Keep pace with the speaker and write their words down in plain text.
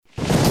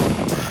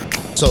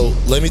So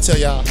let me tell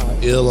y'all how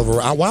ill of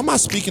a... Why am I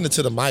speaking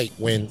into the mic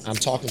when I'm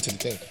talking to the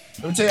thing?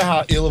 Let me tell you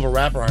how ill of a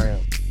rapper I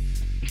am.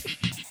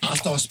 I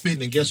start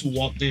spitting and guess who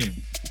walked in?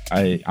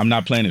 I'm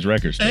not playing his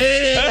records.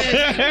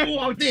 Hey, who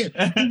walked in?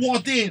 Who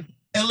walked in?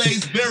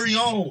 LA's very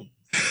own.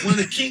 One of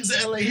the kings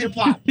of LA hip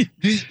hop.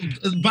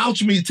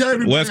 Vouch me. Tell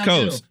everybody. West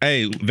Coast.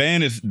 Hey,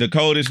 Van is the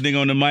coldest nigga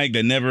on the mic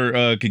that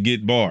never could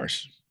get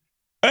bars.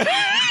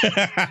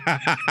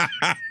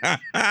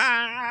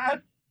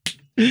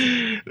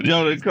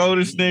 Yo, the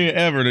coldest nigga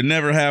ever to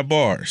never have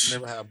bars.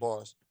 Never have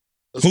bars.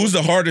 Who's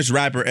the hardest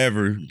rapper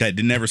ever that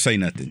did never say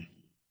nothing?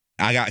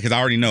 Because I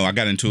already know. I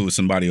got into it with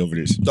somebody over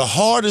this. The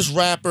hardest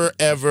rapper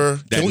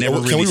ever. That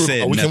never really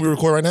said nothing. Can we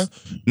record right now?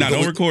 No,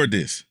 don't record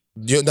this.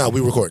 No,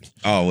 we recording.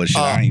 Oh, well,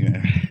 shit. I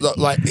ain't...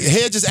 Like,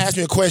 Head just asked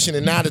me a question,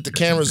 and now that the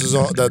cameras is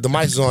on, the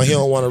mic is on, he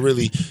don't want to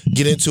really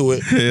get into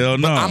it. Hell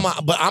no.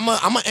 But I'm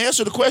gonna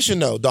answer the question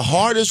though. The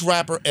hardest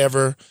rapper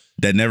ever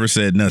that never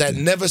said nothing.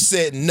 That never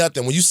said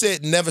nothing. When you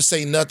said never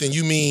say nothing,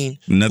 you mean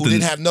nothing. Who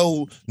didn't have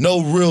no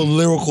real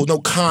lyrical, no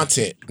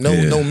content,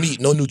 no meat,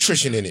 no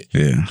nutrition in it.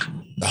 Yeah.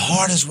 The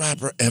hardest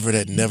rapper ever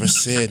that never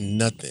said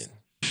nothing.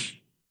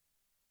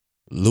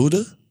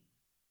 Luda?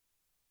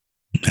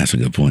 That's a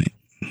good point.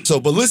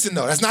 So, but listen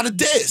though, that's not a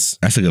diss.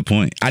 That's a good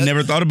point. I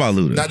never thought about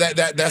Luda. Now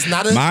that's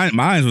not a...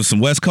 Mine was some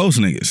West Coast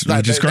niggas,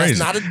 which is crazy. That's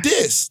not a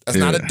diss. That's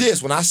not a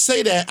diss. When I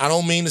say that, I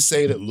don't mean to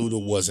say that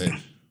Luda wasn't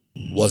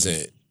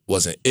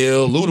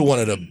ill. Luda one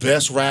of the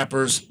best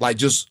rappers, like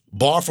just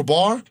bar for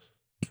bar.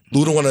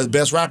 Luda one of the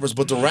best rappers,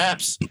 but the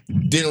raps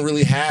didn't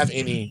really have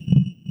any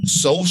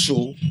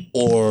social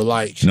or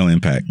like... No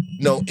impact.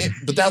 No,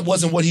 but that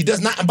wasn't what he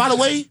does. And by the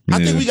way, I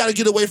think we got to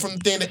get away from the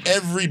thing that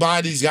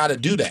everybody's got to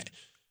do that.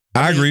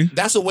 I agree.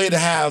 That's a way to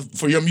have,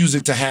 for your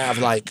music to have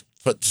like,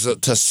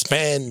 to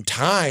spend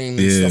time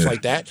and stuff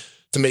like that,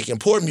 to make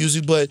important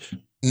music. But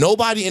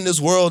nobody in this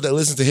world that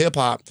listens to hip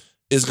hop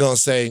is going to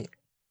say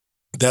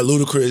that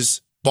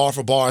Ludacris, bar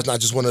for bar, is not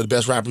just one of the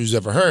best rappers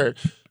you've ever heard.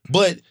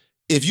 But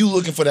if you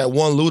looking for that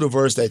one Luda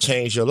verse that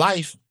changed your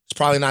life, it's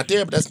probably not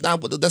there, but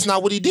that's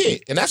not what he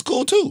did. And that's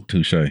cool too.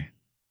 Touche.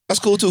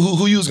 That's cool too.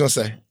 Who you was going to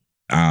say?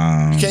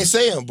 You can't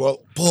say him, bro.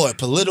 Boy,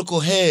 political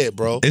head,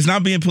 bro. It's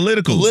not being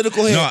political.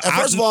 Political head. No,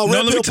 first of all,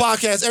 Red Pill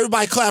Podcast,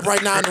 everybody clap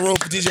right now in the room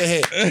for DJ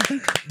Head.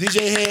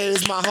 DJ Head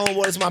is my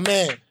homeboy, is my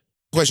man.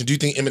 Question, do you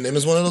think Eminem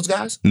is one of those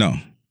guys? No.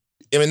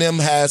 Eminem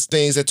has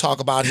things that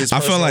talk about his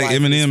I feel like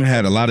Eminem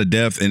had a lot of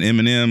depth, and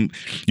Eminem,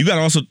 you got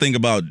to also think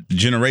about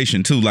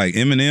generation too. Like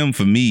Eminem,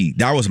 for me,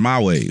 that was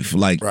my wave.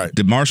 Like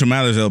the Marshall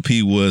Mathers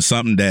LP was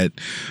something that,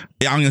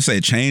 I'm going to say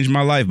it changed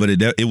my life, but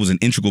it was an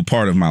integral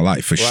part of my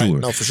life for sure.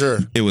 No, for sure.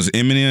 It was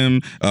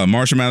Eminem,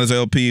 Marshall Mathers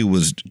LP,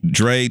 was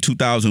Dre,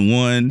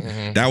 2001.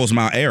 Mm-hmm. That was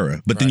my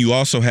era. But then you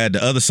also had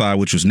the other side,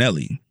 which was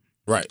Nelly.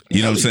 Right.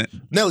 You know what I'm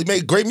saying? Nelly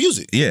made great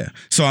music. Yeah.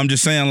 So I'm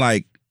just saying,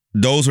 like,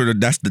 those were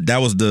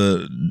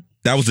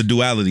that was the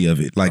duality of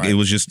it. Like, it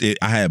was just,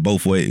 I had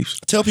both waves.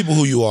 Tell people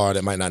who you are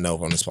that might not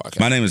know on this podcast.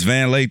 My name is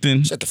Van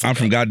Lathan. I'm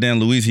from goddamn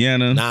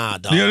Louisiana. Nah,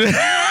 dog.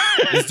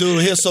 This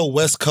dude here so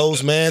West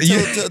Coast, man.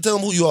 Tell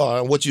them who you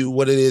are and what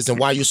it is and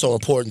why you're so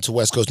important to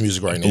West Coast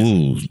music right now.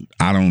 Ooh,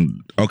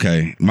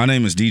 okay. My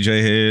name is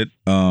DJ Head.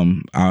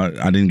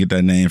 I didn't get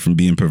that name from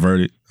being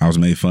perverted. I was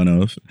made fun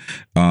of.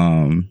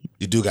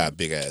 You do got a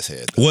big ass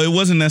head. Well, it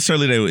wasn't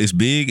necessarily that it's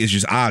big. It's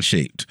just odd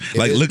shaped.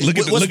 Like look at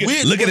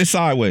it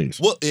sideways.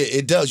 Well,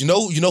 it does. You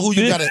know who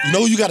you got. You know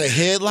who you got a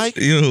head like.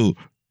 You.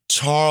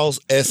 Charles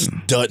S.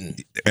 Dutton.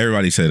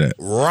 Everybody say that.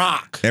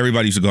 Rock.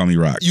 Everybody used to call me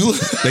Rock.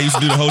 They used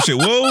to do the whole shit.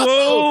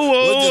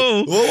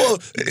 Whoa.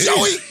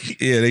 Joey.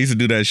 Yeah, they used to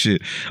do that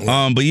shit.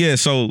 But yeah,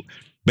 so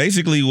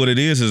basically what it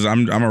is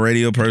I'm a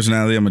radio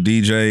personality. I'm a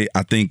DJ.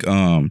 I think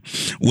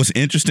what's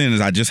interesting is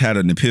I just had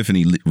an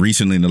epiphany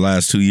recently in the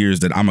last 2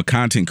 years that I'm a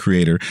content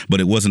creator, but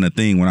it wasn't a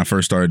thing when I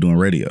first started doing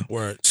radio.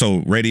 Word.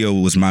 So radio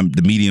was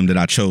the medium that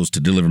I chose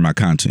to deliver my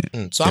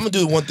content. So I'm going to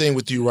do one thing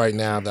with you right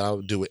now that I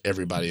would do with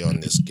everybody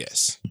on this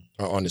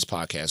on this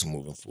podcast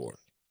moving forward.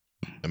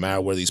 No matter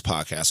where these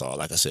podcasts are,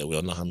 like I said, we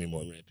don't know how many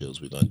more Red Pills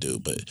we're going to do,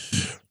 but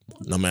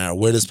no matter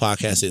where this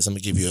podcast is, I'm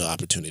going to give you an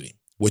opportunity.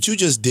 What you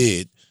just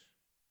did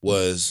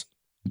was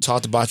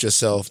talked about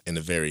yourself in a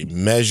very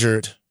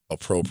measured,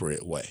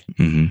 appropriate way.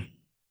 Mm-hmm.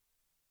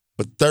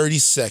 For 30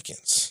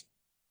 seconds,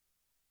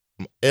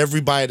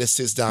 everybody that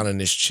sits down in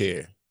this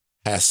chair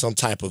has some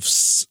type of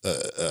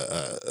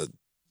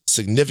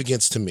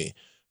significance to me.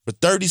 For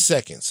 30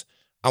 seconds,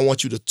 I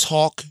want you to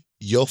talk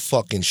your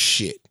fucking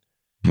shit.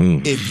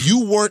 If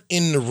you weren't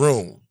in the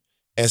room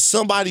and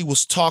somebody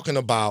was talking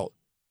about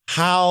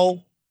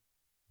how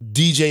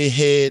DJ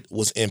Head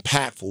was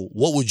impactful,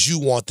 what would you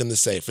want them to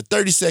say? For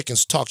 30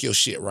 seconds, talk your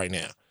shit right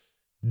now.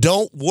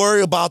 Don't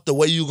worry about the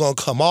way you're going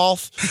to come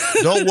off.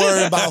 Don't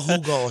worry about who's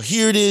going to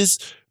hear this.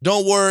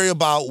 Don't worry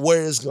about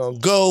where it's going to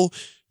go.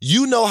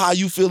 You know how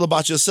you feel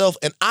about yourself,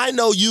 and I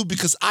know you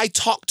because I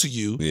talk to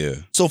you. Yeah.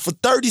 So for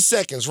 30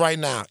 seconds right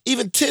now,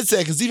 even 10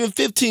 seconds, even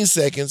 15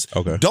 seconds,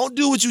 okay, don't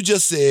do what you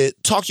just said.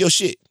 Talk your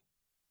shit.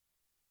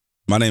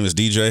 My name is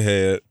DJ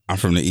Head. I'm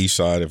from the east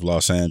side of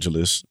Los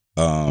Angeles.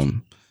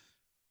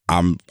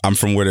 I'm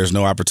from where there's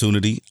no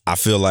opportunity. I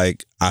feel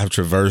like I have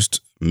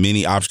traversed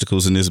many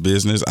obstacles in this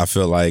business. I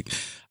feel like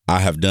I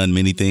have done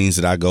many things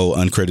that I go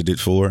uncredited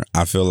for.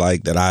 I feel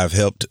like that I have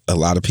helped a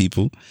lot of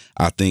people.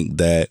 I think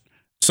that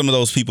some of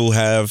those people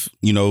have,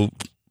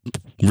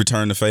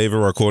 returned the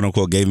favor or quote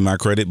unquote gave me my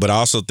credit. But I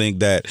also think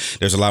that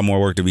there's a lot more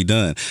work to be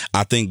done.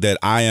 I think that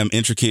I am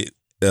intricate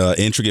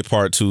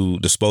part to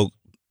the spoke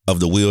of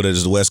the wheel that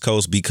is the West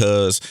Coast,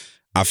 because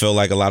I feel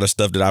like a lot of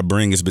stuff that I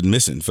bring has been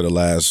missing for the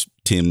last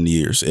 10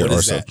 years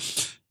or so.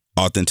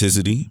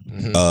 Authenticity.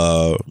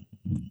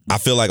 I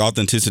feel like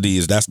authenticity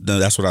is that's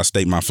what I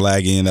stake my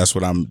flag in. That's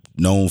what I'm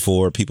known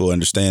for. People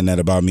understand that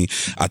about me.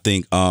 I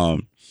think a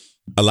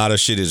lot of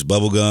shit is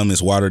bubblegum,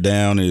 is watered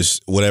down, is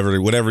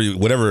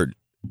whatever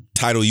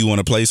title you want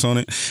to place on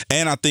it.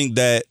 And I think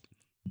that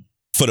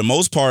for the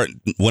most part,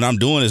 what I'm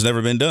doing has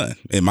never been done,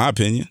 in my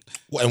opinion.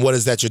 And what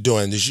is that you're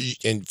doing?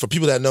 And for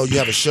people that know, you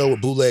have a show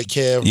with Bootleg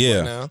Kev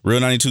right now.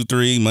 Real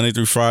 92.3, Monday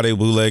through Friday,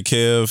 Bootleg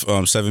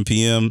Kev, 7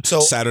 p.m. So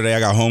Saturday, I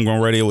got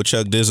Homegrown Radio with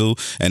Chuck Dizzle,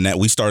 and that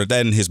we started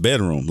that in his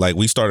bedroom. Like,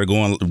 we started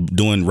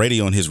doing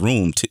radio in his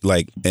room,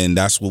 and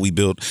that's what we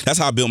built. That's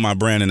how I built my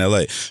brand in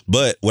L.A.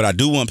 But what I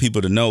do want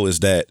people to know is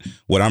that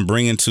what I'm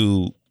bringing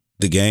to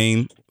the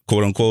game,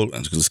 quote unquote,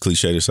 it's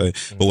cliche to say,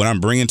 but what I'm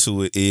bringing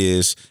to it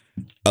is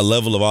a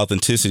level of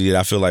authenticity that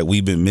I feel like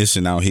we've been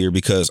missing out here,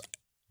 because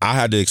I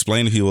had to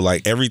explain to people,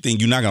 like, everything,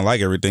 you're not going to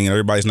like everything, and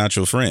everybody's not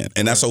your friend.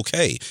 And that's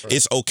okay. Right.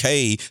 It's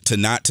okay to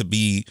not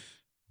be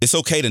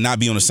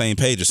on the same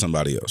page as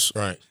somebody else.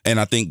 Right. And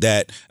I think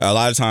that a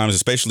lot of times,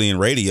 especially in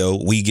radio,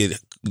 we get,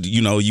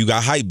 you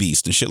got hype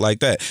beast and shit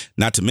like that.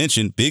 Not to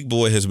mention, Big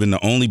Boy has been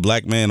the only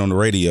black man on the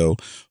radio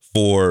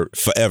for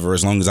forever,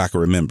 as long as I can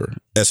remember,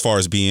 as far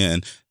as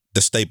being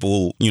the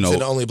staple, So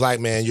the only black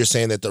man, you're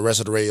saying that the rest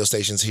of the radio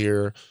stations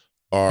here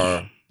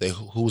are,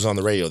 who's on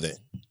the radio then?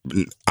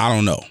 I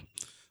don't know.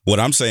 What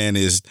I'm saying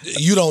is,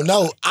 you don't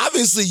know.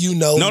 Obviously, you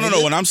know. No.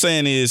 What I'm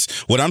saying is,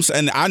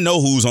 I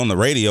know who's on the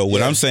radio.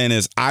 What I'm saying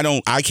is,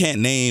 I can't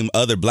name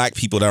other black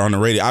people that are on the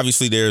radio.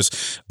 Obviously, there's,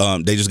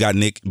 they just got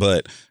Nick,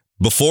 but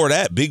before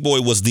that, Big Boy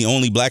was the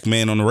only black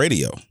man on the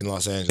radio in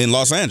Los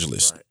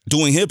Angeles, right,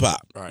 doing hip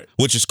hop, right,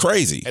 which is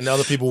crazy. And the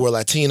other people were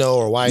Latino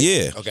or white.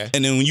 Yeah. Okay.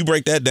 And then when you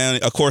break that down,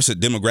 of course, the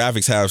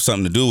demographics have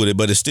something to do with it,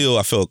 but it's still,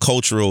 I feel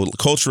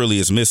culturally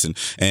it's missing.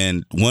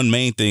 And one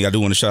main thing I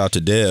do want to shout out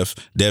to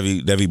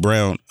Devi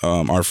Brown,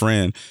 our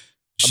friend.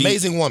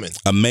 Amazing woman.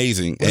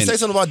 Amazing. Let's say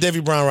something about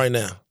Devi Brown right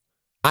now.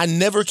 I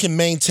never can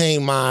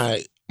maintain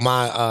my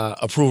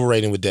approval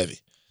rating with Devi.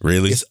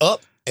 Really? It's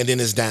up and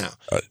then it's down.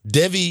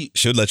 Devi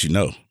should let you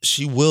know.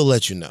 She will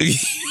let you know.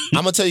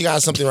 I'm gonna tell you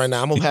guys something right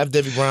now. I'm gonna have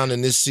Devi Brown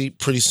in this seat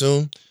pretty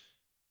soon.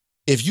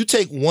 If you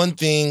take one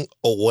thing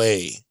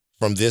away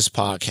from this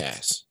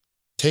podcast,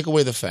 take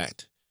away the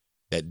fact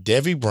that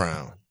Devi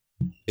Brown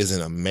is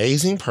an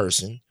amazing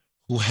person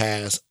who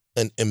has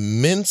an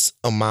immense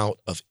amount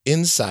of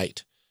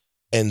insight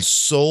and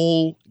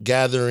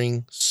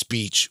soul-gathering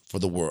speech for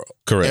the world.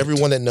 Correct.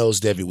 Everyone that knows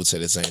Devi would say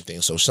the same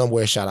thing. So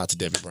somewhere, shout out to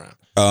Devi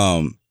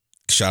Brown.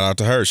 Shout out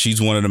to her.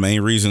 She's one of the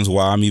main reasons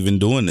why I'm even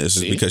doing this,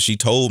 is because she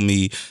told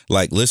me,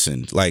 like,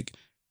 listen, like,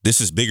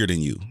 this is bigger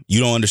than you. You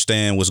don't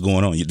understand what's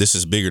going on. This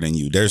is bigger than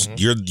you.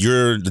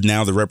 You're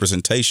now the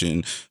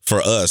representation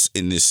for us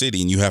in this city,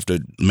 and you have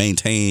to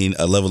maintain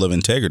a level of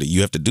integrity.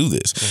 You have to do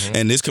this.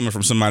 And this coming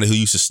from somebody who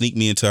used to sneak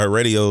me into her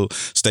radio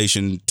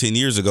station 10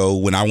 years ago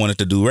when I wanted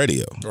to do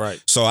radio.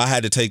 Right. So I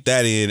had to take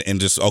that in and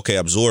just,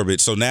 absorb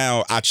it. So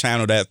now I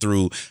channel that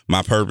through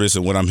my purpose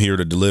and what I'm here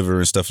to deliver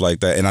and stuff like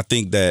that. And I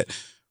think that,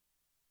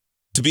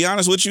 to be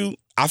honest with you,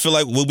 I feel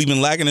like what we've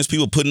been lacking is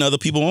people putting other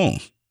people on.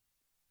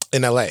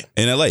 In LA.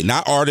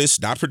 Not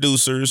artists, not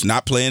producers,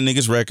 not playing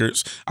niggas'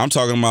 records. I'm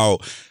talking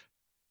about,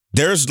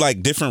 there's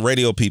like different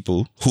radio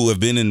people who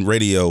have been in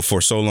radio for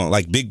so long.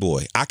 Like Big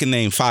Boy. I can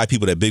name 5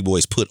 people that Big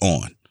Boy's put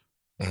on.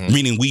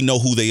 Meaning we know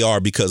who they are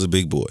because of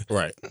Big Boy.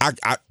 Right.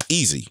 I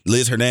easy.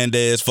 Liz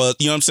Hernandez, you know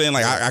what I'm saying?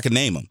 Like, I can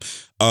name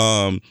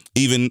them.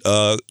 Even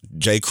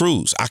Jay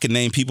Cruz, I can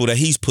name people that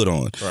he's put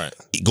on. Right.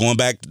 Going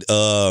back,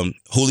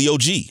 Julio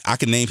G, I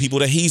can name people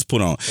that he's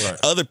put on. Right.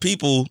 Other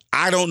people,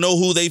 I don't know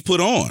who they've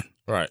put on.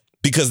 Right.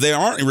 Because there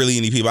aren't really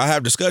any people. I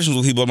have discussions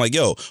with people. I'm like,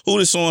 yo, who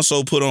did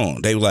so-and-so put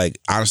on? They were like,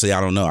 honestly,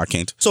 I don't know. I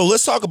can't. So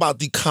let's talk about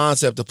the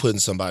concept of putting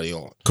somebody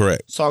on.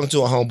 Correct. I was talking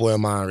to a homeboy of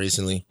mine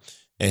recently,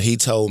 and he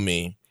told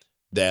me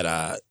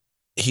that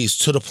he's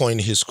to the point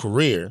in his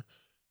career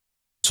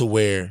to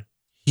where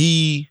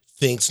he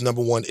thinks,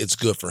 number one, it's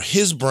good for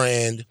his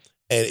brand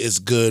and it's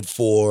good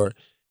for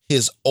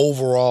his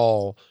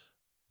overall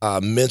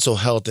mental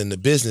health in the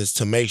business,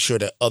 to make sure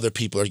that other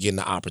people are getting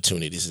the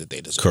opportunities that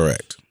they deserve.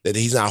 Correct. That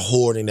he's not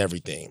hoarding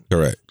everything.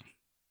 Correct.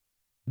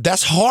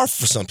 That's hard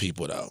for some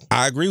people, though.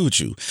 I agree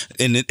with you.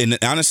 And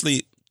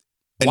honestly...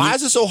 Why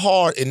is it so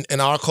hard in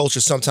our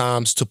culture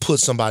sometimes to put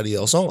somebody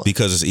else on?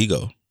 Because it's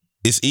ego.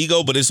 It's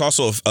ego, but it's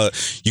also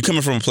you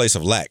coming from a place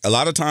of lack. A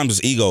lot of times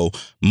it's ego.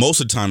 Most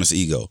of the time it's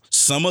ego.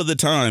 Some of the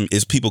time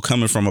it's people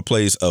coming from a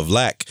place of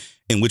lack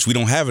in which we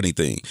don't have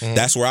anything.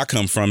 That's where I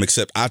come from,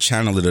 except I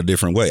channel it a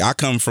different way. I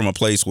come from a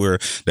place where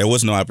there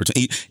was no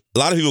opportunity. A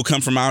lot of people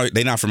come from out,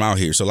 they're not from out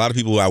here. So a lot of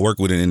people I work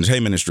with in the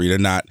entertainment industry, they're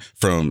not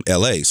from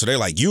LA. So they're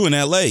like, you in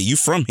LA, you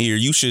from here,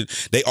 you should,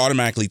 they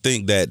automatically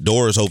think that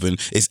doors open.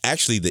 It's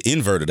actually the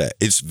invert of that.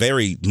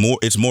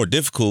 It's more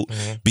difficult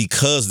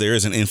because there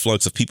is an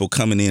influx of people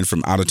coming in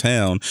from out of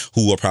town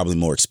who are probably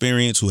more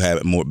experienced, who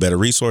have better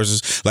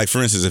resources. Like for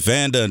instance, if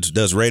Van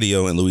does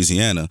radio in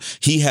Louisiana,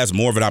 he has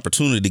more of an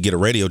opportunity to get a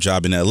radio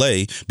job in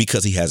LA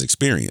because he has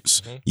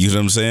experience. You know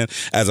what I'm saying?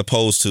 As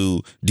opposed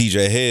to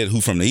DJ Head,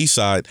 who from the East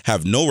Side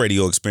have no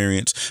radio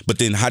experience, but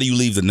then how do you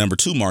leave the number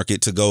 2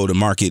 market to go to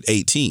market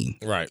 18?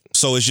 Right.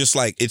 So it's just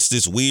like, it's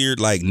this weird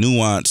like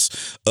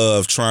nuance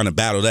of trying to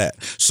battle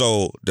that.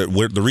 So the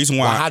reason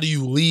why... Well, how do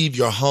you leave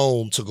your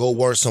home to go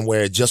work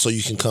somewhere just so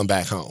you can come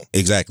back home?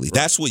 Exactly. Right.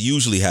 That's what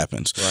usually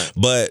happens. Right.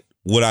 But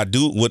what I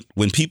do,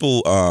 when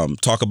people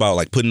talk about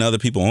like putting other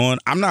people on,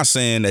 I'm not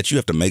saying that you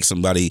have to make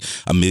somebody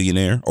a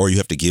millionaire or you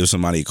have to give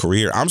somebody a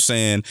career. I'm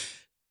saying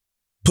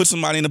put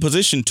somebody in a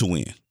position to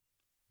win.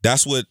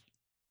 That's what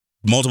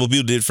multiple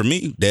people did for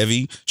me.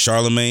 Devi,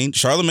 Charlemagne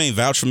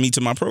vouched for me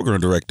to my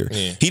program director.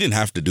 Yeah. He didn't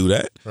have to do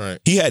that. Right.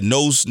 He had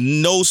no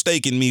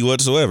stake in me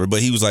whatsoever, but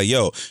he was like,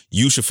 yo,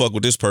 you should fuck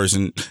with this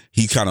person.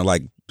 He kind of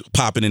like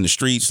popping in the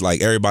streets,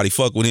 like everybody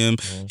fuck with him.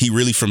 He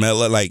really from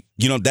LA, like,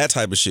 you know, that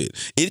type of shit.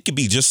 It could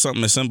be just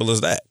something as simple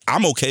as that.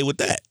 I'm okay with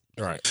that.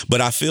 Right.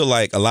 But I feel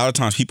like a lot of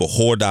times people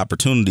hoard the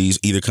opportunities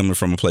either coming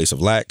from a place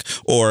of lack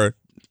or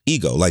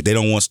ego. Like they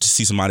don't want to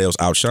see somebody else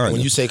outshine.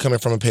 When you say coming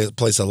from a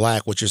place of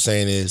lack, what you're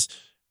saying is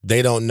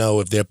they don't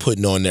know if they're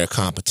putting on their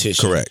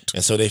competition. Correct.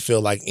 And so they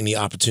feel like any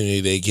opportunity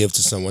they give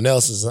to someone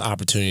else is an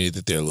opportunity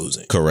that they're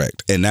losing.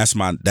 Correct. And that's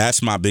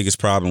my biggest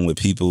problem with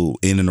people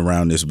in and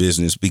around this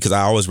business, because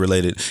I always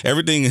related,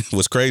 everything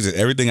was crazy.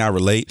 Everything I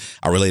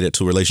related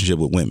to a relationship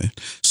with women.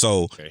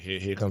 So okay,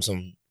 here comes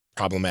some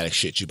problematic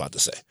shit you about to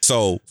say.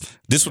 So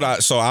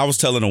I was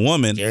telling a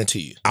woman, guarantee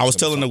you, I was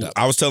telling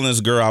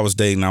this girl I was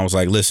dating, I was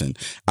like, listen,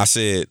 I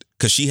said,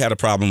 because she had a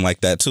problem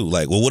like that too.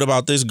 Like, well, what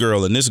about this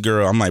girl and this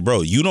girl? I'm like,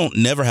 bro, you don't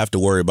never have to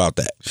worry about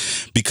that,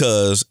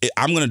 because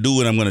I'm going to do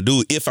what I'm going to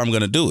do if I'm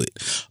going to do it,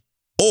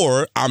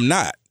 or I'm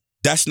not.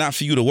 That's not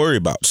for you to worry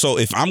about. So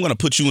if I'm going to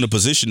put you in a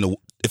position to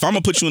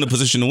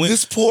win.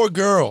 This poor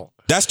girl.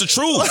 That's the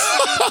truth.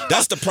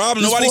 That's the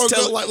problem. Nobody's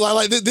telling.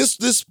 Like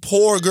this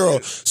poor girl.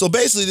 So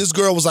basically, this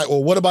girl was like,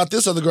 "Well, what about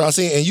this other girl I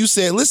seen?" And you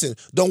said, "Listen,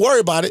 don't worry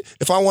about it.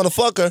 If I want to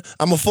fuck her,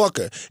 I'm a fuck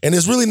her, and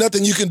there's really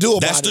nothing you can do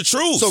about it." That's the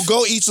truth. So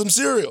go eat some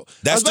cereal.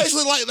 That's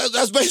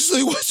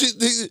basically what she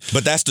did.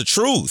 But that's the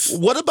truth.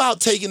 What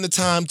about taking the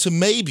time to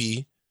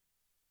maybe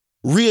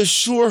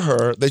reassure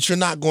her that you're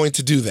not going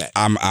to do that?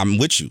 I'm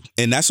with you,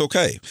 and that's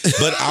okay.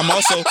 But I'm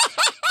also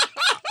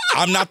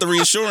I'm not the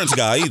reassurance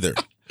guy either.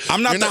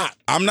 I'm not.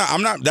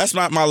 That's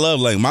not my love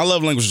language. My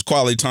love language is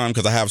quality time,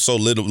 because I have so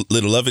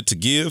little of it to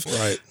give.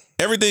 Right.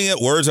 Everything,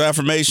 words of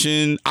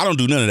affirmation, I don't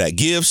do none of that.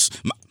 Gifts.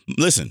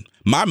 Listen,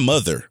 my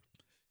mother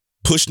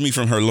pushed me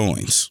from her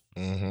loins.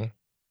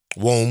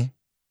 Womb.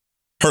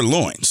 Her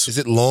loins. Is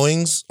it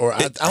loins? Or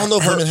I don't know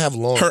if women have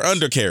loins. Her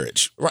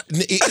undercarriage. Right.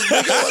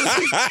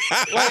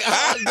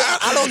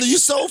 I don't know. You're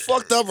so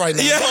fucked up right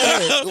now.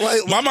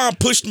 Yeah. My mom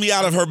pushed me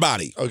out of her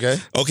body.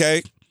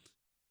 Okay.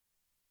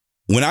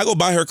 When I go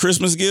buy her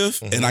Christmas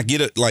gift and I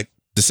get it, like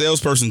the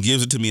salesperson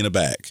gives it to me in a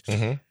bag.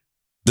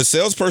 The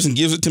salesperson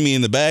gives it to me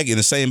in the bag, in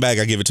the same bag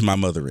I give it to my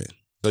mother in.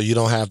 So you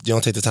don't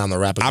take the time to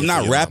wrap it. I'm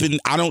not wrapping.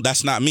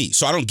 That's not me.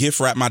 So I don't gift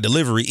wrap my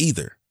delivery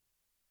either.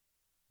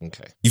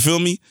 Okay. You feel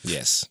me?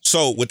 Yes.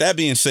 So with that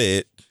being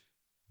said,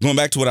 going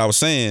back to what I was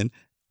saying,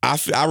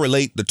 I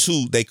relate the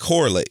two, they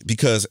correlate,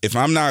 because if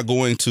I'm not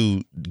going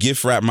to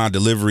gift wrap my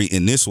delivery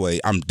in this way,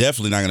 I'm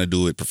definitely not going to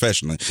do it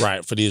professionally.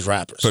 Right, for these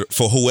rappers.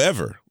 For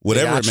whoever,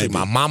 whatever it may be.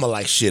 My mama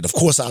like shit. Of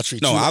course I'll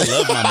treat you. No, I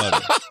love my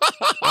mother.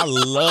 I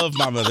love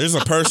my mother. There's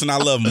a person I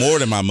love more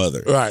than my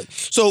mother. Right.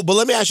 So, but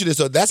let me ask you this.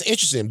 So that's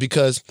interesting,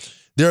 because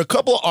there are a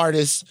couple of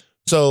artists.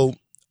 So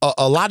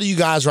a lot of you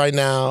guys right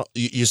now,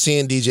 you're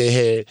seeing DJ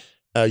Head.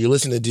 You're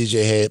listening to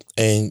DJ Head,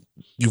 and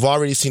you've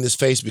already seen his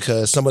face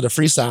because some of the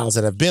freestyles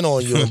that have been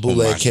on you and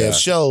Bootleg Kev's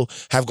show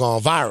have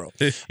gone viral.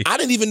 I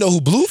didn't even know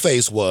who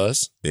Blueface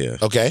was. Yeah.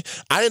 Okay.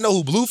 I didn't know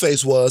who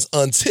Blueface was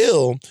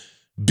until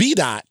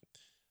B-Dot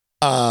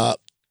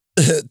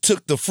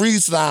took the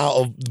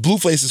freestyle of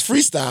Blueface's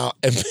freestyle,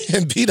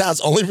 and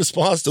B-Dot's only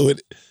response to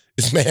it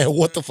is, "Man,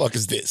 what the fuck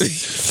is this?"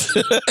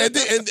 and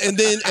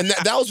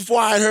that was before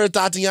I had heard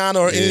Tatiana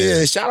or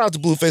any. Shout out to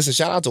Blueface and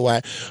shout out to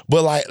Wack,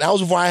 but like that was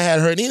before I had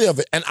heard any of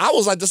it, and I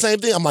was like the same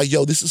thing. I'm like,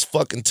 yo, this is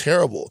fucking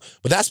terrible.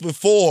 But that's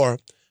before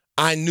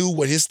I knew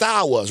what his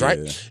style was, right?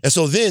 Yeah. And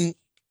so then,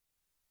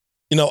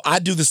 you know, I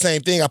do the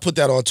same thing. I put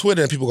that on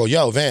Twitter, and people go,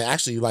 "Yo, Van,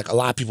 actually, like a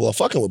lot of people are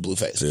fucking with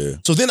Blueface." Yeah.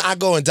 So then I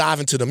go and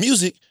dive into the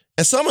music,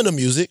 and some of the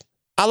music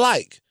I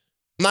like.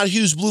 I'm not a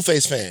huge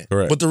Blueface fan,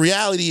 but the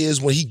reality is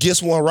when he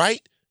gets one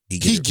right,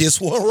 he gets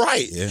one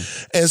right. Yeah.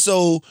 And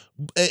so,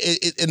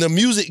 and the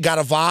music got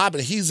a vibe,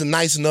 and he's a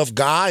nice enough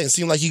guy and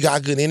seemed like he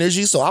got good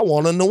energy, so I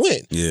want him to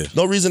win. Yeah.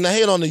 No reason to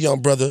hate on the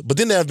young brother. But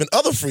then there have been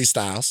other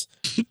freestyles,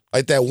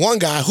 like that one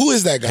guy. Who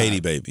is that guy? Haiti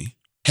Baby.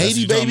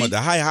 Haiti Baby?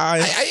 The high.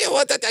 Shout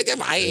out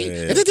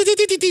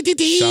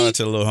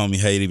to the little homie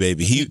Haiti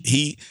Baby.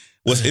 He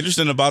what's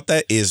interesting about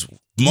that is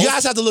you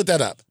guys have to look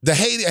that up. The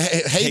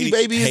Haiti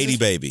Baby? Haiti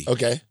Baby.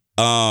 Okay.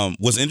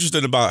 What's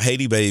interesting about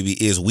Haiti Baby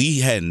is we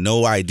had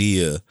no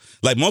idea.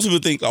 Like, most people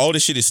think all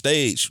this shit is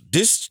staged.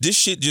 This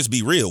shit just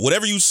be real.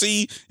 Whatever you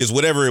see is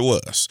whatever it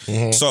was.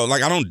 Mm-hmm. So,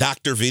 like, I don't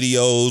doctor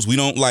videos. We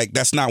don't, like,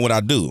 that's not what I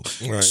do.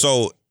 Right.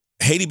 So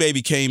Haiti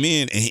Baby came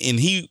in, and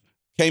he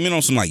came in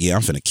on some like, yeah,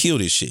 I'm finna kill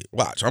this shit.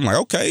 Watch. I'm like,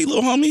 okay,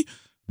 little homie.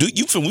 We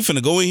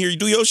finna go in here, you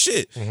do your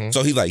shit. Mm-hmm.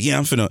 So he's like,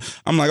 yeah,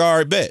 I'm like, all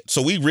right, bet.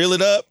 So we reel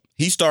it up.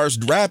 He starts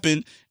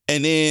rapping,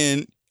 and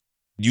then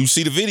you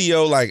see the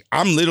video, like,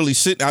 I'm literally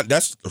sitting out.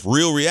 That's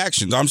real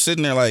reactions. I'm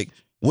sitting there like,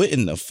 what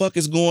in the fuck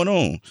is going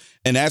on?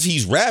 And as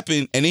he's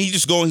rapping, and then he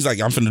just going, he's like,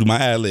 I'm finna do my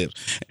ad-libs.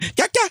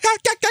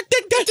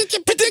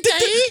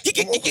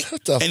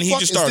 And he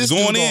just starts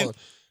going in.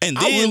 And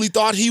then, I really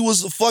thought he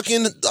was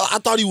I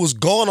thought he was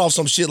gone off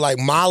some shit like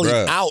Molly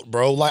out,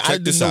 bro. Like, I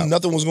didn't know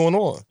nothing was going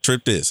on.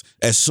 Trip this.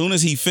 As soon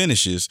as he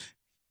finishes,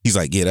 he's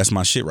like, yeah, that's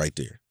my shit right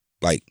there.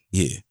 Like,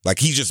 yeah. Like,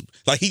 he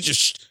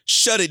just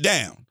shut it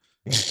down.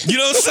 You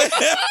know what I'm saying?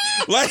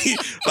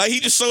 like he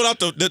just sold out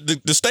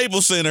the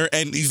Staples Center,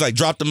 and he's like,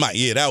 dropped the mic.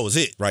 Yeah, that was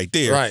it right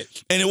there. Right.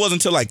 And it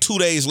wasn't until like 2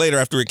 days later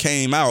after it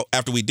came out,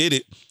 after we did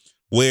it,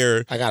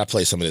 where I gotta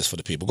play some of this for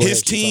the people.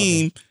 His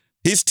team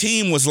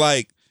was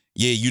like,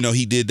 yeah, you know,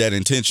 he did that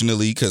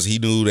intentionally because he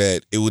knew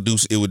that it would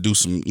do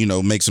some, you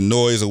know, make some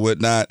noise or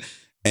whatnot.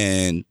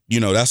 And, you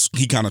know,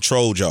 he kind of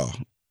trolled y'all.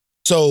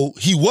 So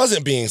he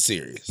wasn't being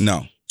serious.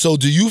 No. So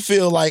do you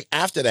feel like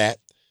after that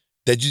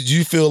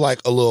you feel like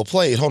a little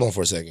played? Hold on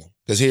for a second,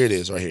 because here it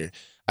is right here.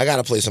 I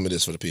gotta play some of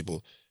this for the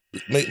people.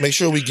 Make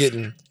sure we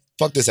getting,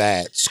 fuck this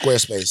ad,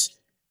 Squarespace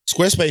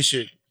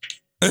shit.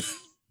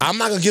 I'm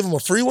not gonna give him a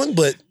free one,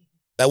 but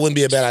that wouldn't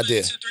be a bad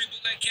idea.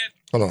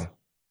 Hold on.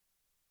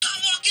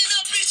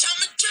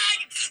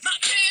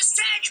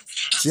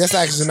 See, that's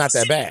actually not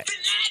that bad.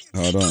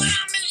 Hold on.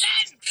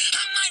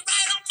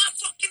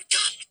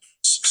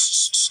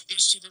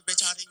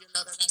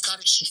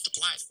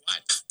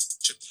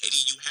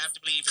 You have to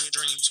believe in your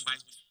dreams, white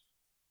man.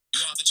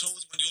 You are the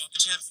chosen one. You are the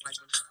champ, white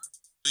man.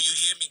 Do you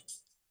hear me?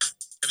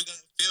 Everyone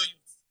will feel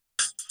you.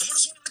 I want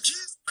to swallow the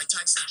kids, Mike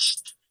Tyson.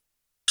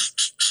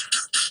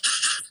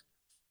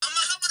 I'm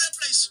all over that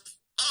place.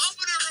 All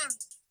over the room.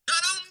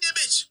 Not on your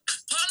bitch.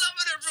 All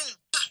over the room.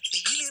 Pop the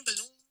helium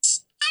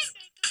balloons. I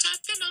think I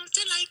topped the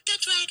mountain like a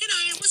dragon.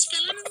 I was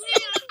feeling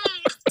real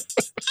high.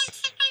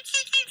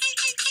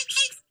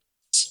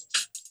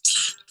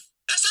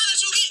 That's all that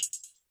you get.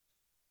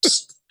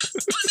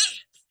 One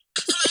day.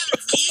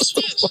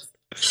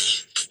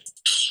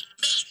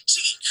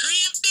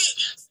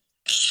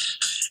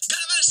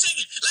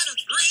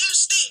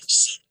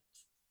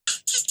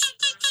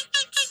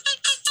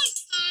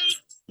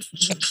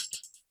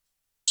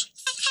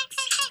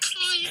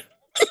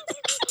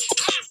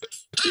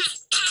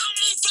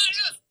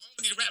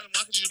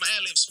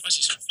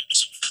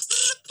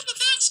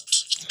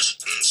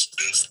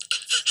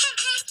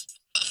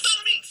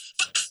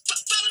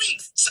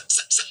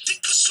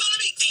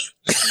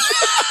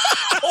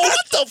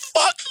 What the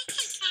fuck?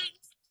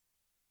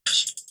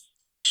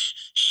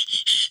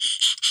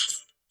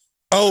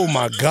 Oh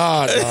my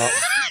God, dog.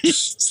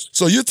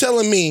 So you're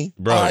telling me,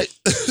 bro? All right,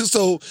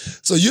 so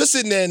you're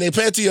sitting there and they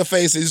play it to your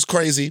face. It's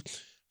crazy.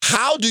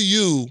 How do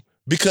you?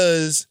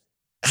 Because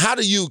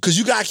you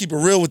gotta keep it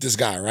real with this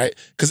guy, right?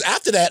 Because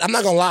after that, I'm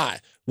not gonna lie.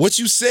 What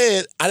you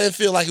said, I didn't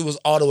feel like it was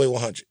all the way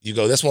 100. You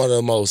go, that's one of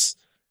the most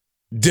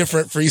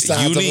different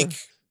freestyles.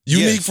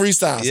 Unique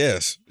freestyles.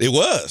 Yes, it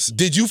was.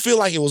 Did you feel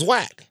like it was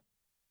whack?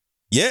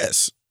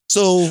 Yes.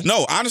 So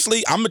no,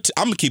 honestly, I'm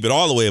gonna keep it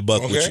all the way a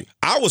buck with you.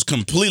 I was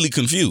completely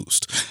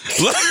confused.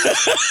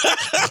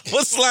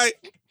 Was like,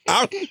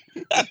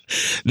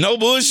 no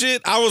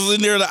bullshit. I was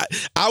in there.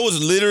 I was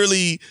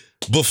literally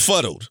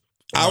befuddled.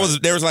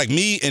 There was like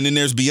me, and then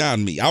there's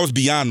beyond me. I was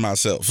beyond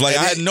myself. Like,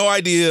 I had no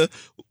idea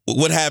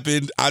what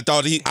happened. I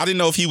didn't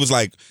know if he was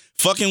like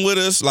fucking with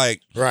us,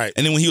 like, right.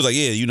 And then when he was like,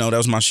 yeah, you know, that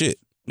was my shit.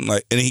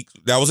 Like, and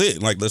that was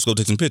it. Like, let's go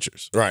take some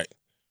pictures. Right.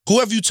 Who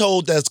have you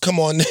told that's come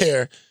on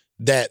there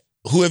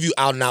who have you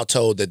out and out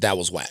told that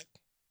was whack?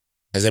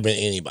 Has there been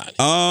anybody?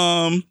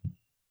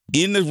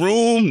 In the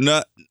room,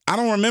 I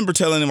don't remember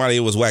telling anybody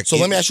it was whack. So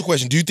let me ask you a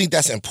question. Do you think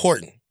that's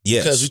important?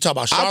 Yes. Because we talk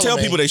about Charlamagne. I tell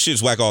people they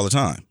shit's whack all the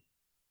time.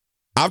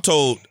 I've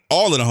told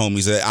all of the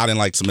homies that I didn't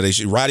like some of their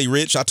shit. Roddy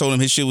Ricch, I told him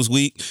his shit was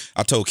weak.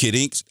 I told Kid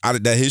Ink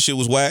that his shit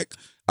was whack.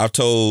 I've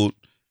told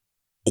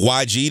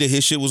YG that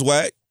his shit was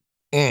whack.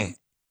 And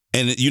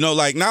you know,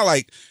 like not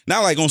like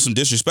on some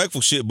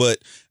disrespectful shit, but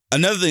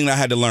another thing that I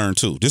had to learn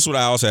too. This is what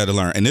I also had to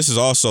learn, and this is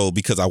also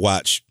because I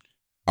watch,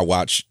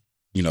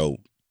 you know,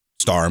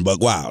 Star and Buck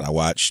Wild. I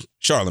watch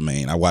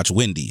Charlamagne. I watch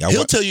Wendy.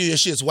 He'll tell you your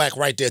shit's whack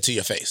right there to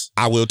your face.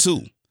 I will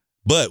too.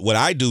 But what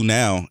I do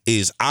now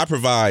is I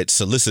provide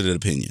solicited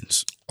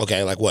opinions.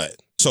 Okay, like what?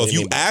 So if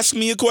you ask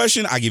me a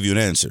question, I give you an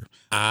answer.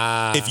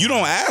 If you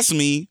don't ask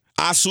me,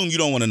 I assume you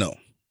don't want to know.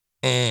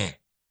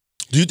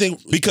 Do you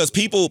think because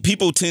people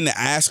tend to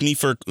ask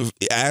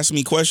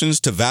me questions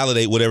to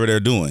validate whatever they're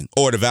doing,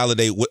 or to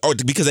validate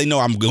because they know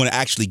I'm going to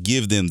actually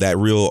give them that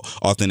real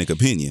authentic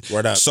opinion.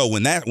 Word up. So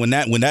when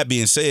that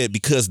being said,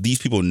 because these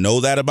people know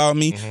that about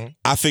me,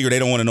 I figure they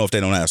don't want to know if they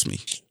don't ask me.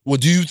 Well,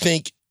 do you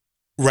think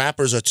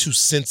rappers are too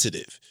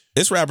sensitive?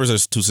 It's rappers are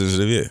too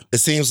sensitive, yeah. It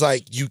seems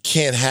like you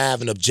can't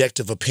have an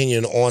objective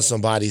opinion on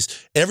somebody's.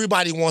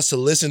 Everybody wants to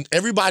listen.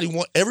 Every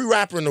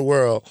rapper in the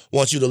world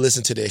wants you to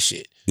listen to their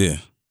shit. Yeah.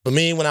 For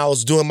me, when I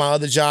was doing my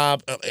other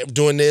job,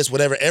 doing this,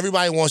 whatever,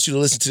 everybody wants you to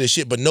listen to this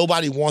shit, but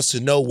nobody wants to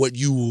know what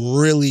you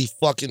really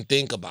fucking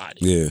think about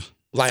it. Yeah.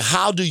 Like,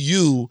 how do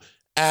you,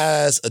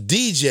 as a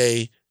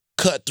DJ,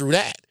 cut through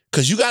that?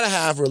 Because you got to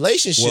have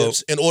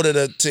relationships in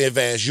order to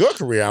advance your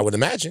career, I would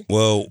imagine.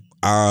 Well,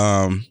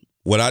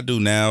 what I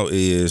do now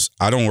is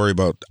I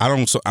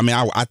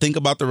think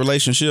about the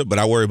relationship, but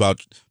I worry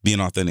about being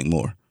authentic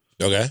more.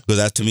 Okay. Because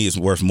that to me is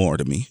worth more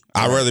to me.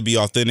 I'd rather be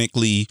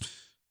authentically,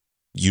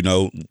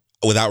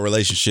 without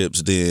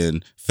relationships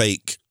than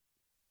fake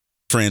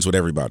friends with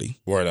everybody.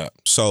 Word up.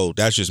 So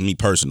that's just me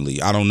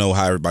personally. I don't know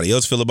how everybody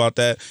else feel about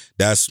that.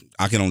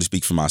 I can only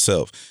speak for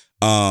myself.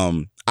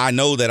 I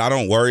know that I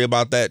don't worry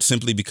about that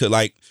simply because,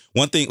 like,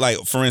 one thing, like,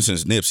 for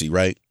instance, Nipsey,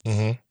 right?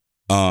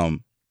 Mm-hmm.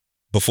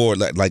 Before,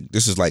 like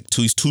this is like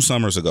two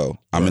summers ago,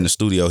 I'm in the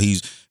studio.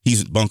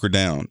 He's bunkered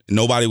down.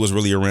 Nobody was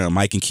really around.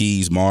 Mike and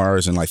Keys,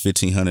 Mars, and like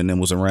 1500 and them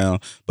was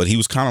around, but he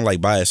was kind of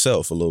like by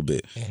himself a little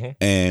bit. Mm-hmm.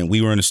 And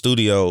we were in the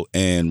studio,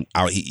 and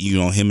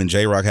him and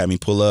J-Rock had me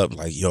pull up,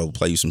 like, yo,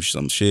 play you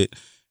some shit.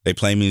 They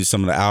played me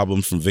some of the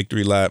albums from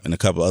Victory Lap and a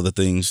couple other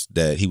things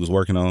that he was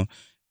working on,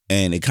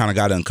 and it kind of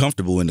got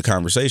uncomfortable in the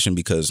conversation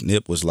because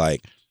Nip was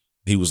like,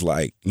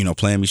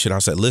 playing me shit. I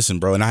said, listen,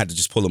 bro, and I had to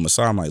just pull him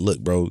aside. I'm like, look,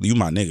 bro, you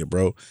my nigga,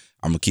 bro.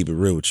 I'm gonna keep it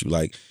real with you.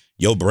 Like,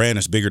 your brand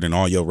is bigger than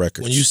all your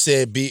records. When you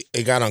said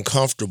it got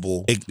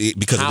uncomfortable, how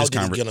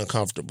did it get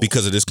uncomfortable?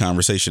 Because of this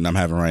conversation I'm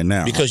having right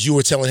now. Because you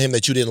were telling him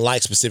that you didn't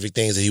like specific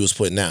things that he was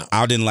putting out.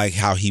 I didn't like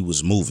how he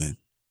was moving.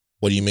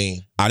 What do you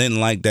mean? I didn't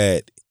like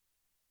that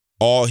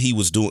all he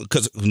was doing.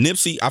 Because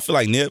Nipsey, I feel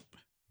like Nip,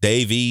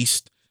 Dave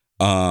East,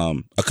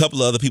 a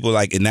couple of other people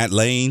like in that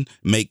lane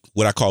make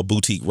what I call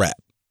boutique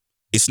rap.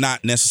 It's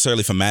not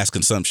necessarily for mass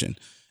consumption.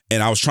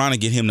 And I was trying to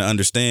get him to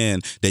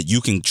understand that you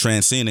can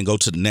transcend and go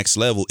to the next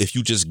level if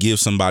you just give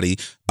somebody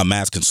a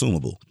mass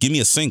consumable. Give me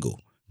a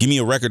single. Give me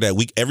a record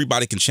that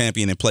everybody can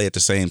champion and play at the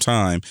same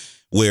time,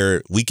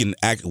 where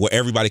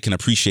everybody can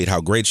appreciate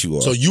how great you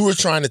are. So you were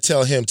trying to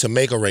tell him to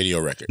make a radio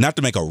record. Not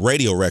to make a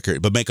radio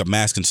record, but make a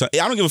mass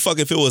consumption. I don't give a fuck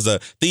if it was a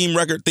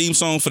theme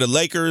song for the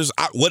Lakers,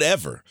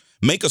 whatever.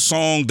 Make a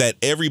song that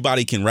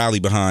everybody can rally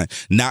behind,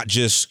 not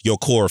just your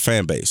core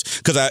fan base.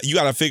 Because you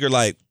got to figure,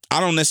 like, I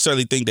don't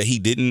necessarily think that he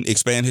didn't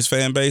expand his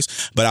fan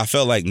base, but I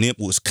felt like Nip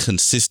was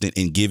consistent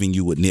in giving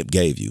you what Nip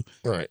gave you.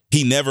 Right.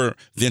 He never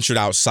ventured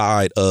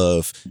outside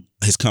of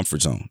his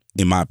comfort zone,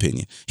 in my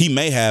opinion. He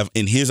may have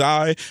in his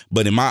eye,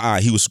 but in my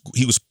eye, he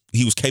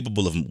was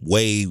capable of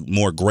way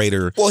more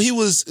greater. Well,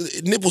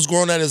 Nip was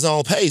growing at his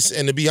own pace,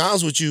 and to be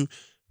honest with you,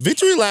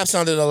 Victory Lap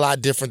sounded a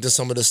lot different than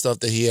some of the stuff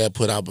that he had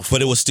put out before.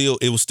 But it was still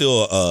he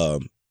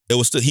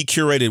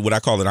curated what I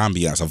call an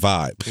ambiance, a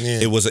vibe. Yeah.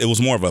 It was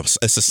more of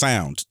it's a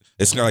sound.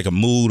 It's kind of like a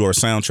mood or a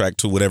soundtrack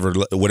to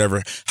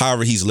whatever,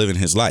 however he's living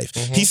his life.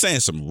 Mm-hmm. He's saying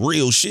some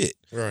real shit.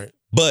 Right.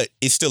 But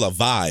it's still a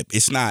vibe.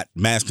 It's not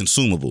mass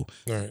consumable.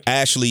 Right.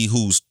 Ashley,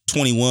 who's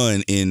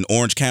 21 in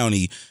Orange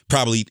County,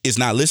 probably is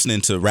not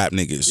listening to rap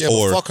niggas. Yeah,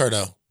 but fuck her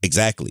though.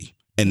 Exactly.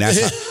 And that's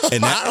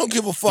I don't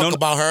give a fuck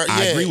about her.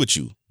 I agree with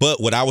you.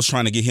 But what I was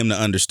trying to get him to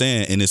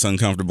understand in this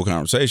uncomfortable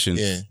conversation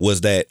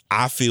was that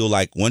I feel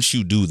like once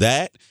you do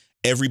that,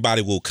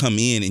 everybody will come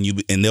in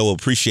and they'll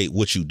appreciate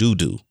what you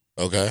do.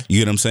 Okay. You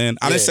get what I'm saying?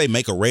 I didn't say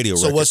make a radio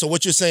record. So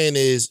what you're saying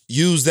is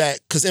use that,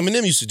 because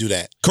Eminem used to do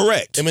that.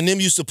 Correct.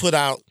 Eminem used to put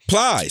out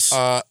Plies.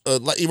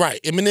 Right.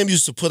 Eminem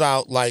used to put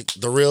out like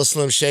The Real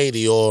Slim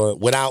Shady or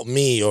Without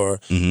Me or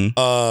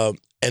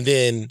and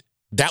then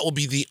that would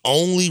be the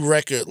only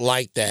record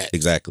like that.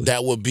 Exactly.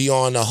 That would be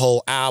on the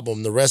whole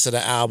album. The rest of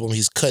the album,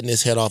 he's cutting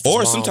his head off.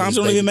 Or sometimes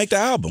they don't even make the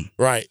album.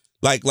 Right.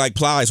 Like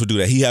Plies would do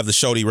that. He have the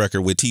Shorty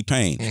record with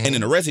T-Pain. Mm-hmm. And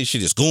then the rest of his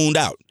shit is gooned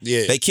out.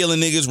 Yeah. They killing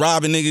niggas,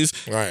 robbing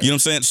niggas. Right. You know what I'm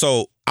saying?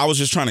 So I was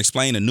just trying to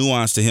explain the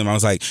nuance to him. I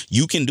was like,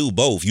 you can do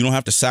both. You don't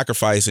have to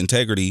sacrifice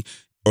integrity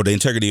or the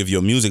integrity of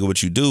your music or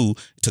what you do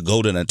to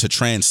go to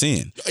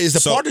transcend. Is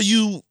a part of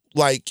you,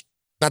 like,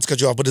 not to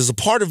cut you off, but is a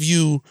part of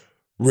you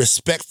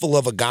respectful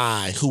of a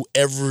guy who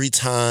every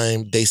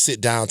time they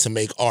sit down to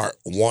make art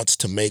wants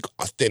to make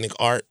authentic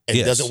art and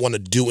doesn't want to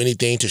do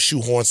anything to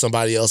shoehorn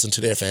somebody else into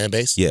their fan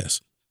base?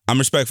 Yes. I'm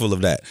respectful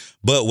of that.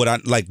 But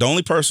the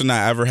only person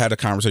I ever had a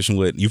conversation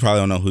with, you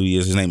probably don't know who he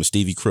is. His name is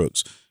Stevie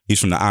Crooks. He's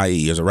from the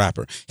IE as a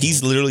rapper.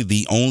 He's literally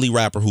the only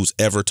rapper who's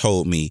ever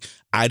told me,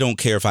 I don't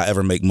care if I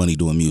ever make money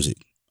doing music.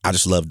 I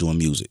just love doing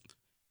music.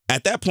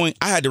 At that point,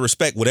 I had to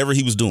respect whatever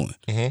he was doing.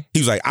 He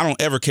was like, I don't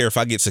ever care if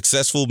I get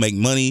successful, make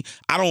money.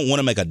 I don't want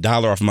to make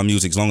 $1 off of my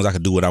music as long as I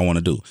can do what I want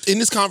to do. In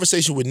this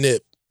conversation with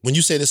Nip, when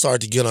you say it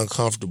started to get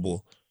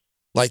uncomfortable,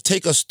 like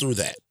take us through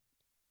that.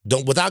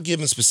 Don't without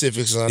giving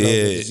specifics. I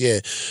know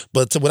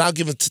but without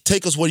giving,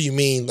 take us. What do you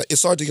mean? Like it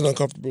started to get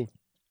uncomfortable.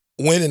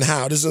 When and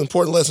how? This is an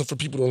important lesson for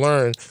people to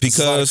learn because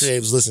a lot of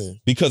creatives listening.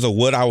 Because of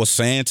what I was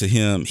saying to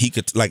him, he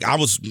could like I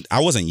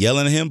wasn't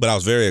yelling at him, but I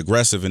was very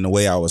aggressive in the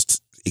way I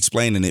was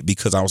explaining it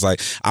because I was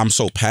like, I'm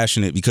so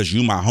passionate because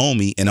you my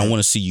homie and I want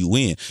to see you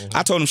win.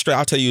 I told him straight.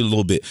 I'll tell you a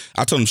little bit.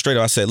 I told him straight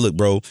up. I said, look,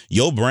 bro,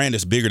 your brand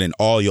is bigger than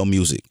all your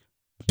music.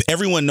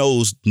 Everyone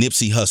knows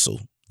Nipsey Hussle,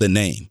 the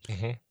name,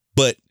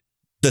 but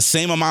the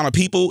same amount of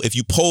people, if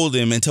you polled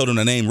them and told them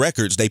to name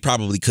records, they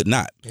probably could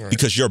not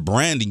because your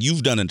branding,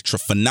 you've done a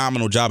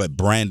phenomenal job at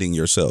branding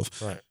yourself.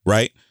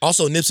 Right.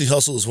 Also, Nipsey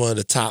Hussle is one of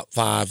the top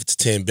 5 to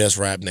 10 best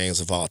rap names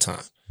of all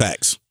time.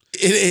 Facts.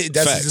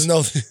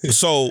 Facts.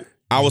 So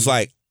I was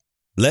like,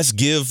 let's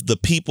give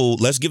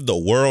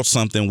the world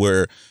something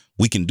where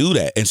we can do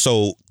that. And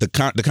so the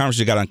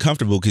conversation got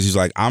uncomfortable because he's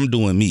like, I'm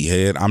doing me,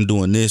 head. I'm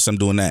doing this. I'm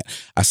doing that.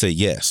 I said,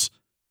 yes.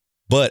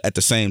 But at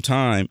the same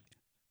time,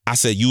 I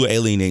said, you were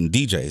alienating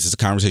DJs. It's a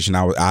conversation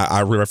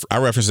I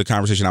referenced the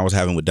conversation I was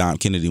having with Dom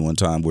Kennedy one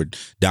time where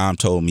Dom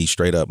told me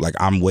straight up, like,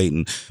 I'm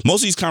waiting.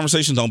 Most of these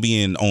conversations don't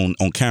be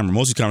on camera.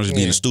 Most of these conversations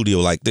be in the studio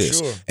like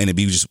this. And it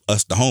be just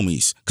us, the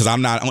homies. Because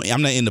I'm not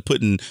into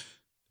putting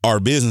our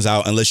business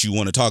out unless you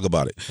want to talk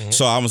about it.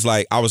 So I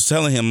was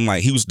telling him,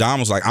 like, Dom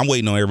was like, I'm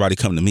waiting on everybody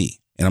to come to me.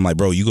 And I'm like,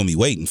 bro, you're going to be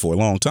waiting for a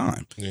long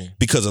time.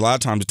 Because a lot of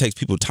times it takes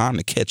people time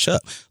to catch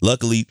up.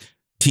 Luckily,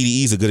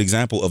 TDE is a good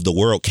example of the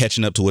world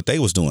catching up to what they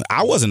was doing.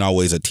 I wasn't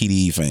always a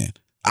TDE fan.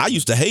 I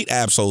used to hate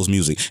Ab-Soul's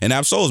music. And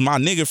Ab-Soul is my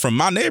nigga from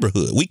my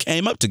neighborhood. We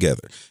came up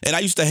together. And I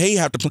used to hate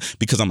having to play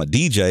because I'm a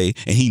DJ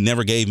and he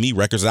never gave me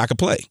records that I could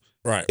play.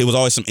 Right. It was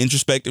always some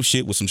introspective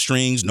shit with some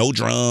strings, no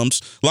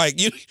drums.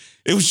 Like,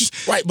 it was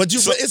just... Right, but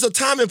it's a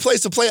time and place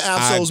to play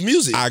Ab-Soul's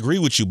music. I agree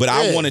with you, but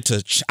I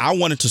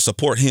wanted to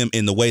support him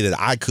in the way that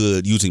I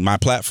could using my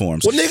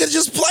platforms. Well, nigga,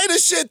 just play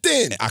this shit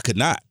then. I could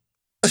not.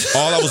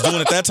 All I was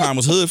doing at that time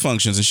was hood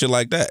functions and shit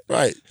like that.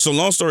 Right. So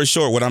long story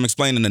short, what I'm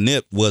explaining to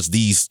Nip was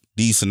these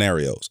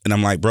scenarios. And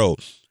I'm like, bro,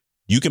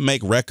 you can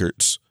make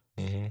records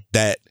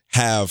that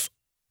have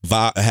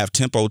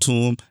tempo to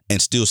them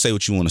and still say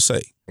what you want to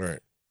say. Right.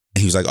 And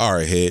he was like, all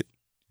right, head.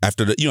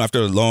 After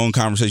the long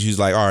conversation, he's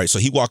like, all right. So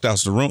he walked out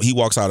of the room. He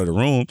walks out of the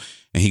room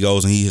and he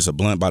goes and he hits a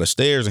blunt by the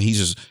stairs and he's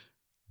just,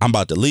 I'm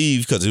about to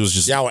leave because it was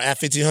just. Y'all were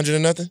at 1500 or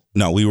nothing?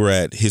 No, we were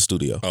at his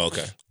studio. Oh,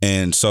 okay.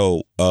 And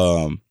so,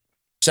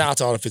 shout out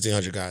to all the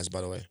 1500 guys, by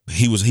the way.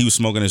 He was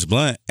smoking his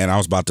blunt, and I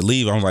was about to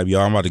leave. I was like,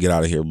 yo, I'm about to get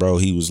out of here, bro.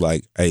 He was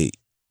like, hey.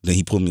 Then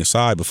he pulled me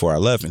aside before I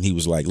left, and he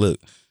was like, look.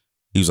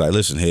 He was like,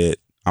 listen, head,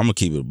 I'm going to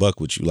keep it a buck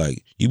with you.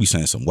 Like, you be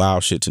saying some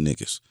wild shit to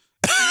niggas.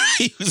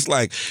 He was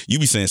like, you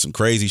be saying some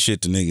crazy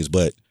shit to niggas,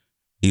 but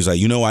he was like,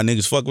 you know why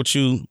niggas fuck with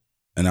you?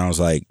 And I was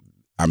like,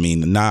 I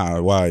mean,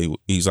 nah, why?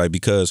 He's like,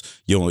 because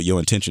your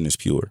intention is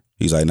pure.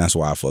 He's like, and that's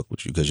why I fuck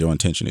with you, because your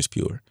intention is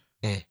pure.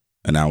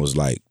 And I was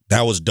like,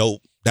 that was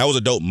dope. That was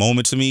a dope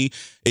moment to me.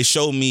 It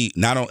showed me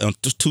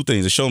just two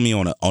things. It showed me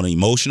on an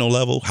emotional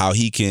level how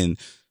he can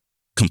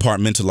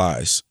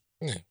compartmentalize.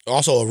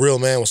 Also, a real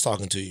man was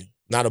talking to you,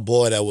 not a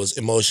boy that was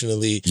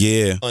emotionally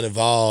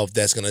uninvolved.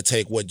 That's gonna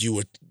take what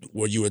you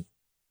would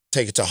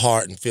take it to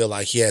heart and feel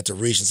like he had to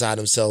reach inside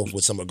himself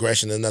with some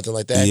aggression and nothing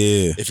like that.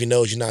 Yeah. If he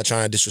knows you're not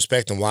trying to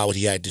disrespect him, why would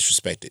he act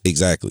disrespected?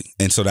 Exactly.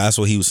 And so that's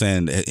what he was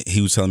saying.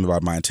 He was telling me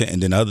about my intent.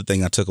 And then the other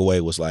thing I took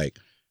away was like,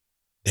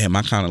 damn,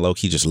 I kind of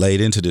low-key just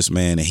laid into this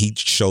man and he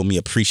showed me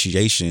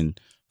appreciation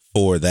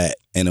for that.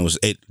 And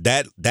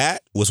that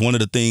was one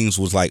of the things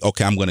was like,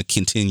 okay, I'm going to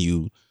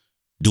continue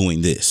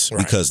doing this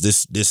because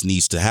this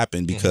needs to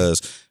happen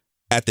because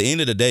at the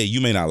end of the day, you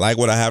may not like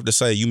what I have to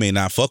say. You may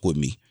not fuck with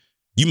me.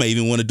 You may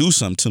even want to do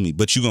something to me,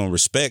 but you're going to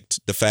respect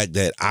the fact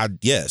that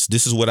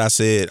this is what I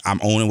said. I'm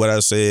owning what I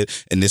said.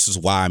 And this is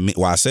why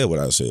I said what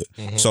I said.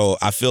 So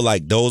I feel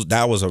like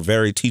that was a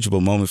very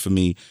teachable moment for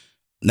me.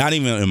 Not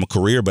even in my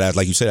career, but as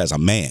like you said, as a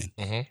man,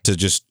 to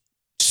just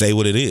say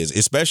what it is,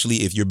 especially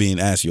if you're being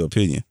asked your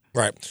opinion.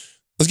 Right.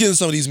 Let's get into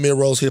some of these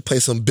mid-rolls here, play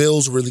some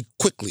bills really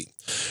quickly.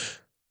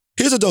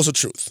 Here's a dose of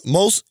truth.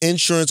 Most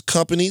insurance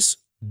companies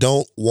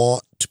don't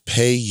want to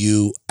pay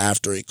you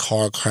after a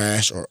car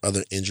crash or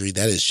other injury.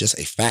 That is just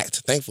a fact.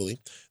 Thankfully,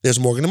 there's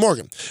Morgan &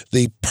 Morgan,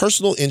 the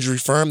personal injury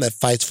firm that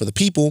fights for the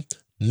people,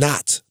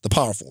 not the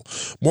powerful.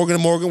 Morgan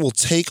 & Morgan will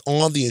take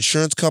on the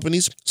insurance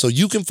companies so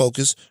you can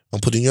focus on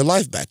putting your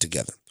life back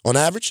together. On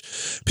average,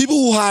 people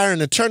who hire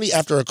an attorney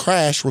after a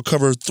crash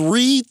recover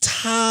 3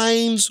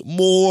 times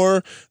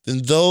more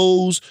than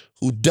those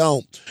who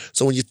don't.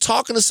 So when you're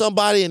talking to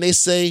somebody and they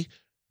say,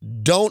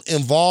 don't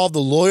involve the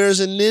lawyers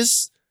in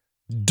this,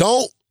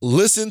 don't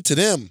listen to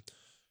them.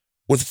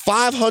 With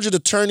 500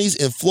 attorneys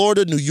in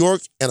Florida, New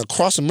York, and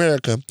across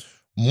America,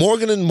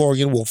 Morgan &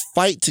 Morgan will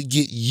fight to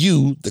get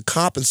you the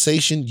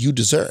compensation you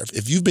deserve.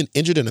 If you've been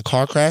injured in a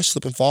car crash,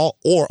 slip and fall,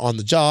 or on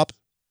the job,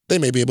 they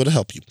may be able to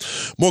help you.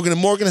 Morgan &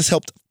 Morgan has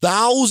helped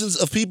thousands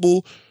of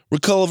people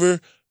recover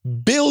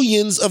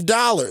billions of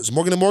dollars.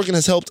 Morgan & Morgan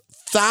has helped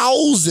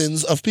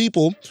thousands of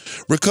people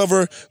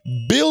recover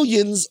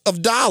billions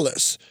of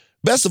dollars.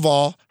 Best of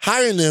all,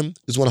 hiring them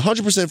is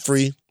 100%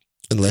 free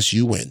unless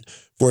you win.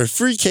 For a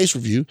free case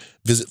review,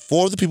 visit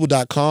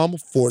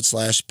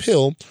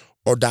forthepeople.com/pill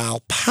or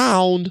dial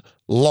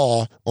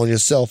 #law on your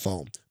cell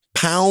phone.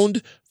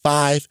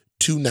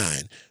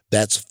 #529.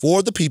 That's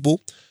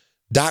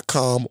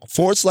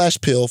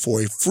forthepeople.com/pill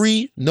for a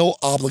free, no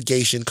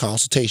obligation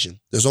consultation.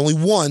 There's only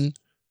one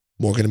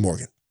Morgan &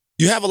 Morgan.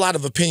 You have a lot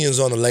of opinions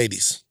on the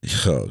ladies.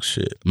 Oh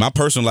shit. My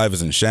personal life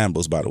is in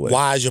shambles, by the way.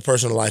 Why is your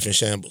personal life in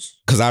shambles?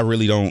 Because I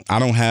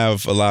don't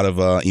have a lot of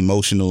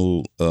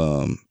emotional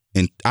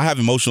and I have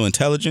emotional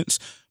intelligence,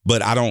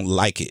 but I don't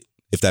like it,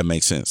 if that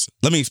makes sense.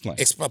 Let me explain.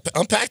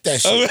 Unpack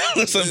that shit.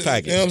 Let's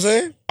unpack it. You know what I'm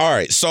saying? All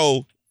right.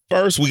 So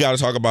first we got to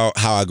talk about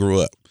how I grew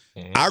up.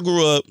 Mm-hmm. I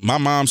grew up, my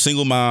mom,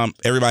 single mom,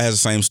 everybody has the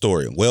same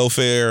story.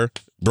 Welfare,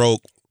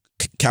 broke,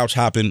 couch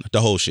hopping, the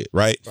whole shit,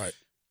 right? Right.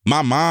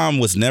 My mom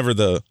was never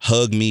the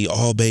hug me,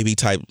 oh baby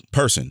type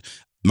person.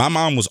 My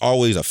mom was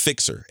always a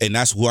fixer, and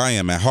that's who I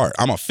am at heart.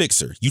 I'm a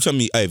fixer. You tell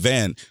me, hey,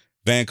 Van,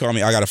 call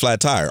me, I got a flat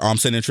tire, or I'm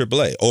sitting in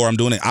AAA, or I'm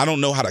doing it. I don't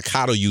know how to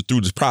coddle you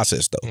through this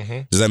process, though.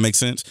 Mm-hmm. Does that make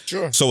sense?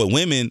 Sure. So with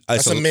women...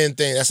 That's a man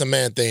thing. That's a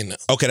man thing now.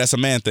 Okay, that's a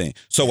man thing.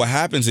 So what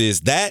happens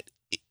is that,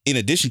 in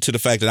addition to the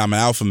fact that I'm an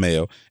alpha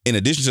male, in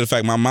addition to the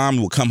fact my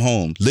mom would come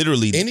home,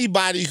 literally...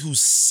 Anybody who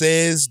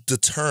says the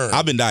term...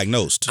 I've been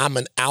diagnosed. I'm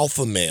an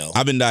alpha male.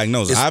 I've been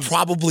diagnosed. Is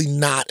probably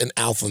not an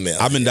alpha male.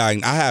 I've been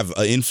diagnosed. I have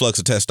an influx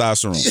of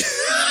testosterone.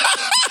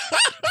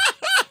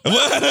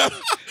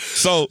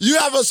 So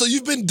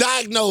you've been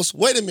diagnosed.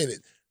 Wait a minute.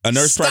 A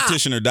nurse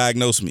practitioner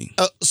diagnosed me.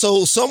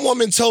 So some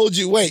woman told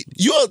you, wait,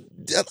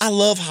 I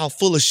love how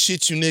full of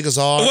shit you niggas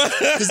are.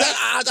 Because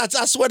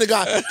I swear to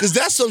God, because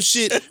that's some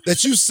shit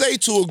that you say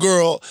to a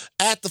girl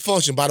at the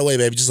function. By the way,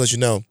 baby, just to let you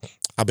know,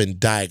 I've been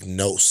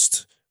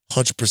diagnosed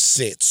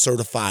 100%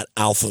 certified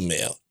alpha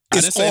male.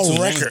 It's on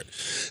record.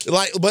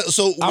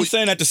 I'm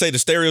saying that to say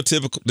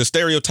the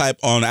stereotype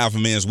on alpha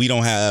men is we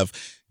don't have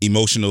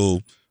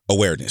emotional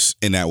awareness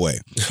in that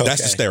way. Okay.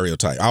 That's the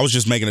stereotype. I was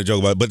just making a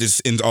joke about it, but it's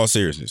in all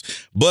seriousness.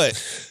 But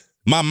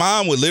my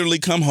mom would literally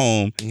come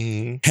home,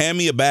 hand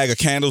me a bag of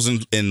candles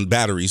and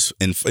batteries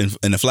and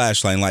a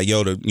flashlight, and like,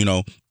 yo, go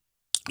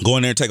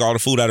in there and take all the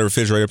food out of the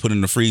refrigerator, put it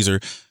in the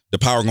freezer. The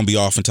power gonna be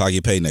off until I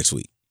get paid next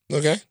week.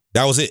 Okay.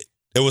 That was it.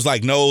 It was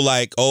like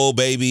oh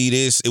baby,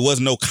 this. It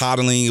wasn't no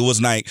coddling. It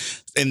was like,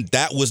 and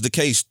that was the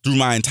case through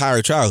my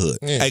entire childhood.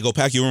 Yeah. Hey, go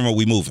pack your room or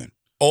we moving.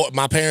 Oh,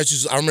 my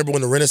parents I remember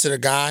when the rent-a-sitter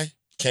guy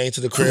came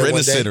to the crib one day.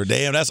 Rent-a-sitter,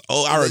 damn, that's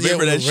I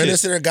remember that shit. The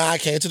rent-a-sitter guy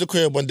came to the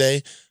crib one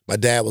day. My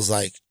dad was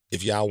like,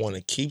 if y'all want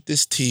to keep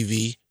this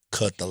TV,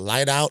 cut the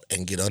light out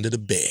and get under the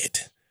bed.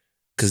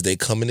 Because they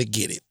coming to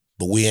get it.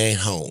 But we ain't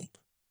home.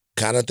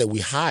 Kind of that we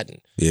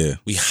hiding. Yeah.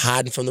 We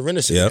hiding from the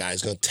rent-a-sitter guy.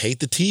 He's going to take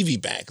the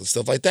TV back and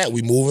stuff like that.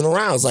 We moving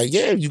around. It's like,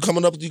 yeah, you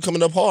coming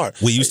up hard.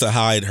 We used to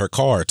hide her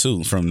car,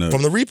 too, from the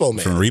repo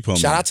man. From the repo man.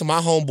 Shout out to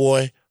my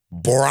homeboy,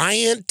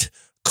 Bryant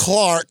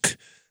Clark.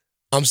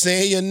 I'm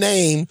saying your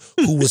name,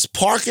 who was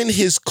parking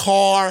his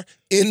car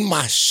in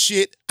my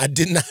shit. I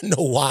did not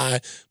know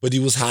why, but he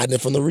was hiding it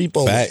from the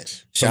repo man.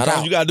 Shout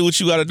out. You got to do what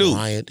you got to do.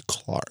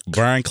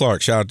 Brian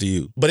Clark, shout out to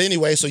you. But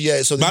anyway, so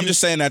yeah. So I'm just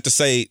saying that to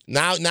say.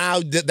 Now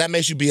that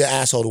makes you be an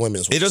asshole to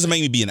women. It doesn't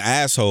make me be an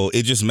asshole.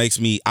 It just makes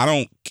me, I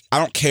don't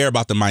care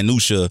about the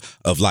minutia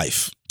of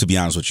life, to be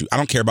honest with you. I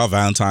don't care about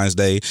Valentine's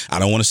Day. I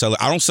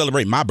don't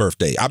celebrate my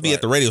birthday. I'll be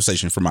at the radio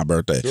station for my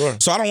birthday. Sure.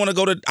 So I don't want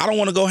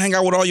to go hang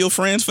out with all your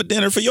friends for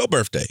dinner for your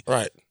birthday.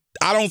 Right.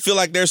 I don't feel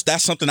like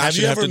that's something I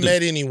should have to do. Have you ever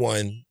met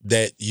anyone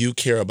that you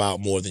care about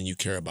more than you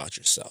care about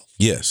yourself?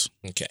 Yes.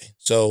 Okay.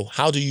 So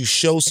how do you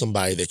show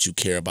somebody that you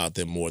care about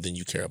them more than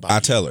you care about I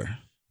tell her.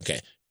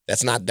 Okay.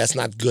 That's not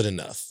good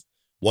enough.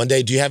 One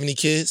day, do you have any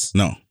kids?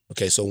 No.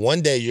 Okay. So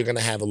one day you're going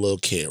to have a little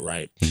kid,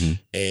 right? Mm-hmm.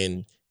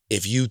 And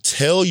if you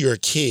tell your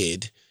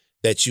kid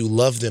that you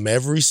love them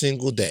every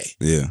single day,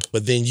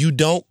 but then you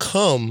don't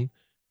come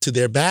to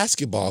their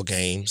basketball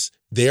games,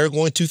 they're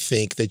going to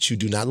think that you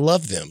do not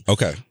love them.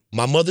 Okay.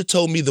 My mother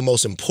told me the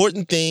most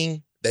important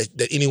thing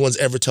that anyone's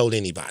ever told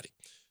anybody.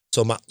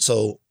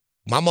 So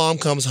my mom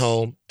comes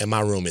home and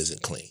my room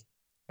isn't clean,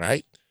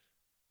 right?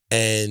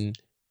 And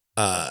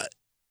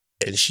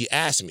she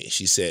asked me,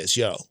 she says,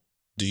 yo,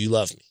 do you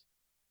love me?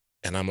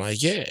 And I'm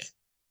like, yeah.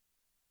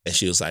 And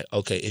she was like,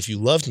 okay, if you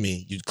loved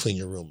me, you'd clean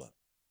your room up.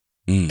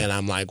 And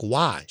I'm like,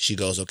 why? She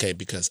goes, okay,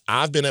 because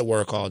I've been at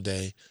work all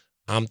day.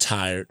 I'm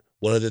tired.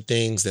 One of the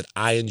things that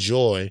I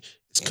enjoy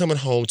is coming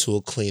home to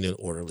a clean and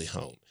orderly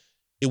home.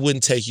 It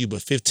wouldn't take you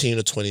but 15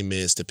 or 20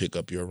 minutes to pick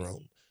up your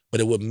room, but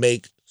it would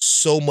make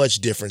so much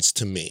difference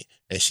to me.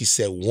 And she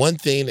said one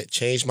thing that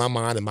changed my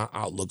mind and my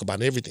outlook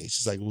about everything.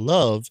 She's like,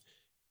 love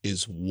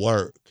is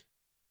work.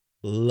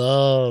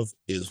 Love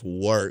is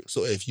work.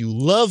 So if you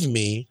love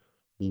me,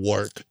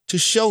 work to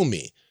show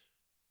me.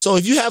 So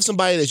if you have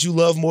somebody that you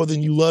love more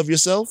than you love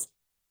yourself,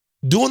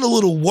 doing a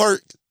little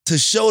work to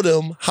show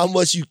them how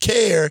much you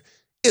care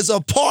is a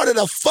part of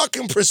the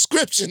fucking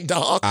prescription,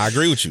 dog. I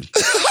agree with you.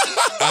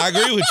 I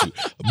agree with you.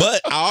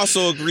 But I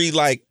also agree,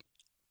 like,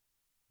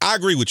 I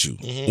agree with you.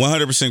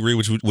 100% agree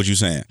with what you're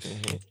saying.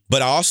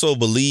 But I also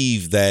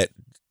believe that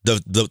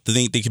the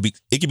thing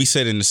it could be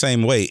said in the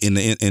same way in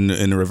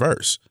the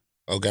reverse.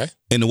 Okay.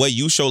 And the way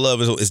you show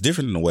love is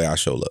different than the way I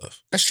show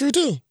love. That's true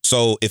too.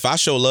 So if I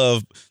show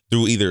love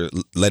through either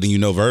letting you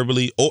know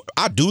verbally, or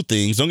I do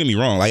things, don't get me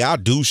wrong, like I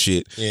do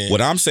shit. Yeah.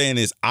 What I'm saying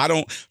is I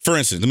don't, for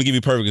instance, let me give you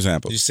a perfect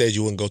example. You said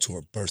you wouldn't go to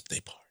her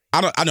birthday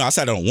party. I know I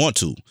said I don't want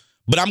to,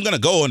 but I'm going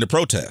to go under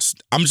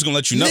protest. I'm just going to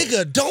let you know.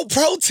 Nigga, don't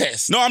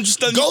protest. No, I'm just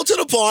go to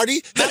the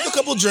party, have a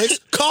couple drinks,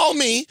 call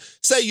me,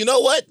 say, you know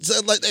what?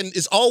 And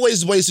it's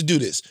always ways to do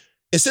this.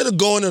 Instead of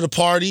going to the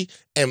party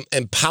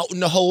and pouting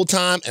the whole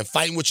time and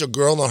fighting with your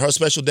girl on her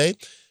special day,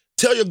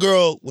 tell your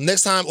girl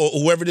next time or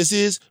whoever this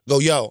is, go,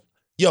 yo,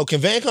 can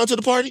Van come to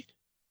the party?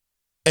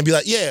 And be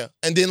like, yeah.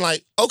 And then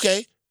like,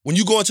 okay, when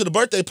you go into the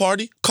birthday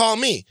party, call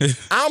me.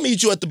 I'll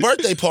meet you at the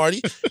birthday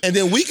party, and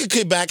then we can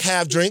kick back,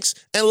 have drinks,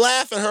 and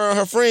laugh at her and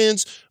her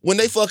friends when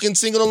they fucking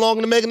singing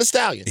along to Megan Thee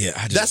Stallion.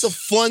 Yeah, That's a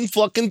fun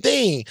fucking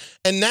thing.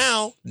 And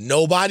now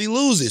nobody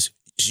loses.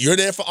 You're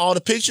there for all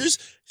the pictures.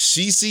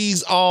 She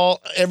sees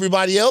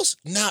everybody else.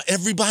 Now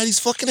everybody's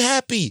fucking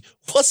happy.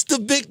 What's the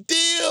big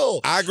deal?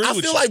 I agree with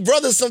you. I feel like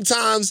brothers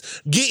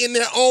sometimes get in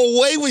their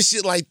own way with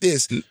shit like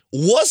this.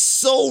 What's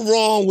so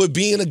wrong with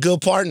being a good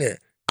partner?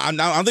 I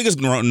think there's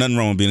nothing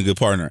wrong with being a good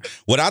partner.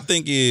 What I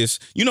think is,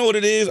 you know what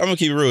it is? I'm going to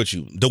keep it real with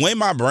you. The way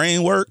my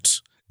brain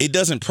works, it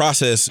doesn't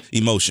process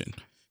emotion.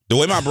 The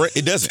way my brain,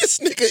 it doesn't. This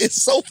nigga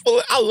is so full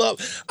of,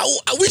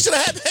 we should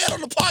have had on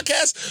the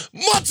podcast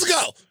months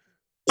ago.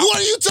 What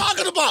are you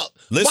talking about?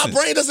 Listen, my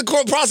brain doesn't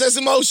process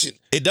emotion.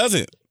 It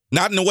doesn't.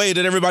 Not in the way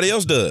that everybody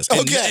else does.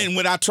 Okay. And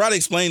when I try to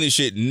explain this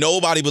shit,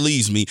 nobody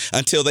believes me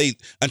until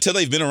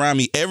they've been around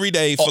me every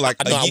day for like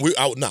a year.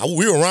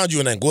 We were around you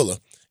in Anguilla.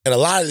 And a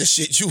lot of the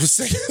shit you was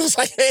saying, it was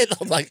like,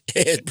 I'm like,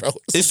 bro.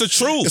 It's the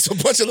truth. It's a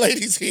bunch of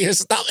ladies here.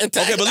 Stop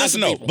Okay, but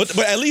listen though. But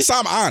at least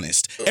I'm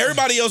honest.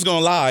 Everybody else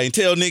gonna lie and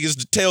tell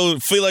niggas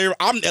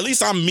at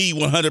least I'm me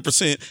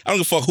 100%. I don't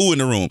give a fuck who in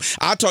the room.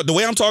 The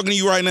way I'm talking to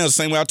you right now is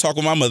the same way I talk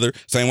with my mother,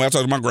 same way I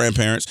talk to my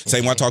grandparents,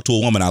 same way I talk to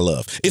a woman I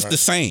love. It's the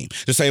same.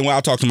 The same way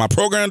I talk to my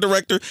program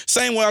director,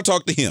 same way I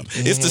talk to him.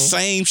 It's the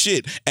same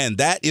shit. And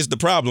that is the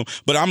problem.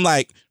 But I'm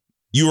like,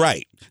 you're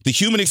right. The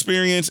human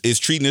experience is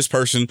treating this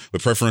person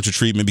with preferential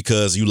treatment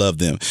because you love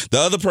them. The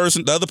other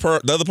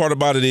part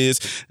about it is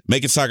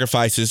making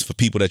sacrifices for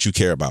people that you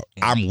care about.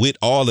 I'm with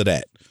all of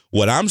that.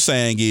 What I'm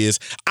saying is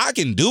I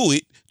can do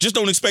it. Just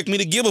don't expect me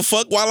to give a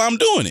fuck while I'm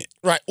doing it.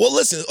 Right. Well,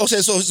 listen. Okay,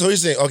 so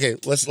here's the thing. Okay,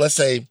 let's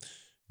say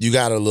you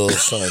got a little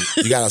son.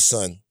 You got a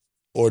son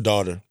or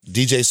daughter.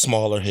 DJ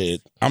Smaller Head.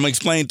 I'm gonna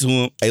explain to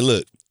him. Hey,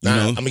 look.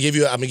 I'm gonna give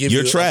you.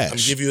 You're trash. I'm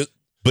gonna give you.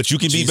 But you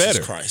can Jesus be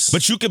better. Christ.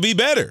 But you can be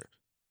better.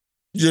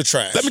 You're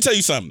trash. Let me tell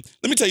you something.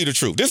 Let me tell you the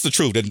truth. This is the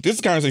truth. This is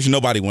a conversation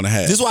nobody want to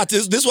have. This is what I tell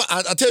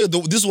you.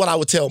 This is what I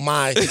would tell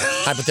my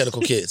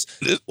hypothetical kids.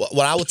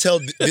 What I would tell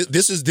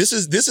this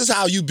is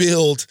how you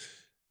build.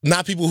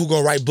 Not people who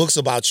gonna write books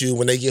about you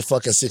when they get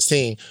fucking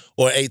 16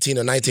 or 18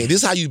 or 19.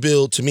 This is how you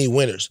build, to me,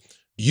 winners.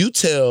 You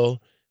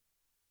deal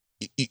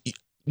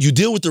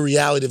with the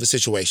reality of a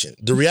situation.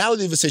 The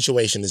reality of a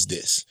situation is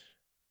this,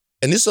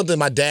 and this is something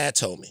my dad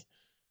told me.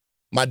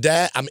 My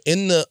dad, I'm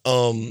in the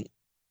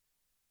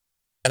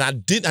and I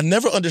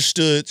never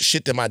understood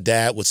shit that my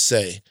dad would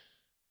say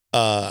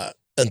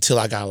until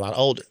I got a lot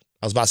older.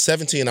 I was about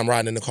 17, I'm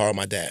riding in the car with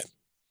my dad.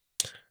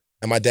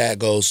 And my dad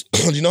goes,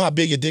 do you know how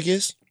big your dick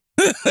is?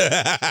 And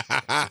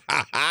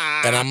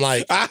I'm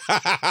like,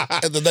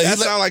 that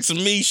sounds like some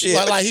me shit.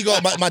 Like he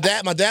goes, my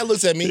dad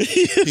looks at me.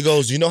 He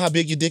goes, do you know how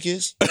big your dick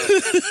is?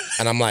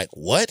 And I'm like,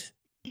 what?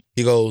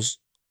 He goes,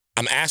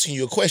 I'm asking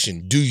you a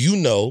question. Do you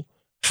know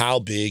how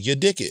big your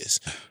dick is?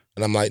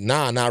 And I'm like,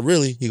 nah, not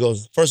really. He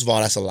goes, first of all,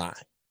 that's a lie.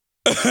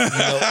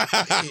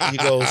 He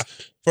goes,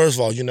 first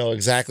of all, you know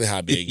exactly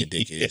how big your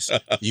dick is.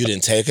 You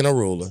didn't take a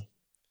ruler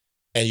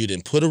and you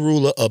didn't put a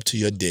ruler up to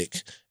your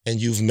dick and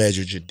you've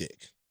measured your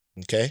dick.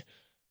 Okay?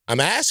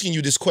 I'm asking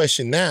you this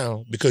question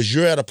now because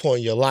you're at a point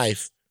in your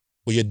life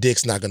where your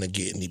dick's not going to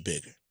get any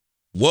bigger.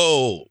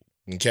 Whoa.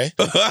 Okay?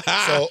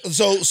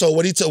 So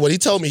what he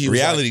told me, he was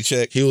reality like,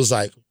 check. He was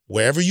like,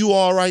 wherever you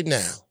are right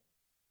now,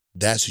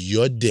 that's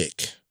your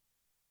dick.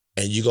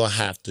 And you're going to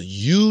have to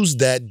use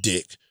that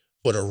dick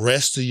for the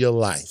rest of your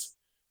life.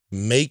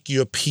 Make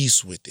your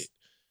peace with it.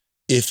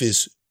 If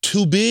it's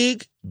too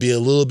big, be a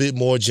little bit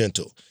more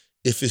gentle.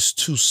 If it's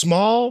too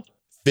small,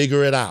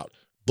 figure it out.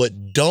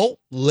 But don't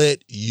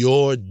let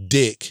your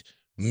dick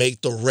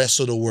make the rest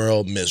of the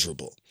world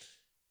miserable.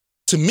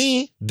 To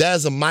me,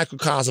 that's a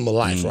microcosm of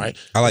life, right?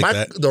 I like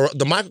that.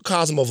 The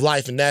microcosm of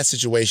life in that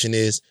situation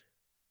is,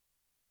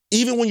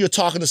 even when you're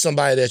talking to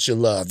somebody that you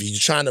love, you're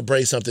trying to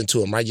bring something to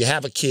them, right? You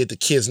have a kid, the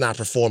kid's not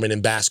performing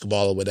in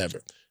basketball or whatever.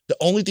 The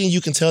only thing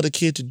you can tell the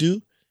kid to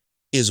do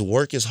is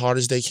work as hard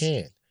as they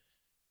can.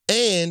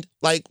 And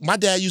like my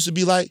dad used to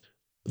be like,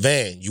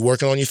 Van, you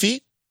working on your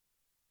feet?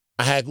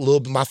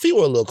 my feet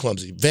were a little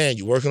clumsy. Van,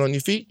 you working on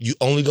your feet? You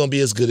only gonna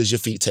be as good as your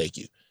feet take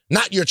you.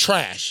 Not your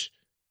trash.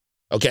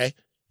 Okay?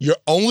 You're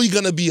only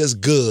gonna be as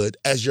good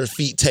as your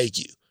feet take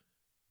you.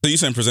 So you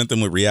saying present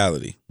them with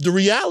reality? The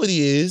reality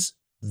is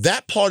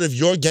that part of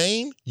your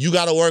game you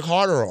gotta work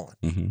harder on.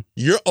 Mm-hmm.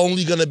 You're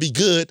only gonna be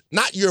good,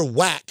 not your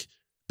whack,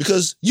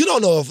 because you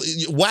don't know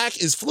if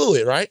whack is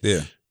fluid, right?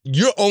 Yeah.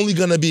 You're only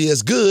gonna be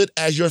as good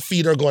as your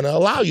feet are gonna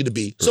allow you to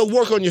be. So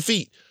work on your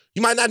feet.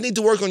 You might not need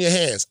to work on your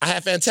hands. I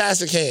have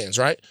fantastic hands,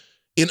 right?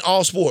 In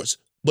all sports,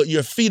 but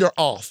your feet are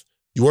off.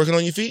 You working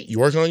on your feet? You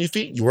working on your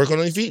feet? You working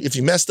on your feet? If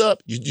you messed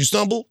up, you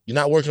stumble, you're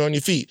not working on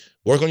your feet.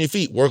 Work on your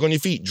feet. Work on your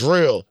feet.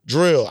 Drill.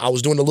 I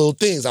was doing the little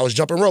things. I was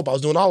jumping rope. I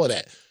was doing all of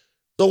that.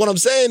 So what I'm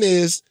saying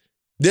is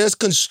there's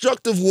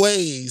constructive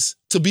ways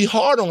to be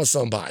hard on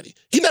somebody.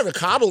 He never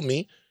coddled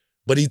me,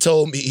 but he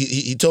told me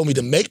he told me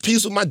to make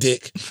peace with my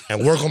dick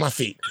and work on my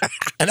feet.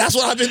 And that's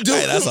what I've been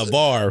doing. Hey, that's a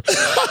bar.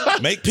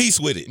 Make peace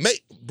with it.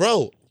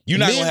 Bro, you're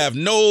not gonna have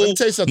no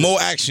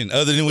more action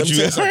other than what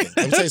you have. Let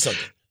me tell you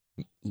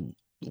something.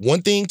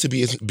 One thing to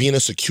being a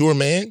secure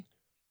man,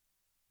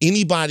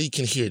 anybody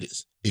can hear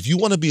this. If you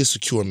want to be a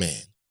secure man,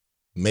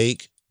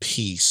 make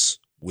peace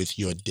with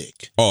your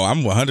dick. Oh,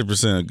 I'm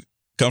 100%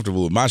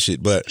 comfortable with my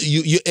shit, but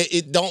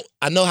it don't.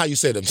 I know how you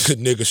say them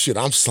nigga shit.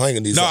 I'm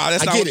slanging these. No,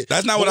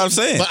 that's not what I'm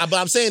saying. But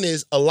I'm saying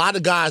is a lot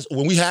of guys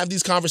when we have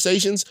these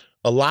conversations,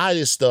 a lot of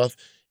this stuff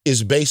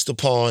is based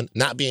upon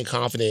not being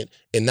confident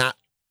and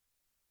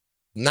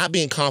not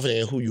being confident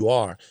in who you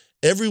are.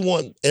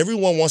 Everyone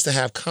wants to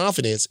have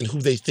confidence in who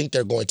they think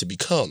they're going to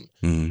become.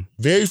 Mm-hmm.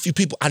 Very few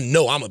people, I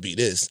know I'm going to be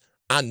this.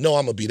 I know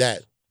I'm going to be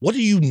that. What are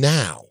you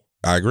now?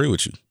 I agree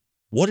with you.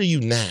 What are you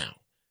now?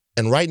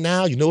 And right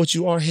now, you know what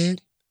you are,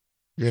 Head?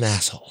 You're an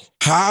asshole.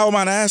 How am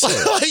I an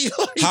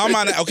asshole? How am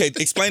I? Okay,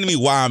 explain to me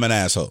why I'm an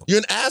asshole. You're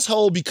an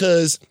asshole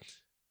because,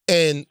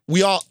 and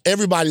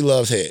everybody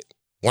loves Head.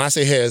 When I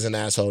say Head is an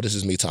asshole, this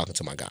is me talking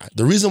to my guy.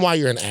 The reason why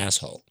you're an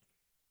asshole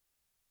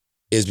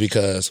is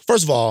because,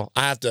 first of all,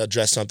 I have to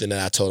address something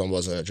that I told him I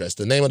wasn't going to address.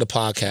 The name of the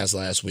podcast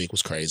last week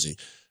was crazy.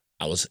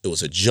 It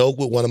was a joke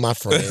with one of my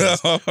friends.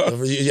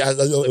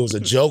 It was a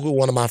joke with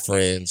one of my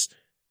friends.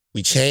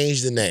 We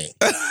changed the name.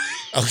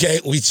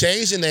 Okay? We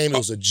changed the name. It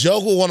was a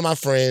joke with one of my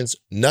friends.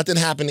 Nothing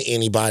happened to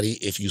anybody.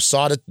 If you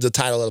saw the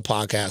title of the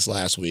podcast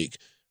last week,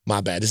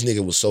 my bad. This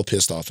nigga was so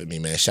pissed off at me,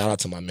 man. Shout out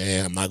to my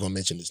man. I'm not going to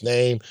mention his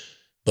name,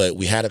 but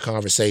we had a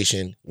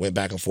conversation, went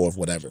back and forth,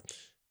 whatever.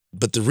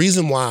 But the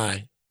reason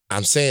why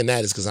I'm saying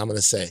that is because I'm going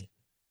to say,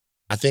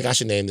 I think I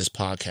should name this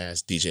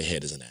podcast DJ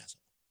Head is an Asshole.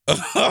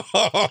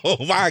 Oh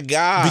my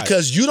God.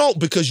 Because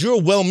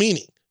you're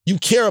well-meaning. You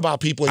care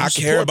about people. And I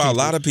care about a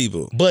lot of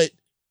people. But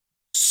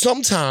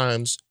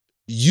sometimes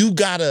you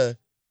gotta,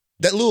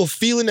 that little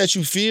feeling that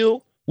you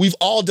feel, we've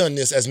all done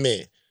this as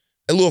men.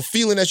 That little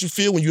feeling that you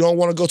feel when you don't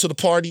want to go to the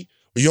party,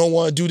 or you don't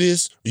want to do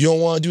this, or you don't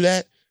want to do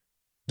that.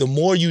 The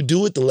more you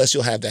do it, the less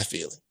you'll have that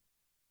feeling.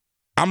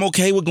 I'm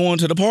okay with going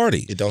to the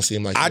party. It don't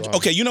seem like you are.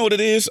 Okay, you know what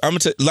it is? I'm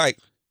gonna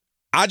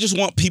I just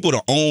want people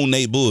to own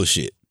their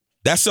bullshit.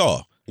 That's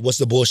all. What's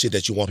the bullshit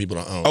that you want people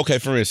to own? Okay,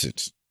 for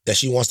instance. That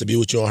she wants to be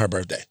with you on her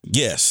birthday.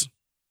 Yes.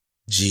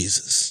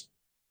 Jesus.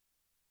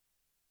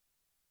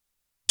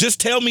 Just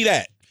tell me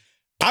that.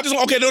 Okay,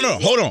 no.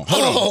 Hold on.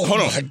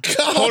 My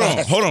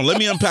God. Hold on. Let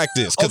me unpack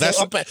this. Okay,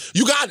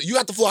 you got it. You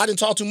got the floor. I didn't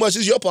talk too much.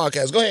 This is your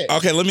podcast. Go ahead.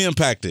 Okay, let me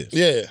unpack this.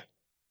 Yeah.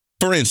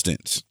 For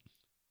instance,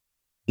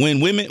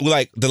 when women one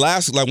of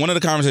the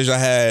conversations I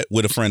had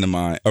with a friend of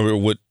mine, or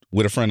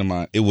with a friend of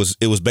mine, it was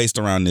based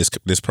around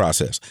this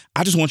process.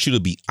 I just want you to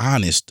be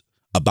honest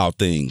about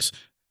things.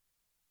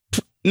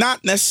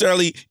 Not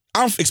necessarily, I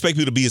don't expect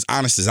you to be as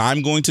honest as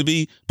I'm going to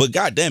be, but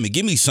God damn it,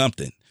 give me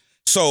something.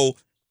 So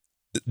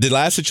the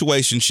last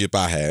situationship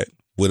I had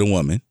with a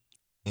woman,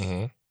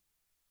 mm-hmm.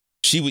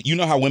 you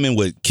know how women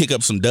would kick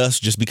up some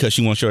dust just because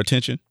she wants your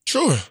attention?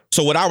 Sure.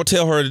 So what I would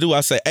tell her to do,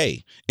 I say,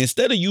 hey,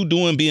 instead of you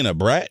being a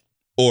brat,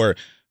 or,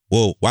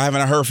 well, why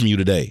haven't I heard from you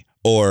today?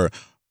 Or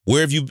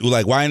where have you,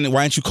 why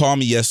didn't you call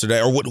me yesterday?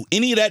 Or what,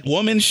 any of that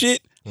woman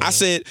shit, mm-hmm. I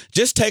said,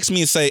 just text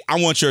me and say, I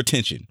want your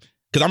attention.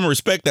 Because I'm going to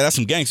respect that. That's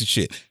some gangster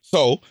shit.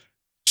 So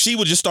she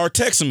would just start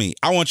texting me,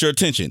 I want your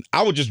attention.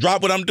 I would just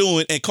drop what I'm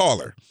doing and call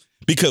her.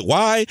 Because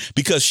why?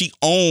 Because she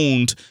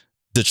owned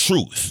the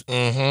truth.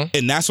 Mm-hmm.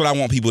 And that's what I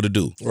want people to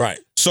do. Right.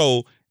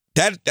 So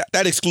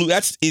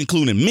that's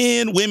including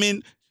men,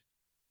 women,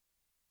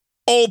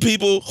 old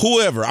people,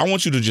 whoever. I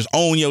want you to just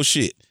own your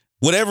shit.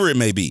 Whatever it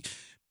may be.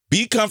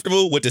 Be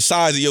comfortable with the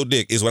size of your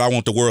dick is what I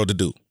want the world to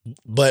do.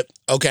 But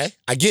okay,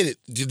 I get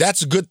it.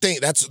 That's a good thing.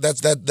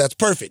 That's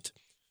perfect.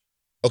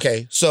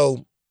 Okay,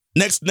 so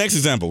next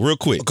example, real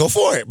quick. Go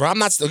for it, bro. I'm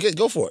not okay.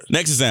 Go for it.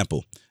 Next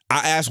example.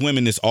 I ask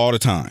women this all the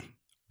time.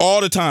 All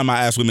the time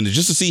I ask women this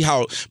just to see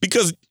how,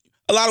 because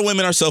a lot of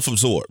women are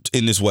self-absorbed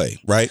in this way,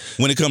 right?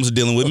 When it comes to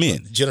dealing with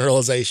men.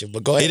 Generalization,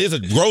 but go ahead. It is a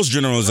gross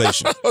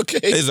generalization. Okay.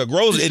 It's a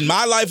gross, in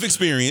my life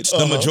experience,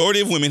 the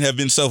majority of women have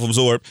been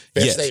self-absorbed.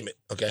 Fair yes. statement.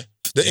 Okay.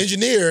 The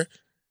engineer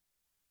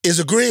is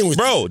agreeing with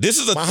Bro, this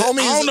is My I homie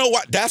don't is- know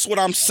why. That's what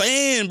I'm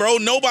saying, bro.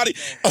 Everybody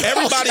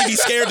be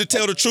scared to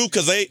tell the truth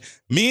because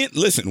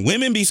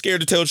women be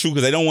scared to tell the truth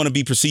because they don't want to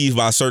be perceived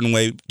by a certain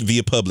way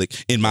via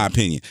public, in my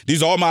opinion.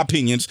 These are all my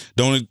opinions.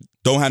 Don't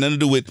have nothing to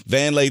do with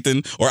Van Lathan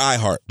or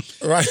iHeart.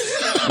 Right.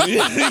 You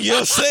know what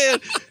I'm saying?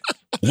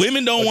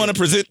 Women don't want to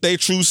present their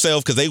true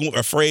self because they are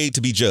afraid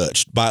to be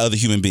judged by other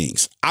human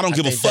beings. I don't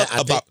give a fuck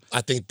about.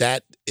 I think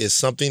that is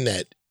something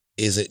that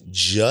isn't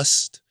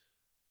just.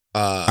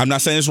 I'm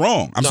not saying it's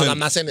wrong. I'm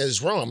not saying that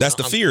it's wrong. That's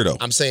the fear, though.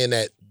 I'm saying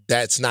that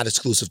that's not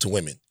exclusive to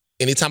women.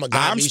 Anytime a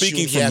guy I'm meets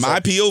speaking you, he from has my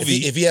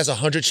POV. If he has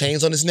 100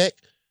 chains on his neck,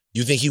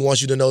 you think he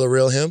wants you to know the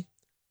real him?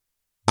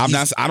 I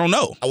don't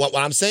know. What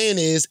I'm saying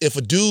is, if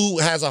a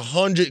dude has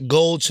 100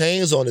 gold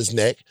chains on his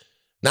neck,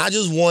 not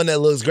just one that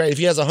looks great, if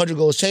he has 100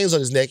 gold chains on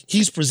his neck,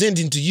 he's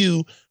presenting to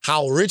you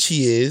how rich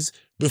he is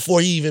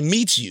before he even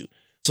meets you.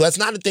 So that's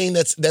not a thing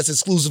that's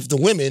exclusive to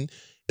women.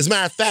 As a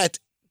matter of fact,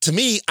 to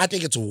me, I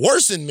think it's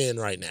worse in men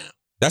right now.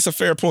 That's a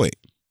fair point.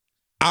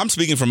 I'm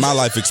speaking from my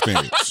life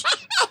experience.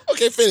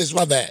 Okay, finish.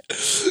 My bad.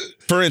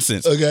 For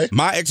instance, Okay.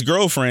 my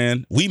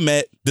ex-girlfriend, we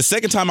met the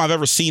second time I've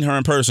ever seen her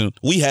in person,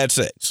 we had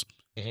sex.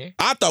 Mm-hmm.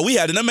 I thought we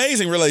had an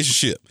amazing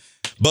relationship.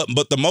 But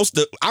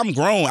I'm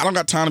grown. I don't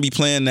got time to be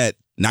playing that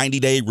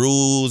 90-day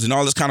rules and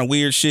all this kind of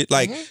weird shit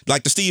like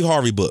the Steve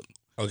Harvey book.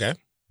 Okay.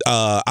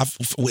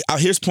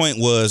 His point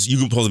was you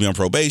supposed to be on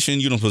probation.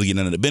 You don't supposed to get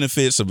none of the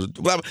benefits. Blah,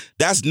 blah.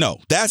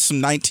 That's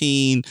some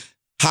 19,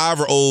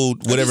 however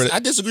old, whatever. I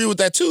disagree with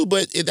that too,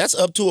 but that's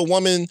up to a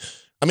woman.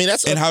 I mean,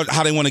 that's and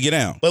how they want to get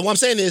down. But what I'm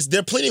saying is,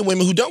 there are plenty of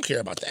women who don't care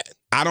about that.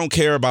 I don't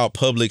care about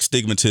public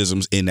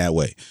stigmatisms in that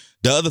way.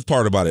 The other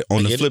part about it,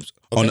 on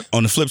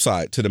the flip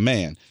side, to the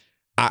man,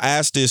 I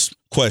asked this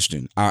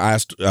question. I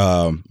asked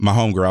my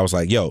homegirl. I was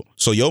like, "Yo,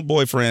 so your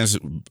boyfriend's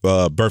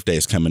birthday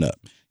is coming up.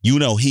 You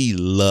know he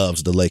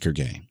loves the Laker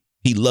game.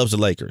 He loves the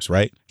Lakers,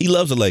 right? He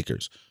loves the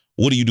Lakers.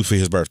 What do you do for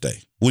his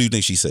birthday? What do you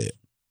think she said?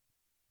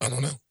 I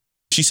don't know.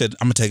 She said,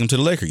 I'm going to take him to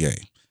the Laker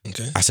game.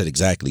 Okay. I said,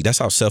 exactly. That's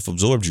how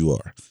self-absorbed you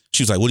are.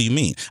 She was like, what do you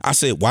mean? I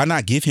said, why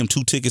not give him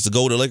 2 tickets to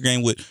go to the Laker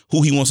game with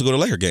who he wants to go to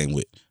the Laker game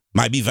with?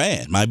 Might be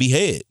Van, might be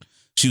Head.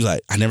 She was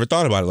like, I never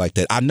thought about it like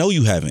that. I know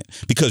you haven't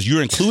because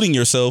you're including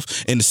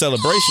yourself in the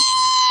celebration.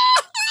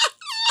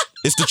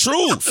 It's the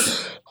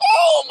truth.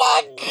 Oh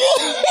my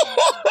God.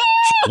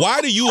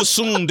 Why do you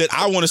assume that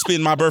I want to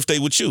spend my birthday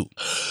with you?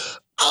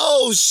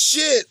 Oh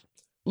shit.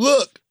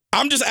 Look.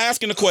 I'm just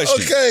asking the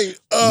question. Okay.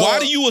 Why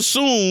do you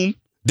assume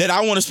that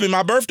I want to spend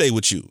my birthday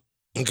with you?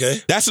 Okay.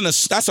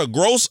 That's a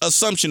gross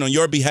assumption on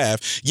your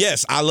behalf.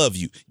 Yes, I love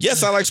you.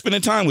 Yes, I like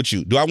spending time with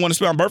you. Do I want to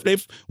spend my birthday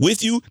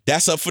with you?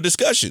 That's up for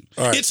discussion.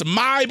 Right. It's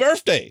my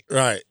birthday.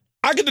 Right.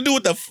 I get to do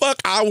what the fuck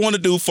I want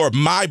to do for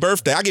my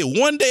birthday. I get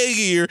 1 day a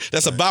year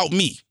that's about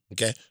me.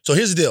 Okay. So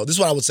here's the deal. This is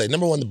what I would say.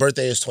 Number one, the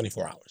birthday is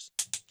 24 hours.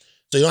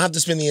 So you don't have to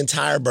spend the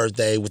entire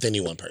birthday with any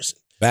one person.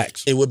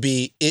 Facts. It would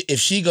be, if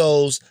she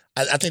goes,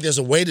 I think there's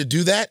a way to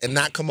do that and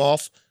not come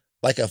off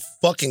like a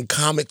fucking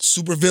comic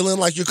supervillain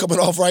like you're coming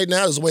off right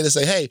now. There's a way to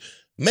say, hey,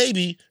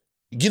 maybe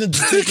get him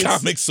some tickets.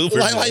 Comic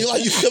supervillain.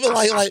 Like you coming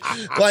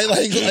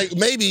like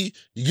maybe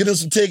you get him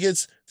some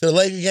tickets to the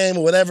Laker game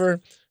or whatever.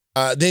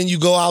 Then you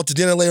go out to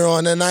dinner later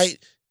on that night.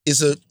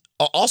 It's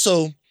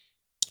also,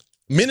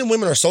 men and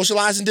women are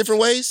socialized in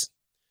different ways.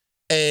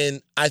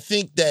 And I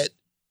think that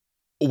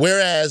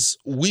whereas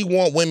we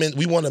want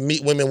to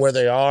meet women where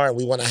they are and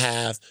we want to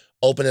have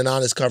open and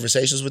honest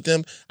conversations with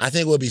them, I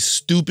think it would be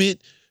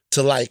stupid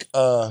to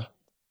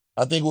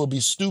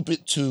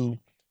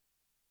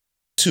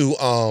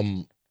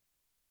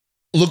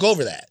look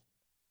over that.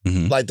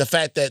 Mm-hmm. Like the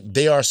fact that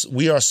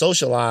we are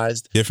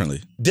socialized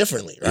Differently,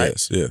 right?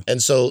 Yes, yeah.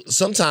 And so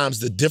sometimes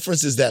the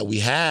differences that we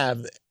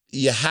have,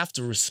 you have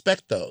to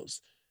respect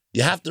those.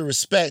 You have to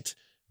respect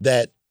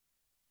that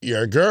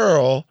your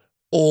girl,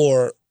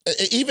 or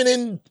even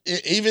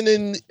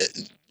in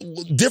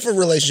different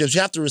relationships, you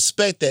have to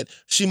respect that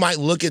she might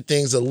look at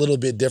things a little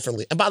bit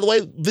differently. And by the way,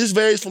 this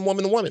varies from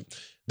woman to woman.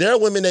 There are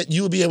women that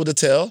you would be able to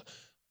tell,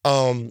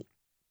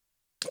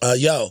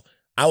 yo,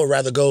 I would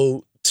rather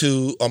go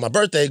to, on my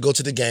birthday, go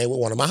to the game with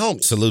one of my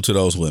homies. Salute to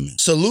those women.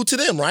 Salute to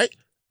them, right?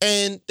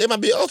 And they might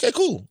be, okay,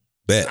 cool.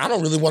 Bet. I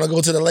don't really want to go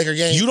to the Laker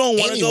game. You don't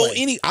want to go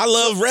I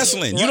love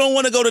wrestling. Right. You don't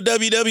want to go to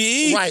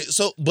WWE. Right.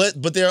 So, but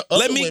there are other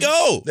Let me women,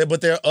 go.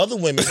 But there are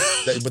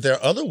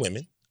other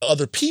women,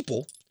 other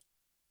people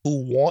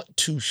who want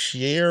to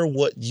share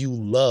what you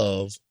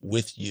love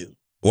with you.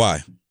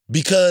 Why?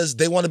 Because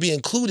they want to be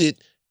included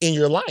in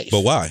your life.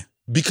 But why?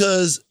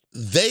 Because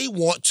they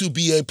want to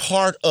be a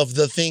part of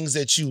the things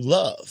that you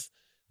love.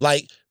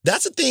 Like,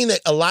 that's a thing that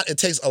it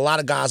takes a lot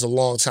of guys a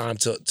long time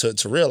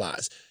to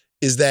realize,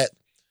 is that,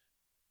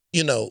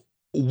 you know,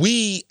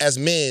 we as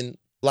men,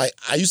 like,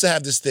 I used to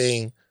have this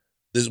thing,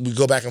 we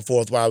go back and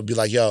forth where I would be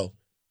like, yo,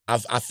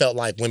 I felt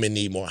like women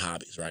need more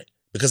hobbies, right?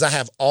 Because I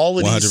have all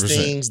of these 100%.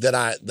 things that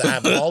I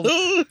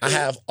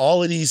have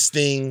all of these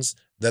things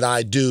that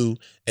I do,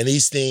 and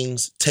these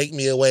things take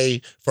me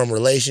away from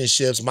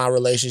relationships, my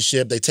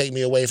relationship. They take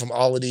me away from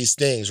all of these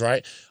things,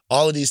 right?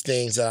 All of these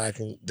things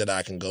that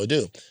I can go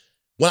do.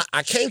 When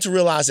I came to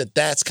realize that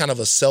that's kind of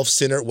a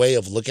self-centered way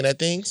of looking at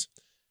things.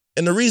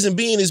 And the reason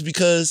being is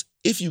because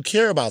if you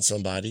care about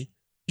somebody,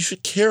 you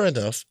should care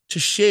enough to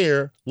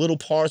share little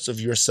parts of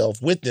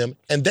yourself with them.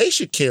 And they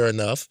should care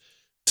enough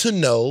to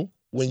know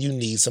when you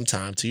need some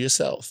time to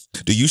yourself.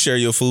 Do you share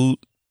your food?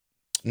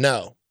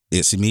 No.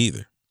 Yeah, see, me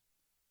either.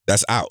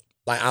 That's out.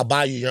 Like, I'll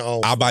buy you your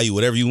own. I'll buy you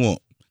whatever you want.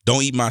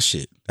 Don't eat my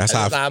shit. That's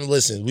how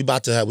Listen, we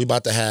about to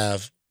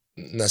have,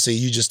 now see,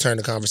 you just turned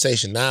the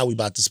conversation. Now we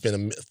about to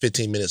spend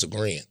 15 minutes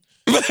agreeing.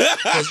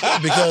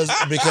 because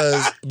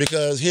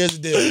here's the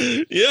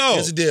deal. Yo,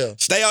 here's the deal.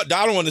 Stay out.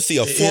 I don't want to see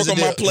a fork on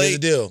my plate. Here's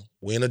the deal.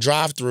 We in a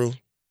drive-thru.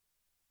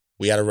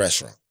 We at a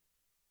restaurant.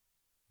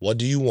 What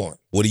do you want?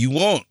 What do you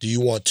want? Do you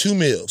want 2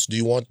 meals? Do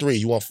you want 3?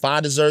 You want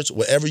 5 desserts?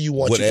 Whatever you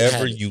want.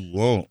 Whatever you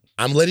want.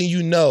 I'm letting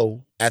you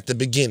know at the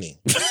beginning.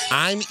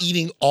 I'm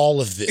eating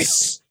all of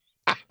this.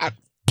 And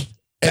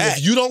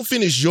if you don't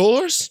finish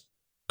yours,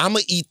 I'm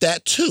going to eat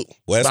that too.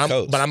 West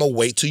Coast. But I'm going to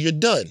wait till you're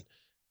done.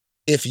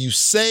 If you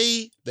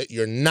say that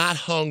you're not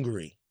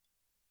hungry,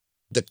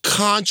 the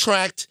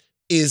contract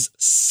is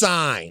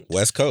signed.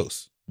 West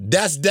Coast.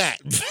 That's that.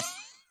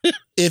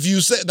 If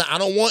you say that I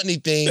don't want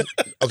anything,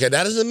 okay,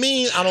 that doesn't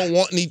mean I don't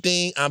want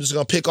anything. I'm just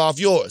going to pick off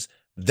yours.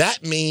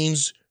 That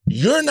means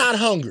you're not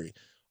hungry.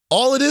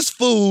 All of this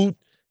food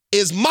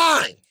is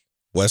mine.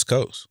 West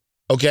Coast.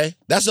 Okay?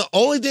 That's the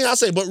only thing I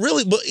say. But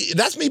really,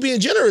 that's me being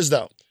generous,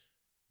 though.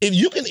 If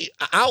you can,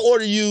 I'll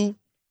order you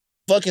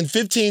fucking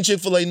 15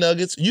 Chick-fil-A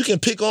nuggets. You can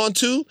pick on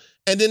 2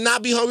 and then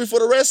not be hungry for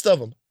the rest of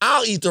them.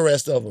 I'll eat the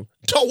rest of them.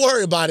 Don't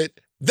worry about it.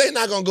 They're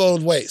not going to go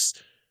to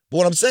waste. But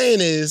what I'm saying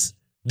is,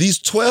 these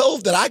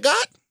 12 that I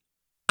got,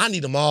 I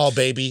need them all,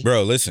 baby.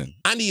 Bro, listen.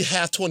 I need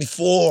half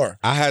 24.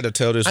 I had to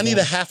tell this I need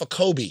a half a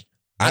Kobe.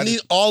 I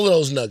need all of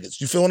those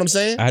nuggets. You feel what I'm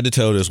saying? I had to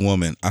tell this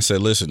woman. I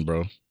said, listen,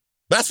 bro.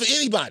 That's for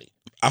anybody.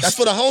 That's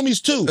for the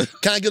homies, too.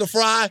 Can I get a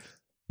fry?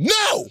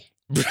 No.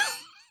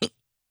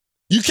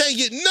 You can't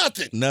get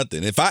nothing.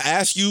 Nothing. If I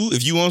ask you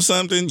if you want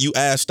something, you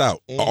asked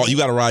out. Mm-hmm. Oh, you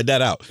got to ride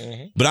that out.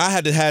 Mm-hmm. But I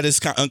had to have this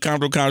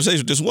uncomfortable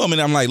conversation with this woman.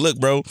 I'm like, look,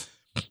 bro,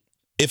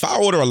 if I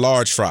order a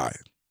large fry,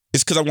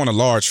 it's because I want a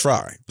large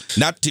fry,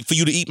 not for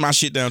you to eat my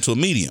shit down to a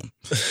medium.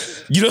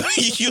 You know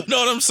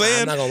what I'm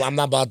saying? I'm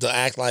not about to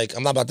act like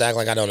I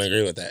don't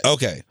agree with that.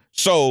 Okay,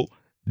 so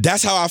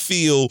that's how I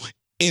feel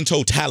in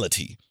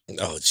totality.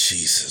 Oh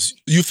Jesus!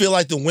 You feel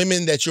like the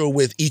women that you're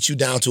with eat you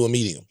down to a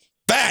medium.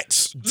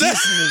 Facts.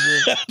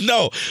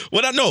 No.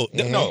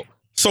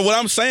 So what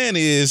I'm saying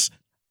is,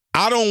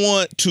 I don't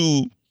want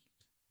to.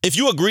 If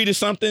you agree to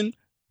something,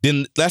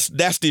 then that's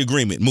the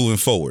agreement moving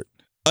forward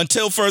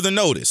until further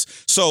notice.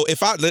 So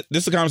this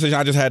is a conversation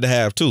I just had to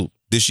have too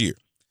this year.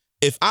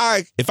 If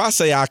I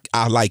say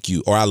I like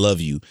you or I love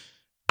you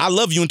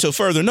until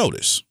further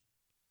notice.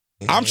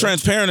 Mm-hmm. I'm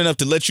transparent enough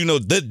to let you know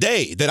the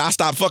day that I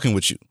stop fucking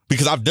with you,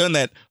 because I've done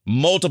that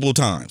multiple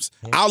times.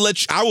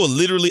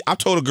 Mm-hmm. I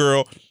told a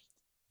girl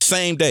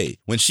same day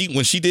when she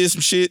did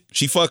some shit,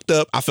 she fucked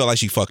up. I felt like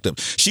she fucked up.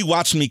 She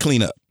watched me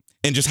clean up,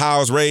 and just how I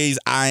was raised,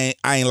 I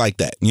ain't like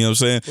that. You know what I'm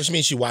saying? What you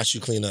mean she watched you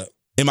clean up?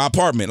 In my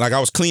apartment, like I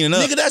was cleaning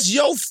up. Nigga, that's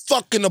your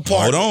fucking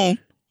apartment. Hold on.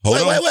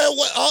 Wait.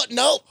 Oh,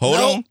 no. Hold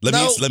on.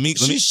 Let me.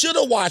 She should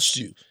have watched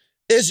you.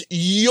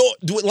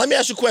 Let me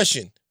ask you a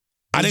question.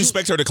 I didn't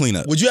expect her to clean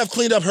up. Would you have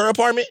cleaned up her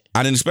apartment?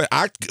 I didn't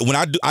expect. When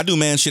I do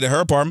man shit at her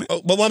apartment.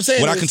 But what I'm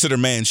saying I consider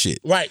man shit.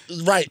 Right.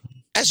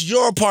 That's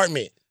your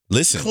apartment.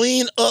 Listen.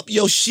 Clean up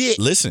your shit.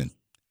 Listen.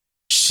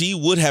 She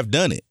would have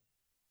done it.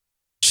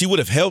 She would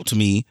have helped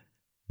me,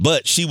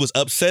 but she was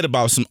upset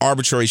about some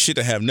arbitrary shit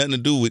that have nothing to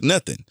do with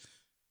nothing.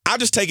 I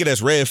just take it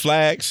as red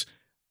flags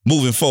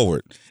moving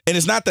forward. And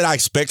it's not that I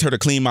expect her to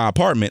clean my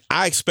apartment.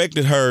 I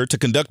expected her to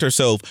conduct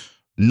herself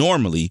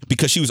normally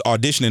because she was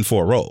auditioning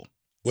for a role.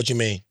 What you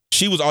mean?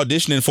 She was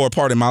auditioning for a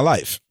part in my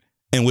life,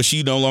 and which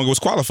she no longer was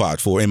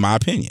qualified for, in my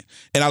opinion.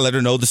 And I let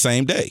her know the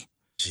same day.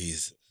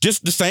 Jesus.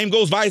 Just the same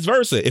goes vice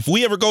versa. If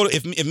we ever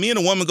if me and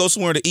a woman go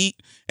somewhere to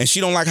eat and she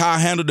don't like how I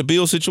handle the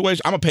bill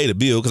situation, I'm gonna pay the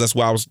bill because that's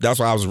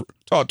what I was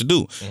taught to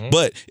do. Mm-hmm.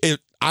 But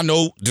I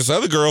know this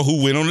other girl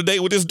who went on a date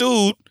with this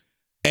dude,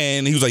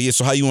 and he was like, "Yeah,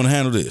 so how you want to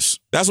handle this?"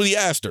 That's what he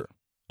asked her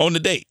on the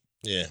date.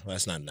 Yeah,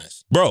 that's not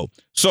nice, bro.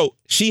 So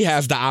she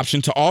has the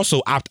option to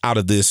also opt out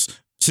of this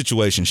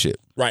situationship.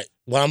 Right.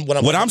 What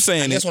I'm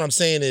saying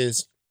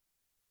is,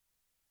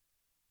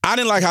 I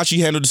didn't like how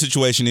she handled the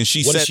situation, and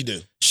what did she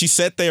do? She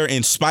sat there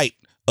in spite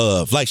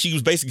of, like, she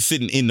was basically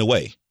sitting in the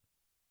way.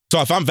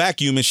 So if I'm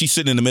vacuuming, she's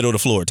sitting in the middle of the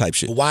floor type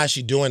shit. But why is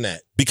she doing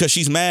that? Because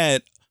she's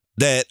mad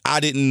that I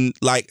think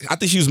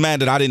she was mad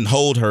that I didn't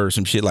hold her,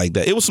 some shit like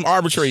that. It was some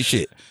arbitrary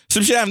shit.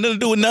 Some shit having nothing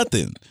to do with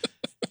nothing.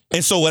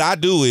 And so what I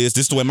do is,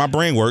 this is the way my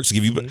brain works, to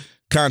give you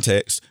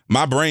context.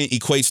 My brain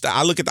equates to,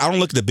 I don't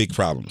look at the big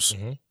problems.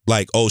 Mm-hmm.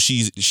 Like, oh,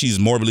 she's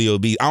morbidly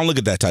obese. I don't look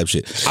at that type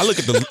shit. I look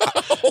at the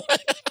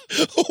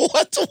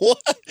What?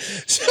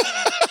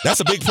 That's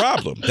a big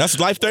problem. That's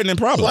a life-threatening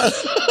problem.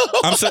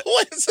 I'm saying,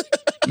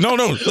 no,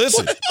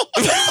 listen.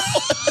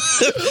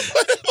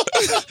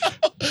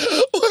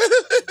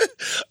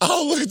 I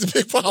don't look at the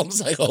big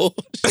problems like, oh,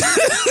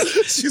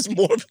 she's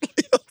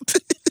morbidly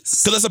obese.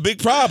 Because that's a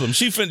big problem.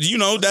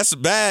 That's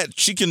bad.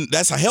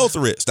 That's a health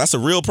risk. That's a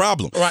real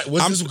problem. Right.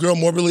 Was this girl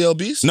morbidly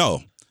obese?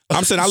 No.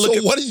 I'm saying I look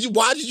at. Why did you?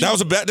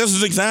 That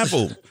was an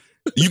example.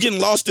 You getting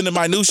lost in the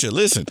minutia.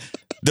 Listen,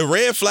 the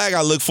red flag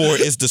I look for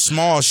is the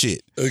small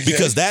shit. Okay.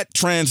 Because that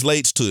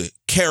translates to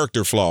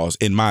character flaws,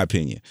 in my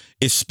opinion.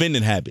 It's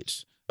spending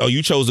habits. Oh,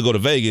 you chose to go to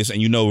Vegas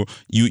and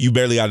you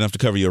barely got enough to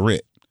cover your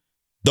rent.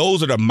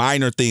 Those are the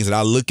minor things that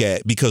I look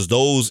at because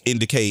those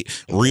indicate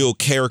real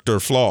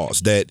character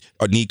flaws that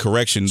need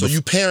correction. So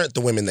you parent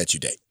the women that you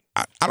date.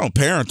 I don't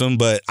parent them,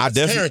 but I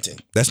definitely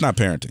parenting. That's not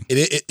parenting.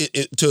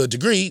 It to a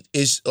degree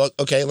is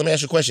okay. Let me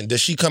ask you a question. Does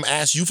she come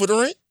ask you for the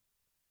rent?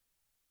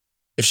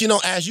 If she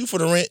don't ask you for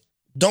the rent,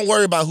 don't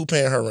worry about who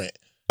paying her rent.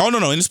 Oh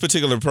no! In this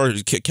particular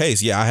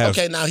case, yeah, I have.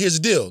 Okay, now here's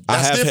the deal.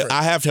 That's different.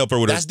 I have to help her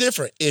with That's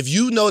different. If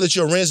you know that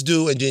your rent's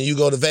due and then you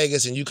go to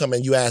Vegas and you come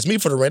and you ask me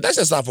for the rent, that's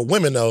just not for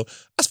women though.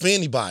 That's for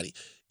anybody.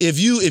 If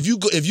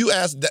you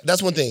ask,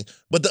 that's one thing.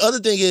 But the other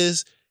thing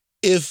is,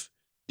 if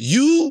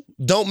you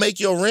don't make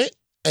your rent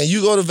and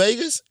you go to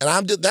Vegas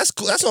and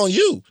that's on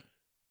you.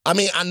 I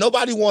mean,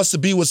 nobody wants to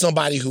be with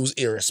somebody who's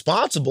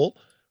irresponsible.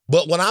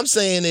 But what I'm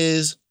saying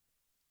is,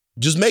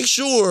 just make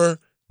sure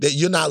that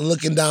you're not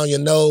looking down your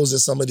nose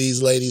at some of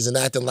these ladies and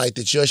acting like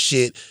that your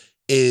shit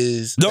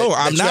is...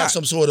 I'm you not. have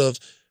some sort of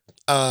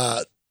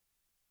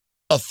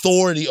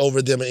authority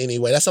over them in any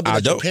way. That's something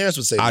that your parents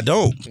would say. I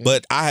don't,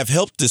 but I have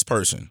helped this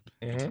person.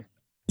 Mm-hmm.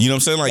 You know what I'm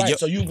saying? Like, right.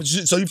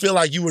 So you feel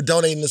like you were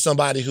donating to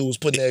somebody who was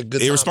putting their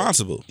good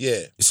irresponsible. Time.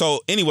 Yeah. So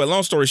anyway,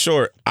 long story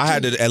short, I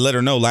had to let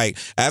her know, like,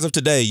 as of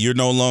today, you're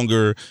no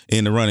longer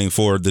in the running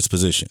for this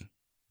position.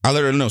 I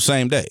let her know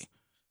same day.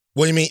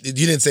 What do you mean? You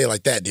didn't say it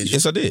like that, did you?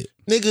 Yes, I did.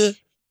 Nigga.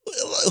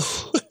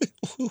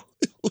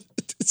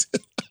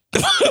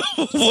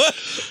 What?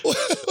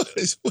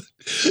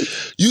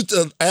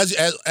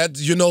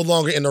 As you're no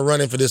longer in the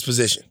running for this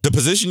position. The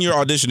position you're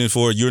auditioning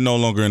for, you're no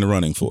longer in the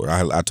running for.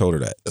 I told her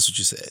that. That's what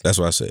you said. That's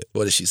what I said.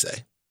 What did she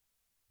say?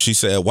 She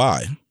said,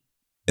 why?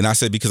 And I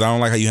said, because I don't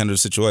like how you handle the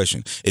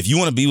situation. If you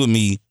want to be with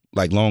me,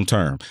 like, long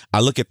term, I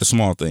look at the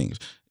small things.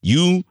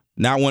 You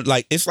not want,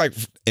 like, it's like,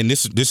 and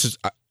this is,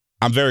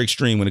 I'm very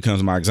extreme when it comes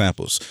to my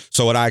examples.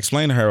 So what I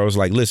explained to her, I was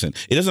like, listen,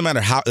 it doesn't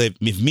matter how, if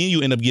me and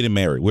you end up getting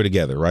married, we're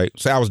together, right?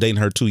 Say I was dating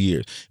her 2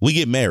 years. We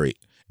get married.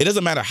 It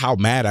doesn't matter how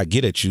mad I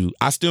get at you.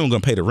 I still am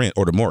going to pay the rent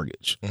or the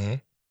mortgage. Mm-hmm.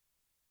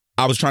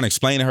 I was trying to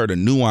explain to her the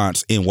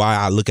nuance in why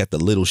I look at the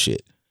little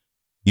shit.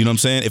 You know what I'm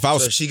saying?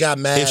 If she got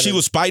mad, if she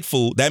was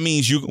spiteful, that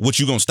means you going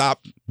to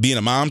stop being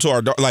a mom to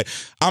our daughter? Like,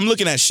 I'm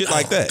looking at shit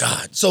like that.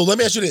 God. So let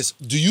me ask you this.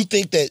 Do you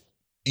think that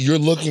you're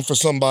looking for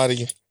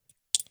somebody?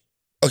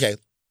 Okay.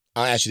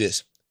 I'll ask you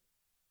this.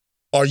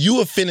 Are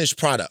you a finished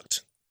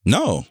product?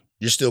 No.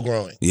 You're still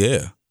growing?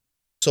 Yeah.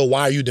 So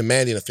why are you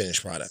demanding a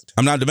finished product?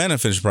 I'm not demanding a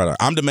finished product.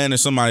 I'm demanding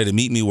somebody to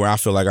meet me where I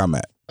feel like I'm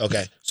at.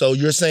 Okay. So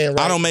you're saying,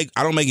 right? I don't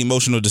make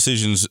emotional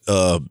decisions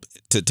to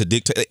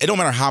dictate. It don't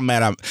matter how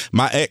mad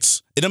my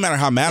ex, it don't matter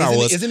how mad I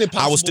was,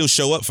 I will still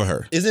show up for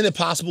her. Isn't it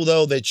possible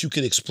though that you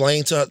could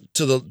explain to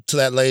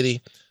that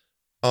lady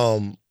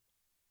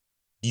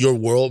your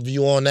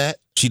worldview on that?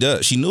 She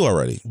does. She knew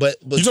already. But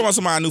you talking about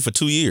somebody I knew for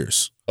 2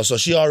 years. Oh, so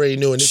she already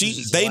knew, and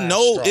they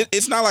know.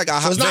 It's not like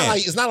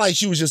it's not like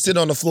she was just sitting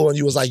on the floor and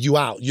you was like, you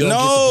out. You don't get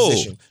the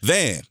position.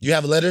 Van. You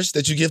have letters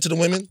that you give to the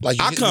women.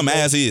 Like I come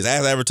as is,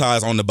 as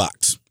advertised on the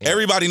box. Yeah.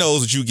 Everybody knows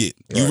what you get.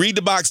 Right. You read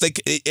the box.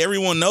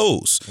 Everyone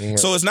knows. Right.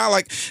 So it's not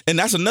like, and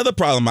that's another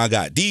problem I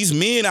got. These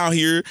men out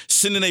here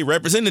sending their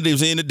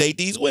representatives in to date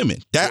these women.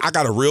 That I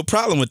got a real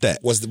problem with that.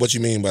 What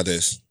you mean by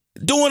this?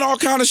 Doing all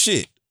kind of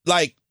shit,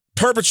 like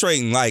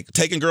perpetrating, like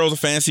taking girls to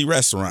fancy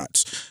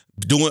restaurants.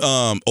 Doing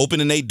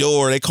opening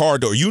their car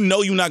door. You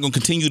know you're not gonna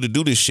continue to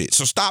do this shit.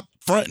 So stop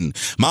fronting.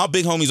 My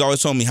big homies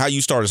always told me how you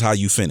start is how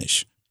you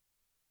finish.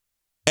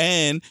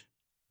 And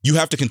you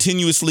have to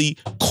continuously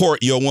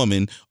court your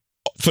woman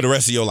for the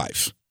rest of your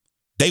life.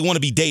 They want to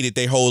be dated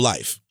their whole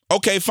life.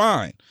 Okay,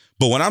 fine.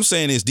 But what I'm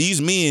saying is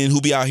these men who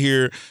be out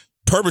here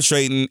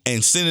perpetrating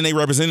and sending a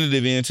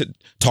representative in to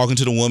talking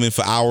to the woman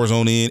for hours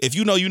on end. If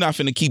you know you're not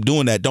finna keep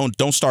doing that,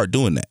 don't start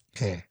doing that.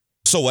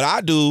 So what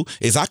I do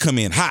is I come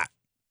in hot.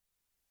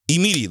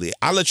 Immediately,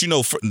 I let you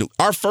know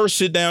our first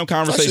sit down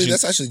conversation.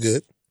 That's actually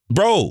good,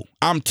 bro.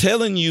 I'm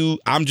telling you,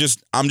 I'm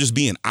just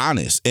being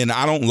honest, and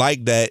I don't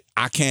like that.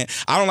 I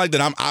don't like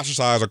that I'm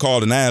ostracized or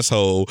called an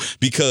asshole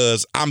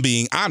because I'm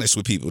being honest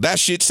with people. That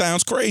shit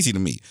sounds crazy to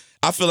me.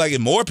 I feel like if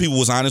more people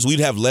was honest,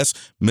 we'd have less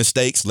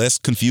mistakes, less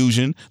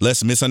confusion,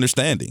 less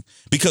misunderstanding.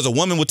 Because a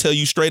woman would tell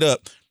you straight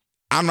up,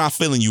 I'm not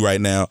feeling you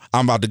right now.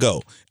 I'm about to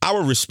go. I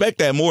would respect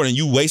that more than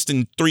you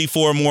wasting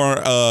 3-4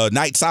 more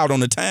nights out on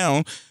the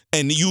town.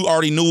 And you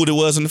already knew what it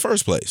was in the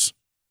first place.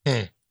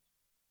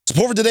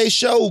 Support for today's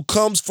show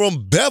comes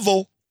from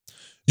Bevel.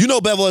 You know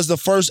Bevel is the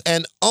first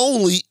and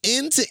only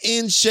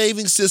end-to-end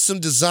shaving system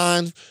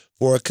designed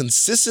for a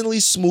consistently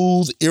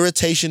smooth,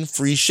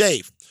 irritation-free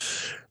shave.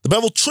 The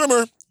Bevel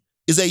trimmer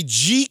is a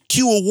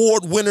GQ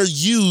award winner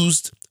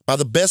used by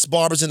the best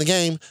barbers in the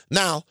game.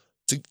 Now,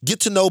 to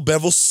get to know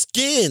Bevel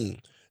Skin,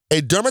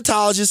 a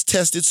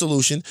dermatologist-tested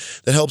solution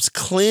that helps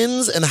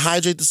cleanse and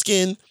hydrate the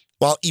skin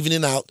while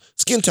evening out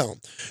skin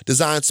tone.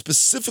 Designed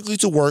specifically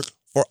to work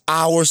for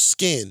our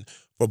skin,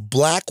 for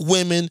Black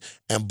women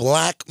and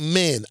Black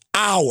men.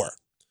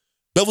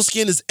 Bevel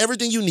Skin is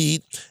everything you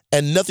need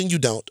and nothing you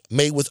don't,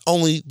 made with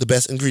only the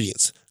best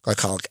ingredients: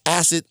 glycolic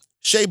acid,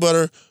 shea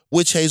butter,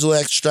 witch hazel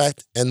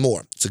extract, and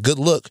more. It's a good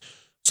look.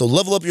 So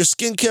level up your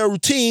skincare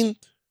routine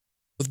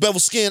with Bevel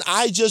Skin.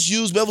 I just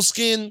used Bevel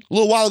Skin a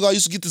little while ago. I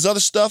used to get this other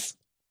stuff.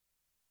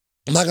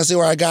 I'm not going to say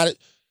where I got it.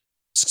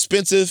 It's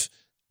expensive,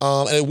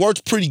 and it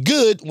worked pretty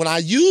good. When I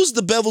used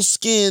the Bevel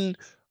Skin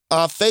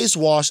face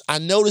wash, I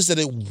noticed that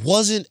it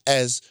wasn't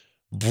as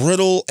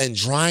brittle and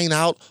drying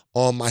out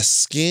on my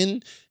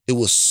skin. It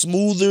was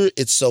smoother.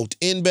 It soaked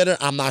in better.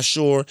 I'm not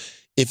sure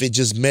if it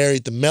just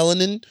married the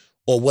melanin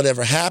or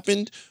whatever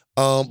happened.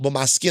 But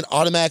my skin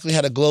automatically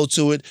had a glow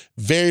to it.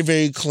 Very,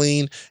 very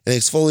clean, and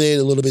exfoliated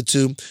a little bit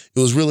too. It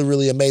was really,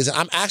 really amazing.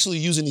 I'm actually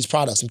using these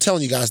products. I'm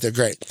telling you guys, they're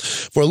great.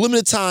 For a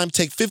limited time,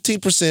 take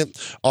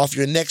 15% off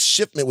your next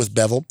shipment with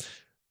Bevel.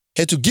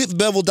 Head to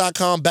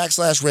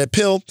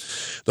getbevel.com/redpill.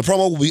 The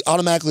promo will be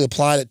automatically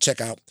applied at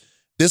checkout.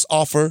 This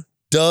offer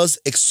does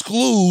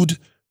exclude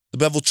the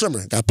Bevel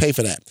trimmer. Got to pay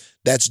for that.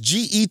 That's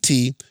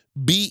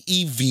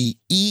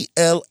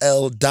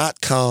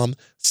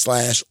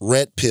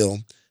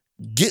GetBevel.com/redpill.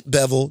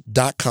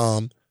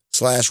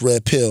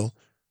 Getbevel.com/redpill.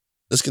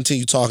 Let's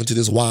continue talking to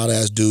this wild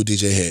ass dude,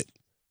 DJ Head.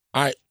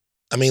 All right.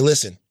 I mean,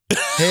 listen,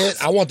 Head,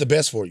 I want the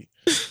best for you.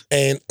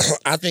 And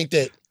I think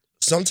that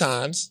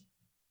sometimes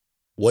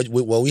what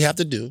we have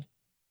to do,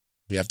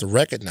 we have to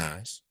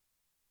recognize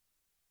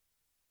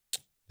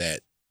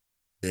that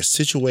there's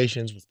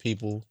situations with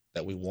people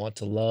that we want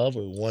to love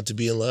or we want to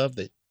be in love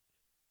that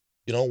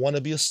you don't want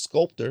to be a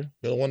sculptor.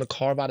 You don't want to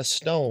carve out a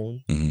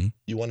stone. Mm-hmm.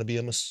 You want to be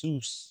a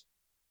masseuse.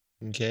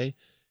 Okay?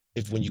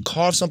 When you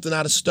carve something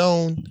out of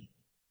stone,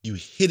 you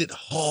hit it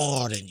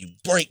hard and you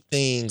break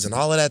things and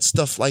all of that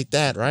stuff like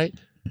that, right?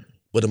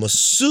 But a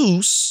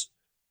masseuse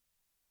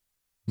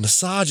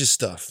massages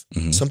stuff.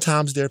 Mm-hmm.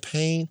 Sometimes there's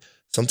pain,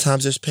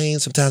 sometimes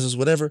there's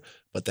whatever,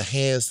 but the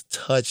hands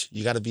touch,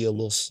 you got to be a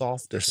little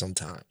softer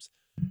sometimes.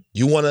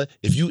 You want to,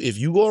 if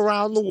you go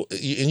around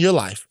in your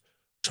life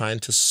trying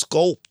to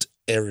sculpt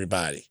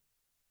everybody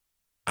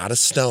out of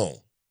stone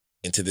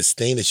into this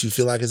thing that you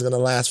feel like is going to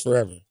last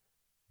forever,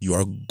 you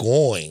are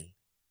going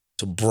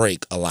to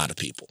break a lot of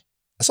people.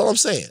 That's all I'm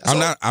saying.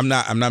 I'm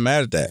not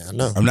mad at that. Yeah, I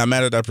know. I'm not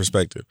mad at that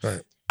perspective.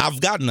 Right.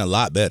 I've gotten a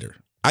lot better.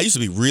 I used to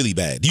be really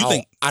bad. Do you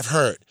think? I've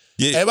heard.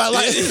 Yeah. Everybody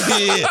like,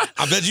 yeah.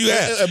 I bet you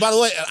have. And by the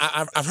way,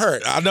 I've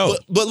heard. I know.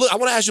 But look, I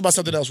want to ask you about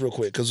something else real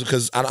quick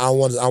because I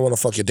want to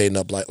fuck your dating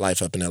up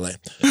life up in LA.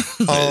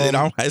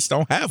 I just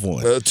don't have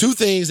one. Two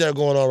things that are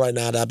going on right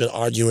now that I've been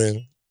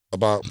arguing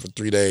about for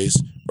 3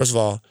 days. First of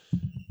all,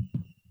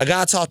 I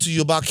gotta talk to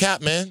you about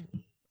Cap, man.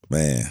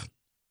 Man,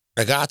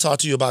 I gotta talk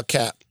to you about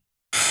Cap.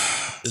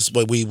 This is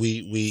what we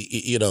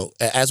you know,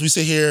 as we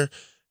sit here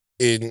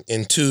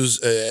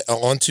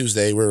on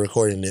Tuesday, we're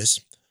recording this.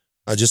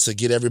 Just to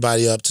get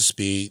everybody up to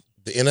speed,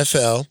 the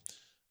NFL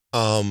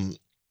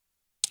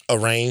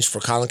arranged for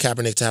Colin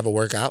Kaepernick to have a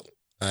workout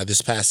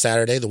this past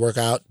Saturday. The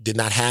workout did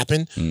not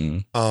happen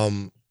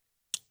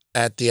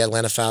at the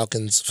Atlanta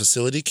Falcons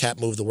facility. Cap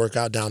moved the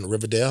workout down to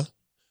Riverdale.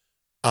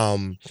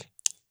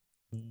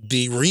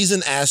 The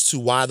reason as to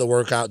why the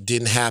workout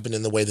didn't happen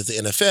in the way that the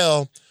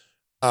NFL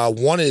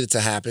wanted it to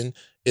happen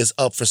is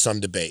up for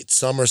some debate.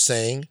 Some are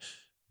saying,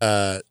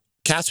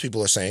 Cap's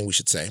people are saying, we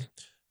should say,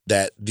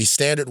 that the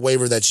standard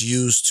waiver that's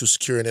used to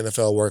secure an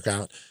NFL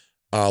workout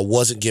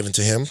wasn't given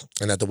to him,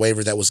 and that the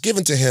waiver that was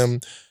given to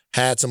him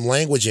had some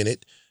language in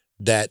it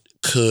that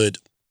could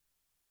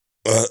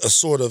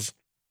sort of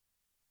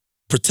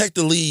protect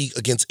the league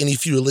against any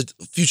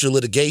future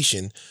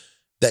litigation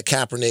that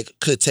Kaepernick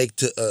could take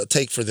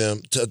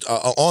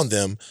on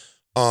them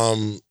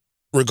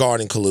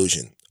regarding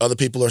collusion. Other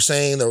people are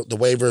saying the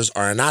waivers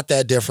are not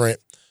that different.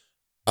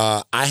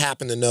 I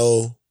happen to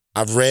know,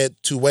 I've read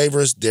 2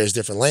 waivers. There's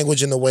different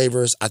language in the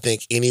waivers. I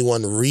think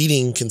anyone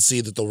reading can see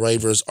that the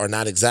waivers are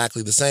not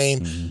exactly the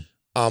same.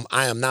 Mm-hmm.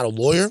 I am not a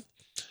lawyer.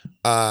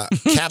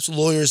 Cap's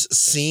lawyers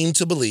seem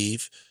to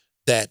believe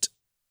that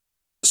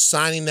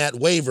signing that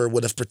waiver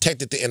would have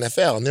protected the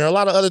NFL. And there are a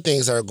lot of other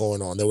things that are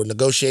going on. There were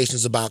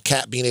negotiations about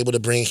Cap being able to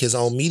bring his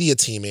own media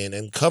team in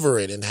and cover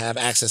it and have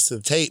access to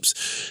the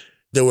tapes.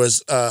 There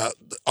was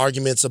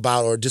arguments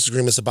about or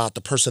disagreements about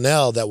the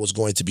personnel that was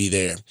going to be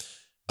there.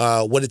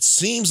 What it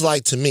seems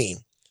like to me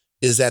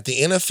is that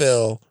the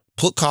NFL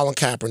put Colin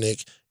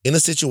Kaepernick in a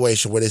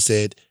situation where they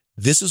said,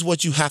 this is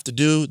what you have to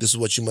do. This is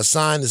what you must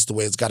sign. This is the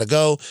way it's got to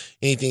go.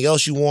 Anything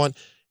else you want,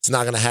 it's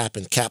not going to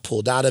happen. Cap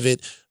pulled out of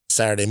it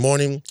Saturday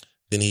morning.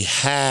 Then he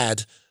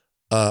had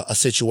a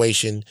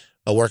situation,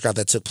 a workout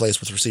that took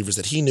place with receivers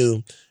that he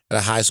knew at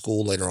a high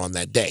school later on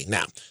that day.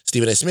 Now,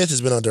 Stephen A. Smith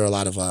has been under a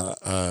lot of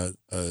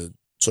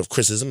sort of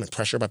criticism and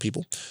pressure by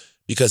people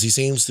because he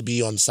seems to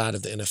be on the side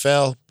of the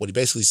NFL. What he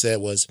basically said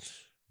was,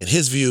 in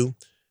his view,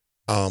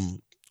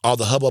 all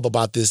the hubbub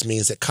about this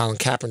means that Colin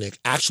Kaepernick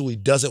actually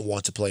doesn't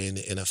want to play in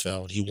the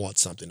NFL. He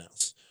wants something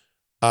else.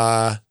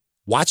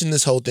 Watching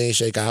this whole thing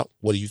shake out,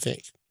 what do you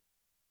think?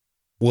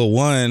 Well,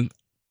 one,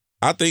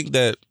 I think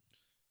that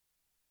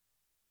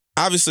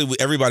obviously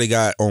everybody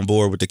got on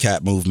board with the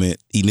Cap movement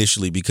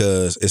initially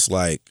because it's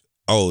like,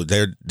 oh,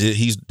 they're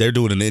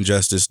doing an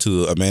injustice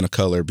to a man of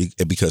color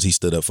because he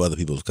stood up for other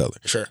people of color.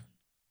 Sure.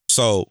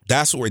 So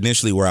that's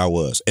initially where I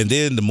was. And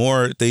then the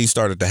more things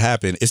started to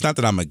happen, it's not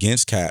that I'm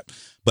against Cap,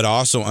 but I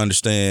also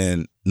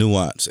understand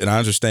nuance. And I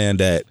understand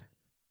that,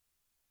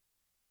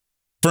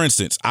 for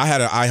instance, I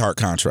had an iHeart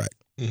contract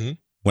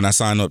when I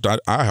signed up to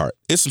iHeart.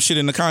 It's some shit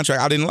in the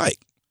contract I didn't like.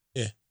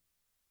 Yeah.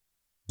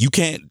 You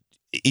can't,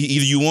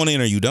 either you want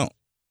in or you don't.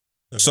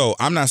 Okay. So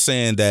I'm not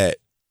saying that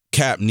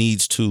Cap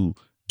needs to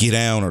get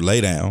down or lay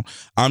down.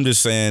 I'm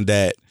just saying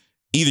that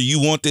either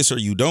you want this or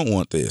you don't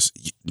want this.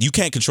 You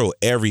can't control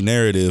every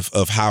narrative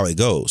of how it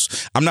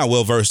goes. I'm not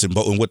well versed in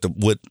what the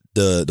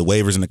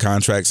waivers and the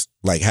contracts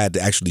like had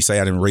to actually say.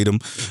 I didn't read them,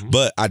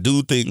 but I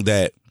do think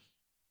that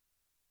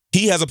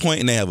he has a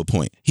point and they have a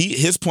point.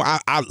 His point.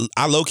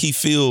 I low key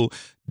feel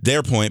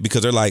their point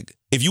because they're like,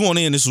 if you want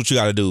in, this is what you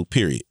got to do.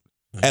 Period.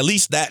 At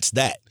least that's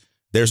that.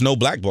 There's no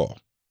blackball.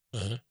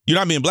 You're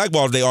not being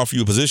blackballed. They offer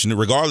you a position,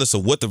 regardless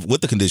of what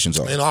the conditions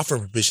are. They don't offer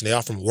a position. They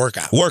offer a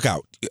workout.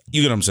 Workout.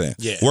 You get what I'm saying?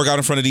 Yeah. Workout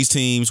in front of these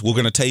teams. We're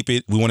gonna tape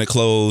it. We want it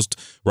closed.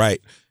 Right.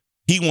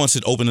 He wants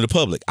it open to the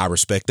public. I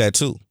respect that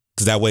too,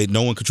 because that way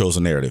no one controls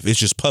the narrative. It's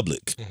just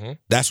public.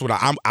 That's what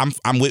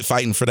I'm with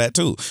fighting for that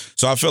too.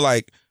 So I feel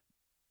like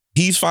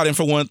he's fighting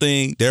for one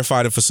thing. They're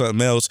fighting for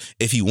something else.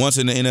 If he wants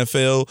in the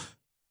NFL,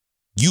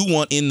 you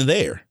want in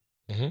there.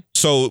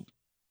 So,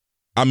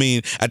 I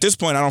mean, at this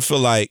point, I feel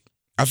like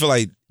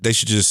they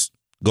should just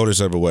go their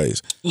separate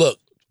ways. Look,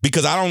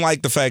 because I don't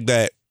like the fact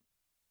that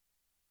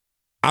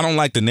I don't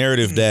like the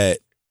narrative that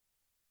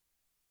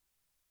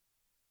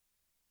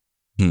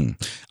I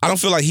don't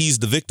feel like he's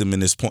the victim in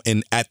this point.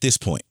 And at this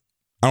point,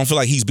 I don't feel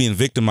like he's being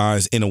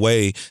victimized in a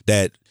way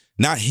that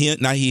not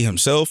he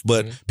himself,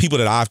 but people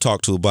that I've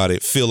talked to about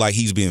it feel like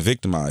he's being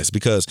victimized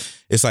because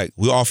it's like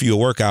we offer you a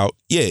workout.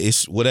 Yeah,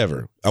 it's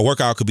whatever. A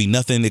workout could be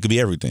nothing. It could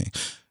be everything.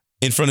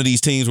 In front of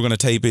these teams, we're going to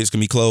tape it. It's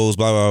going to be closed,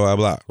 blah, blah, blah,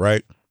 blah,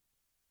 right?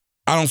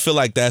 I don't feel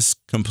like that's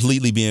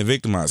completely being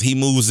victimized. He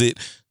moves it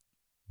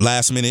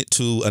last minute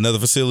to another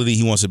facility.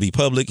 He wants to be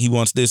public. He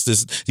wants this.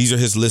 These are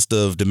his list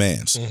of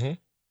demands.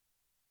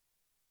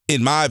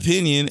 In my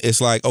opinion,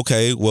 it's like,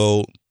 okay,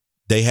 well,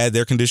 they had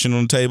their condition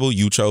on the table.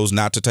 You chose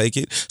not to take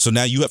it. So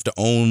now you have to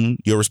own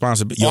your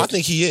responsibility. I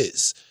think he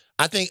is.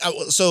 I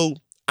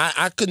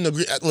couldn't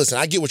agree. Listen,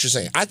 I get what you're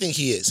saying. I think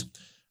he is.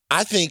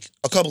 I think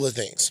a couple of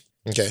things.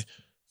 Okay.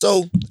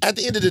 So at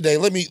the end of the day,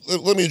 let me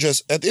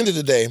address. At the end of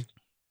the day,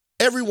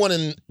 everyone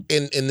in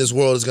this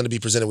world is going to be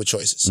presented with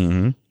choices,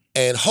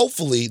 and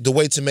hopefully, the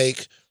way to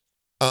make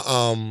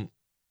an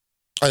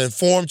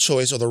informed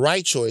choice or the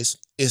right choice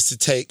is to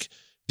take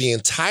the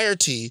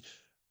entirety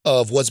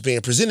of what's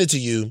being presented to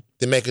you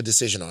to make a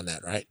decision on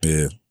that. Right?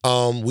 Yeah.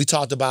 We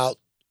talked about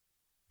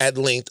at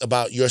length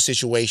about your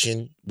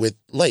situation with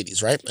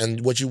ladies, right?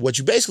 And what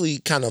you basically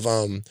kind of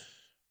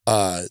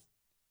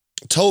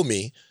told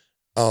me.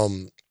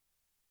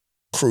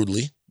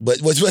 Crudely, but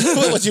what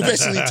you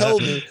basically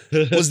told me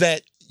was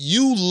that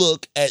you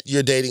look at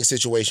your dating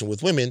situation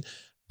with women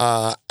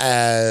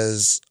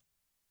as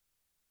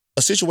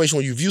a situation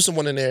where you view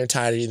someone in their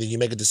entirety and then you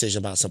make a decision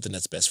about something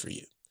that's best for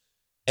you.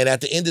 And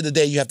at the end of the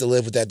day, you have to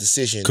live with that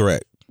decision.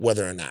 Correct.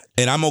 Whether or not.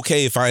 And I'm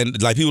okay if I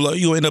like people like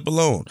you end up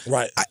alone.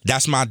 Right.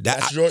 That's my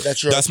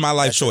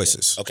life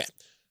choices. Okay.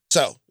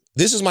 So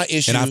this is my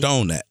issue. And I have to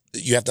own that.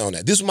 You have to own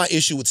that. This is my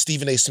issue with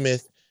Stephen A.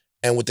 Smith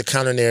and with the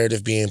counter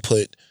narrative being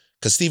put.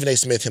 Because Stephen A.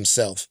 Smith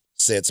himself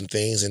said some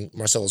things, and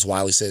Marcellus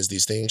Wiley says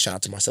these things. Shout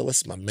out to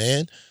Marcellus, my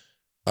man.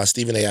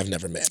 Stephen A. I've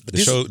never met. But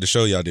the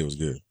show y'all did was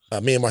good.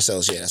 Me and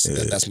Marcellus,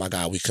 that's my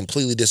guy. We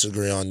completely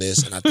disagree on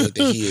this, and I think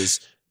that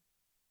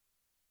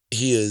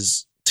he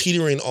is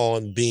teetering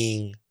on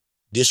being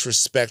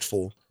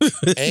disrespectful,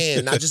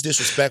 and not just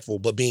disrespectful,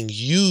 but being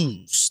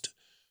used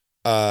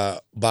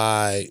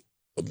by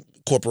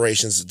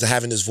corporations to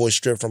having his voice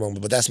stripped from him.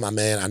 But that's my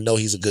man. I know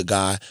he's a good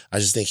guy. I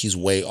just think he's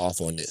way off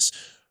on this.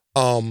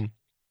 So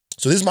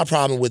this is my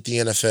problem with the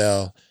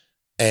NFL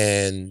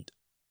and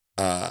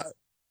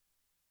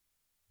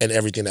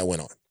everything that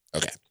went on.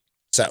 Okay.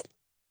 So,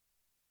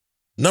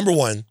 number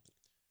one,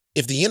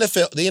 if the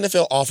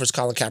NFL offers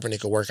Colin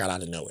Kaepernick a workout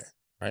out of nowhere,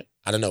 right?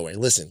 Out of nowhere.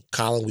 Listen,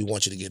 Colin, we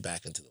want you to get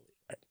back into the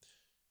league, right?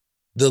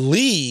 The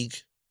league,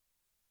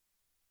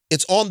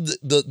 it's on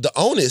the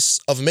onus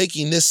of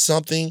making this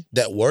something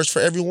that works for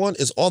everyone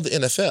is on the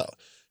NFL.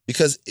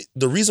 Because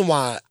the reason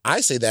why I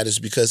say that is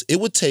because it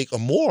would take a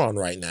moron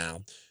right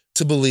now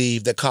to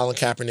believe that Colin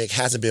Kaepernick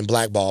hasn't been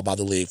blackballed by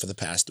the league for the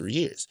past 3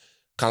 years.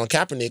 Colin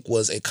Kaepernick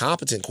was a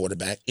competent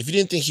quarterback. If you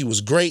didn't think he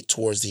was great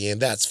towards the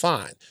end, that's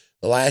fine.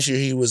 The last year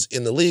he was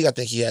in the league, I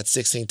think he had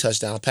 16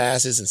 touchdown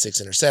passes and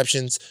 6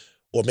 interceptions,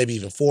 or maybe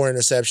even 4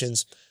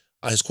 interceptions.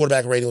 His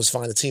quarterback rating was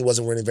fine. The team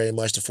wasn't winning very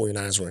much. The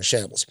 49ers were in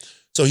shambles.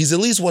 So he's at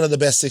least one of the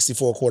best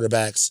 64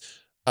 quarterbacks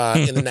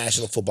in the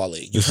National Football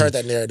League. You've heard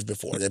that narrative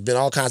before. There have been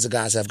all kinds of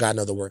guys that have gotten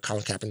other work.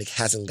 Colin Kaepernick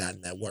hasn't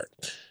gotten that work.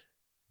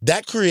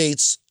 That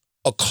creates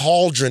a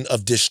cauldron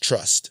of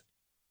distrust,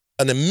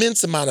 an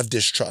immense amount of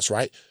distrust,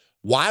 right?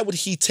 Why would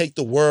he take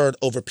the word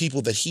over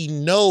people that he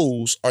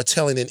knows are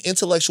telling an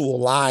intellectual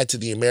lie to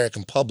the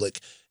American public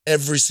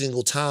every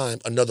single time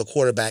another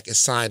quarterback is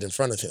signed in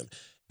front of him?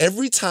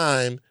 Every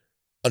time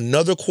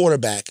another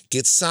quarterback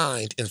gets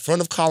signed in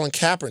front of Colin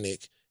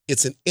Kaepernick,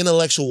 it's an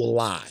intellectual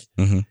lie.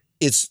 Mm-hmm.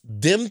 It's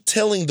them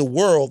telling the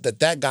world that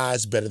that guy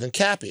is better than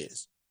Cap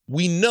is.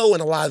 We know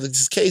in a lot of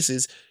these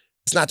cases,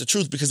 it's not the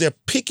truth because they're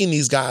picking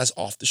these guys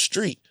off the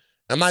street.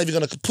 I'm not even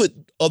going to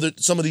put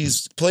some of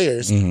these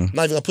players, I'm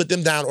not even going to put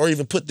them down or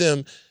even put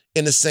them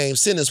in the same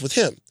sentence with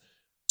him.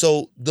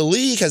 So the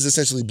league has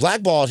essentially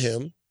blackballed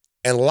him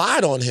and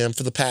lied on him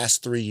for the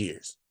past 3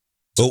 years.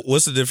 So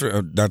what's the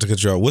difference, Dr.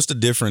 Cottrell, what's the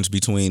difference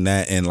between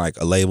that and like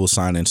a label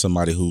signing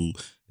somebody who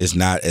is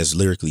not as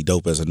lyrically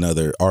dope as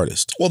another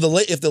artist? Well,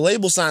 if the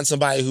label signs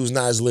somebody who's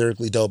not as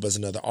lyrically dope as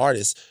another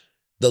artist,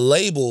 the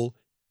label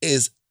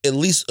is at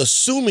least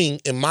assuming,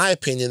 in my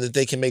opinion, that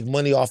they can make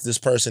money off this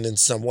person in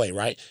some way,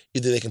 right?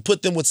 Either they can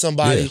put them with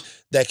somebody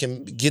that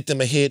can get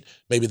them a hit,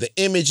 maybe the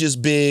image is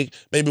big,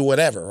 maybe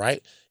whatever,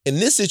 right? In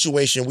this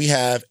situation,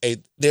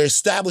 they're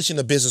establishing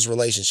a business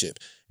relationship.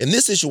 In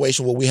this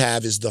situation, what we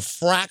have is the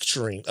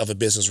fracturing of a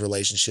business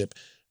relationship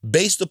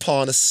based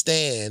upon a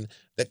stand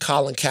that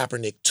Colin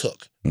Kaepernick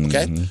took,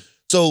 okay? Mm-hmm.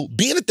 So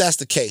being that that's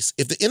the case,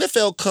 if the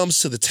NFL comes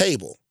to the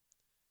table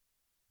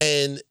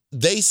and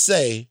they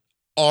say,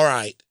 all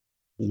right,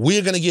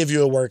 we're going to give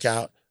you a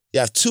workout. You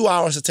have 2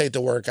 hours to take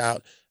the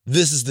workout.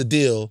 This is the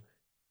deal.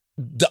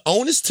 The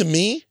onus to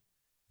me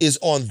is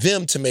on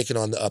them to make it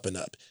on the up and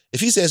up. If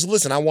he says,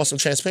 listen, I want some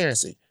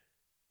transparency.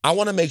 I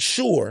want to make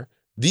sure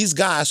these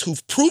guys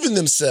who've proven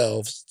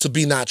themselves to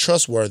be not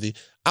trustworthy,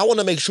 I want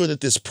to make sure that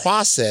this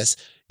process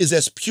is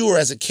as pure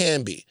as it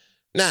can be.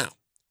 Now,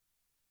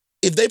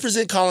 if they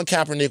present Colin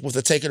Kaepernick with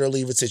a take it or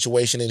leave it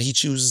situation and he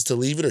chooses to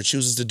leave it or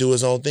chooses to do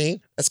his own thing,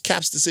 that's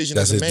Cap's decision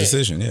as a man. That's his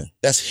decision, yeah.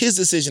 That's his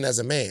decision as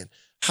a man.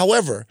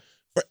 However,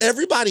 for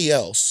everybody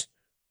else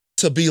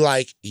to be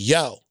like,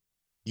 yo,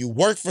 you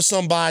work for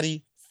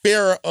somebody,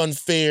 fair or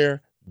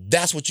unfair,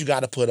 that's what you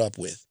got to put up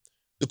with.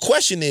 The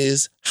question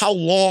is, how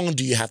long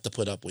do you have to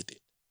put up with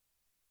it?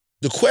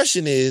 The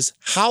question is,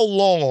 how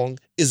long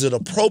is it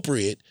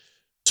appropriate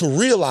to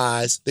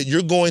realize that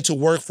you're going to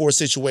work for a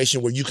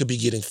situation where you could be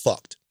getting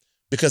fucked?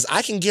 Because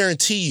I can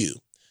guarantee you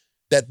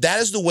that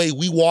is the way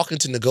we walk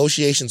into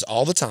negotiations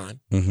all the time.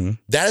 Mm-hmm.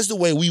 That is the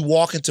way we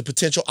walk into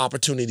potential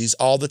opportunities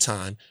all the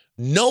time,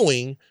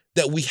 knowing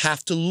that we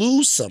have to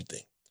lose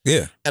something.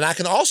 Yeah. And I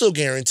can also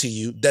guarantee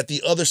you that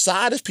the other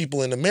side of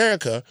people in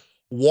America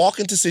walk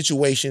into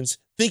situations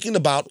thinking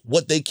about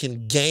what they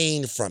can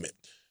gain from it.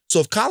 So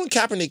if Colin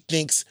Kaepernick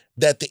thinks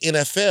that the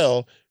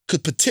NFL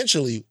could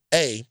potentially,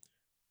 A,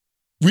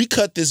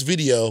 recut this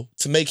video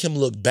to make him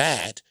look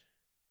bad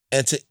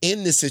and to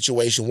end this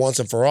situation once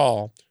and for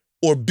all,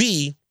 or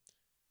B,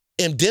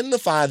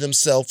 indemnify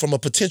themselves from a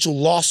potential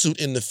lawsuit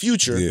in the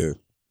future,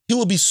 he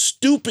would be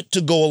stupid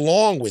to go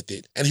along with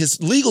it. And his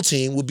legal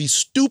team would be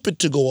stupid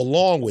to go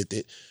along with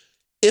it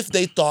if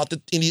they thought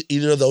that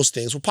either of those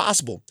things were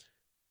possible.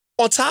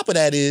 On top of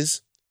that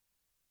is,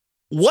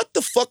 what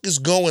the fuck is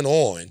going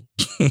on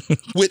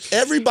with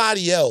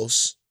everybody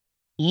else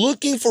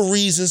looking for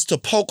reasons to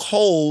poke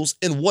holes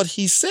in what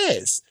he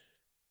says?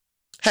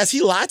 Has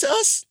he lied to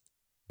us?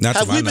 Not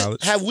to my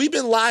knowledge. Have we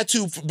been lied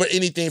to for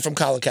anything from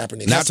Colin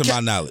Kaepernick? Not to my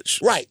knowledge.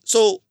 Right.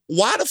 So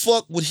why the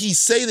fuck would he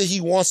say that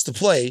he wants to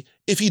play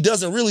if he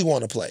doesn't really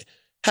want to play?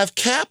 Have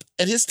Cap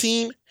and his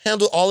team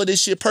handled all of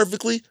this shit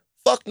perfectly?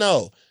 Fuck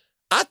no.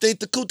 I think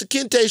the Kunta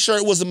Kinte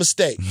shirt was a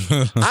mistake.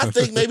 I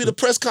think maybe the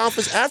press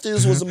conference after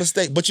this was a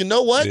mistake. But you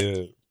know what?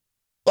 Yeah.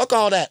 Fuck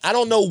all that. I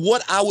don't know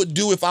what I would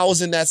do if I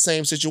was in that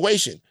same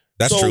situation.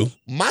 That's true.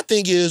 My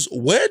thing is,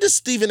 where does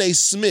Stephen A.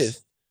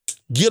 Smith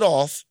get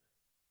off?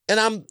 And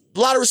I'm a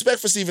lot of respect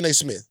for Stephen A.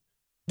 Smith.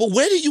 But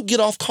where do you get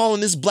off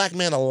calling this black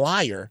man a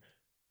liar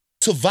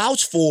to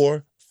vouch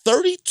for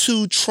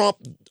 32 Trump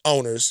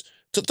owners,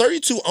 to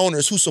 32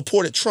 owners who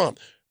supported Trump,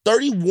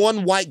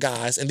 31 white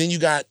guys, and then you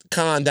got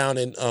Khan down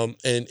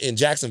in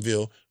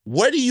Jacksonville?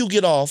 Where do you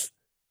get off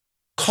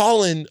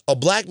calling a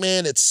black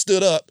man that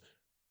stood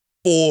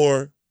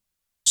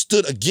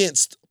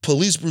against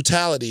police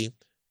brutality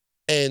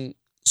and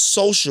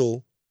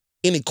social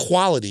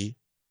inequality?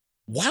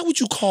 Why would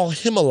you call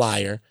him a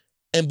liar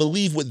and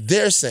believe what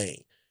they're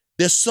saying?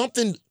 There's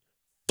something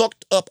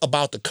fucked up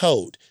about the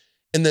code,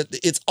 and that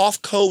it's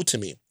off code to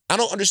me. I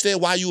don't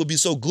understand why you would be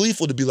so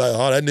gleeful to be like,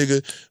 oh, that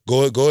nigga,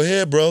 go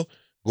ahead, bro.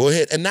 Go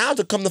ahead. And now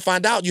to come to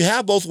find out, you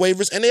have both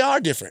waivers and they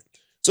are different.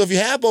 So if you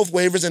have both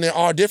waivers and they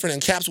are different,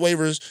 and Cap's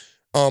waivers,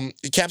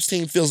 Cap's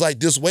team feels like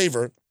this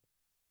waiver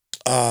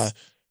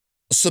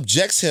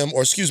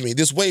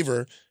this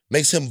waiver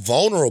makes him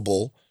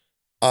vulnerable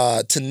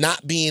to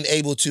not being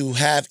able to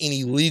have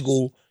any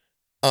legal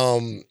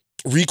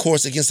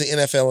recourse against the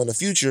NFL in the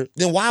future,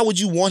 then why would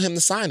you want him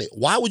to sign it?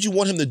 Why would you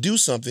want him to do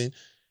something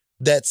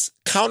that's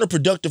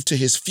counterproductive to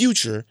his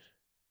future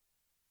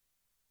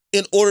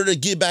in order to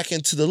get back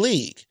into the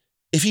league?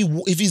 If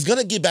he's going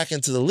to get back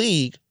into the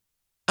league,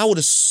 I would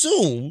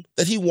assume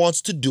that he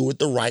wants to do it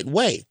the right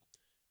way.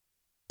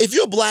 If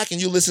you're black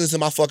and you're listening to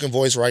my fucking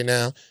voice right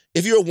now,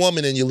 if you're a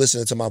woman and you're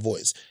listening to my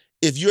voice,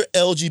 if you're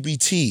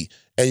LGBT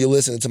and you're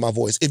listening to my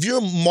voice, if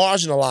you're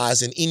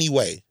marginalized in any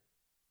way,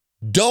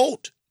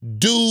 don't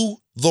do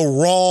the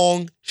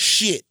wrong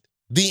shit.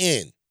 The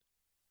end.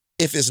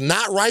 If it's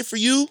not right for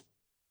you,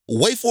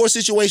 wait for a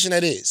situation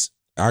that is.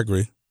 I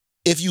agree.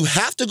 If you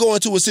have to go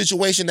into a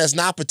situation that's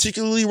not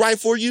particularly right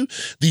for you,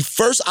 the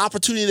first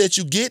opportunity that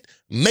you get,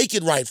 make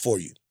it right for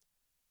you.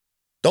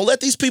 Don't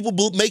let these people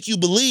make you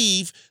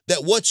believe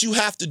that what you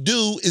have to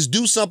do is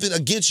do something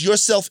against your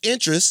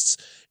self-interests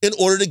in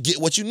order to get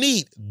what you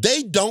need.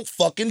 They don't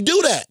fucking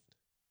do that.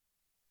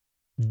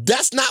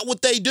 That's not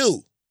what they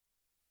do.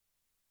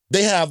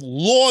 They have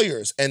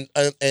lawyers and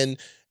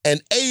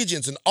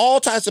agents and all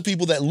types of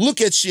people that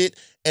look at shit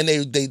and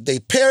they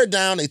pare it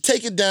down, they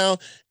take it down,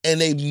 and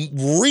they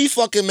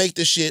re-fucking make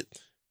the shit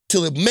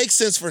till it makes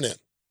sense for them.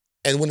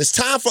 And when it's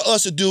time for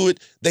us to do it,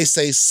 they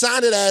say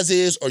sign it as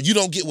is or you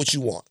don't get what you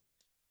want.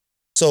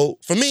 So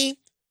for me,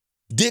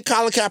 did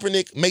Colin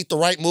Kaepernick make the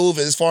right move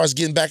as far as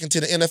getting back into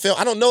the NFL?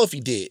 I don't know if he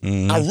did.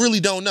 I really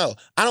don't know.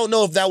 I don't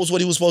know if that was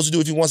what he was supposed to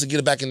do if he wants to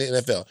get back in the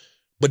NFL.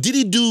 But did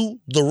he do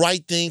the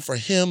right thing for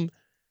him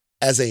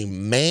as a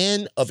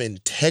man of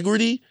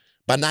integrity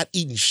by not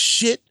eating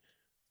shit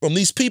from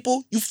these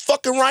people? You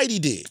fucking right he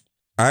did.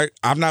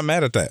 I'm not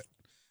mad at that.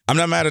 I'm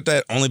not mad at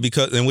that only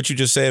because, and what you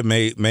just said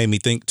made me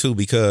think too,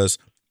 because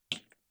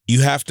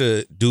you have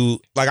to do,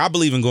 like, I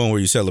believe in going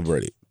where you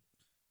celebrate it.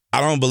 I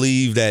don't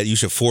believe that you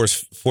should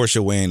force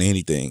your way into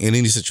anything, in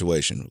any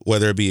situation,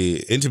 whether it be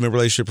an intimate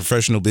relationship,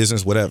 professional,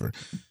 business, whatever.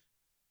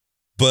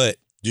 But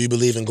do you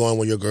believe in going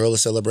where your girl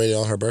is celebrated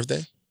on her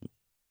birthday?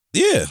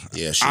 Yeah.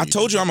 Yeah, I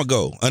told you I'm going to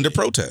go under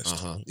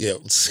protest. Yeah,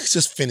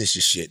 just finish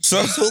your shit. So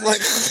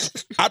like,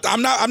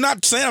 I'm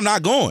not saying I'm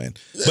not going,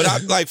 but I,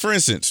 like, for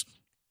instance,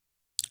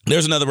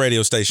 there's another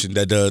radio station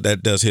that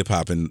does hip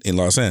hop in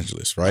Los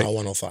Angeles, right?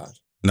 105.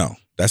 No,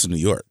 that's in New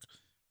York.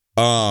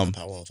 What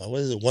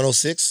is it?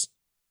 106?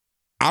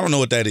 I don't know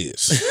what that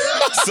is.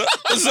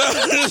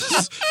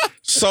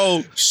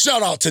 so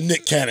shout out to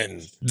Nick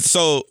Cannon.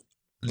 So,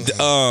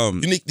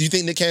 do you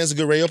think Nick Cannon's a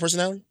good radio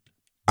personality?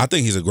 I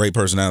think he's a great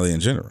personality in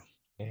general.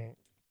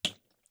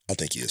 I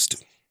think he is too.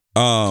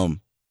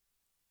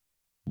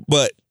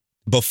 But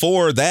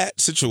before that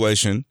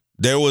situation,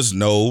 there was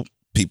no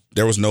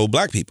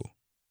black people.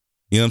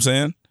 You know what I'm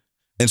saying?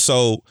 And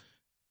so,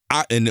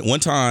 and one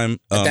time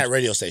at that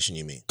radio station,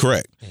 you mean?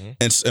 Correct.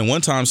 And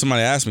one time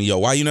somebody asked me, "Yo,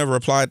 why you never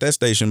applied at that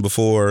station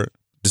before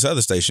this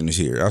other station is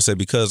here?" I said,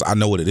 "Because I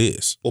know what it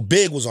is." Well,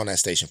 Big was on that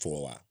station for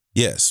a while.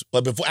 Yes,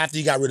 but after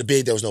you got rid of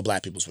Big, there was no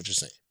black people. Is what you're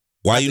saying?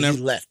 Why after you never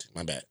left?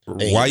 My bad.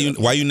 Why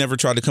you never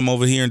tried to come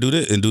over here and do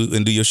this and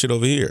do your shit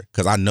over here?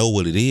 Because I know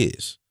what it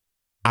is.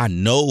 I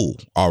know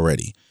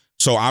already.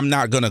 So I'm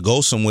not gonna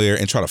go somewhere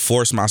and try to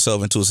force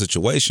myself into a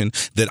situation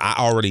that I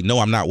already know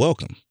I'm not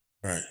welcome.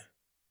 Right.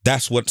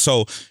 That's what.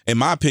 So in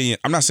my opinion,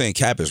 I'm not saying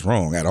Cap is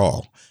wrong at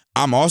all.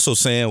 I'm also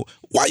saying,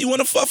 why you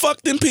want to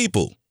fuck them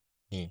people?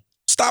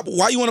 Stop.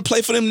 Why you want to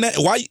play for them?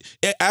 Why,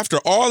 after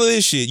all of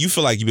this shit, you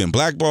feel like you've been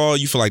blackballed?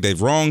 You feel like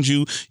they've wronged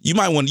you? You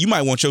might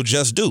want your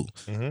just due.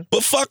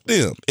 But fuck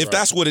them. If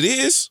that's what it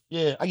is.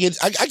 Yeah, I get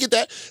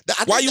that.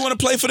 Why you want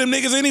to play for them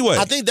niggas anyway?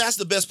 I think that's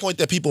the best point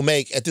that people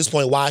make at this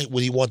point. Why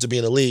would he want to be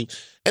in the league?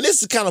 And this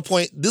is the kind of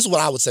point. This is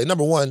what I would say.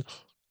 Number one,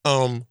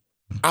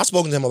 I've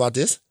spoken to him about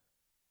this,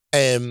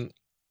 and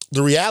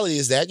the reality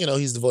is that,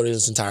 he's devoted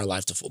his entire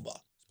life to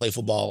football. Played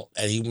football,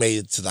 and he made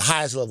it to the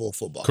highest level of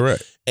football.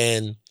 Correct.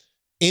 And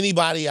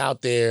anybody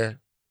out there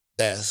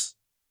that's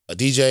a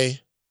DJ,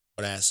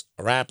 or that's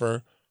a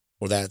rapper,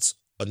 or that's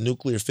a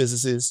nuclear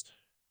physicist,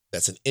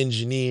 that's an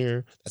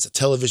engineer, that's a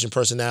television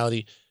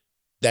personality,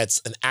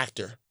 that's an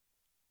actor,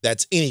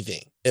 that's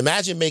anything.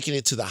 Imagine making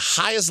it to the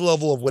highest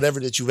level of whatever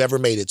that you've ever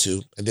made it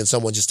to, and then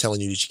someone just telling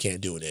you that you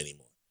can't do it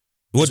anymore.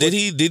 Well, did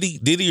he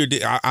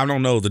I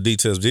don't know the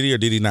details. Did he or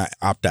did he not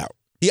opt out?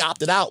 He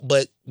opted out,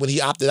 but when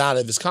he opted out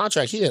of his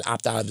contract, he didn't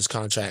opt out of his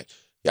contract.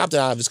 He opted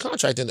out of his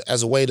contract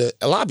as a way to,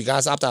 a lot of you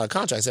guys opt out of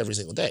contracts every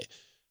single day.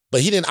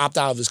 But he didn't opt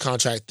out of his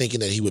contract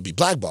thinking that he would be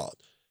blackballed.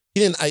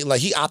 He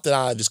opted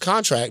out of his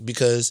contract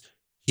because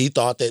he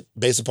thought that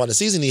based upon the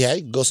season he had,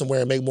 he could go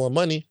somewhere and make more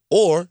money,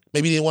 or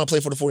maybe he didn't want to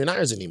play for the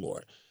 49ers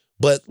anymore.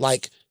 But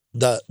like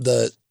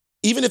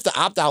even if the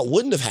opt-out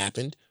wouldn't have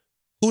happened,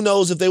 who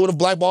knows if they would have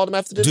blackballed him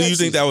after the next Do you think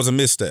season. that was a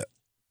misstep?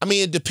 I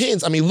mean, it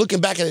depends. I mean,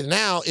 looking back at it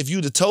now, if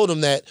you'd have told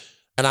him that,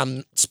 and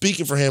I'm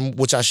speaking for him,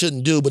 which I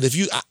shouldn't do, but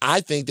I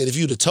think that if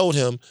you'd have told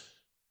him,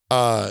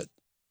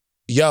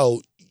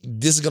 yo,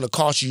 this is going to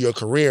cost you your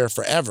career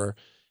forever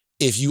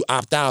if you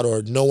opt out,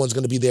 or no one's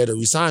going to be there to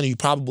resign you,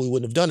 probably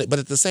wouldn't have done it. But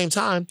at the same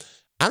time,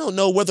 I don't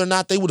know whether or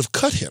not they would have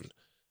cut him.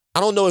 I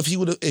don't know if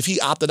he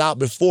opted out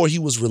before he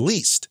was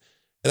released.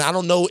 And I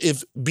don't know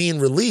if being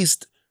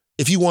released,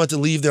 if he wanted to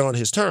leave there on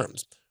his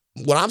terms.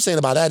 What I'm saying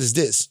about that is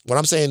this. What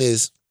I'm saying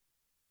is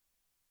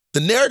the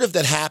narrative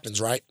that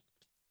happens, right?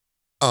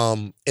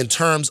 In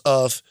terms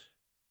of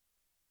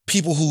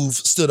people who've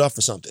stood up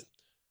for something.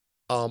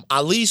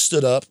 Ali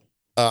stood up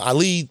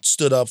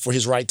for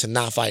his right to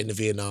not fight in the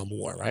Vietnam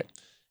War, right?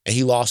 And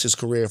he lost his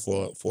career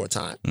for a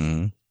time.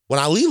 Mm-hmm. When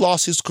Ali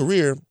lost his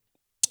career,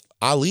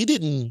 Ali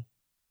didn't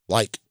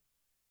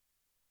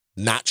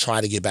not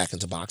try to get back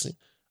into boxing.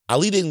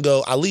 Ali,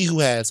 who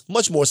has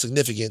much more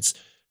significance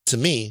to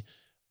me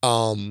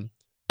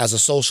as a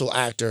social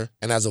actor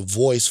and as a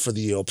voice for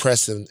the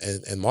oppressed and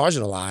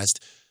marginalized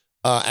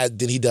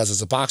than he does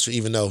as a boxer,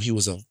 even though he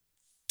was a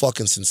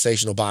fucking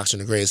sensational boxer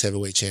and the greatest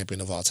heavyweight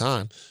champion of all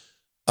time.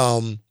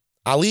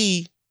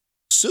 Ali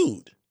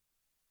sued.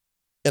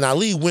 And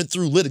Ali went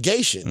through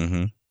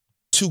litigation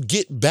to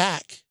get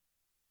back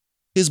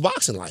his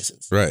boxing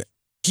license. Right.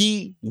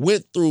 He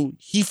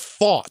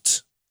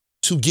fought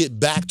to get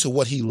back to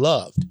what he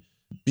loved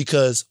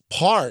because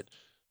part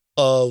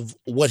of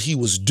what he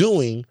was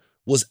doing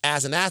was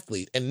as an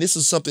athlete. And this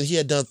is something he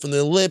had done from the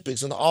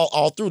Olympics and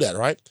all through that,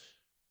 right?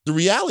 The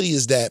reality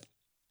is that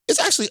it's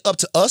actually up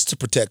to us to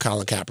protect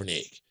Colin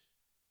Kaepernick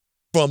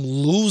from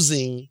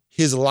losing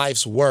his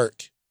life's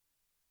work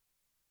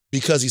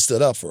because he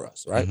stood up for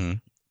us, right? Mm-hmm.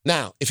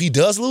 Now, if he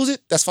does lose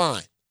it, that's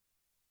fine.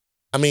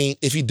 I mean,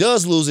 if he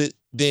does lose it,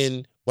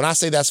 then when I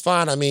say that's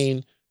fine, I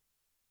mean,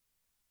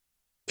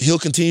 he'll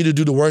continue to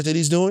do the work that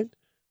he's doing,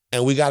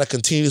 and we got to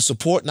continue to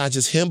support not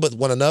just him, but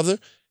one another.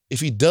 If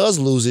he does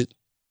lose it,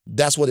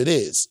 that's what it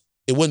is.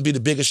 It wouldn't be the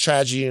biggest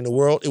tragedy in the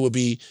world. It would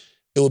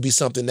be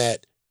something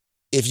that,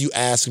 if you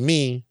ask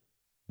me,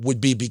 would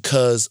be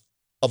because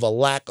of a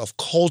lack of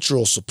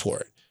cultural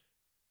support.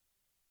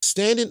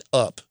 Standing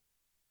up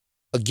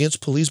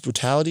against police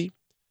brutality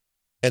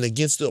and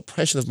against the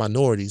oppression of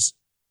minorities,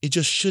 it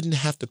just shouldn't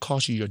have to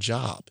cost you your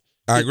job.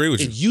 I agree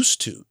with you. It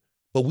used to,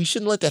 but we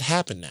shouldn't let that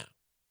happen now.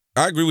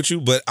 I agree with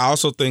you, but I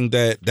also think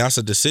that that's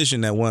a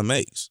decision that one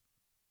makes.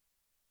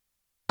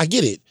 I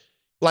get it.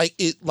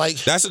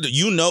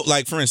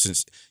 For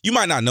instance, you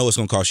might not know it's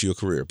going to cost you a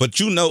career, but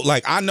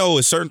I know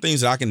it's certain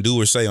things that I can do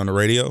or say on the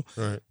radio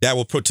that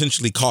will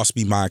potentially cost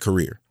me my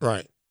career.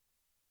 Right.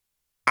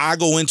 I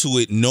go into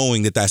it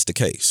knowing that that's the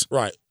case.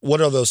 Right.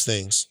 What are those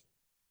things?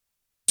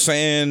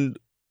 Saying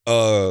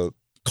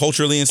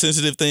culturally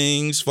insensitive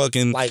things,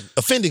 fucking like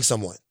offending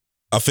someone.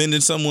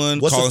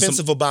 What's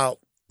offensive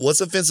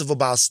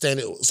about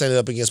standing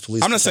up against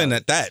police? I'm not saying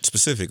that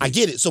specifically. I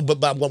get it. So, but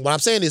what I'm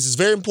saying is, it's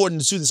very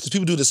important to do this because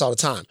people do this all the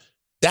time.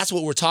 That's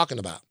what we're talking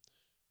about.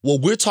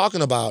 What we're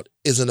talking about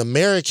is an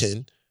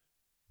American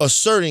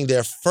asserting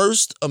their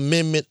First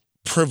Amendment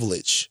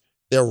privilege,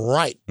 their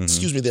right to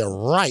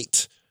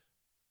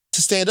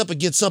stand up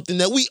against something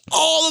that we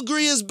all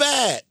agree is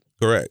bad.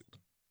 Correct.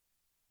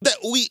 That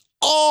we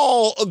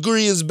all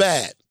agree is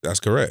bad. That's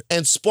correct.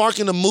 And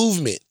sparking a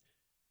movement.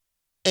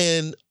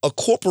 And a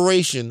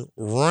corporation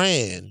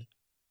ran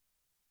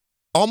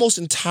almost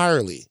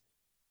entirely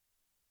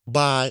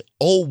by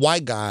old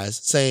white guys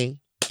saying,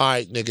 all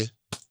right, nigga,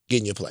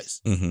 get in your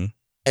place. Mm-hmm.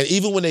 And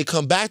even when they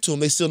come back to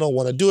them, they still don't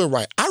want to do it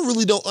right. I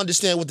really don't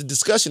understand what the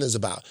discussion is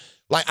about.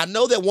 Like, I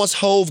know that once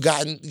Hove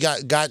gotten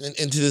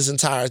into this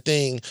entire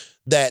thing,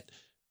 that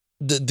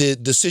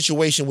the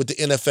situation with the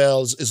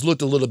NFL is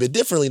looked a little bit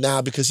differently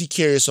now because he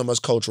carries so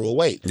much cultural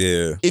weight.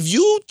 Yeah. If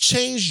you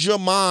changed your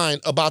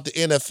mind about the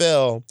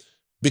NFL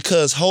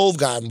because Hove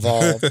got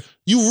involved,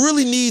 you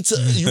really need to.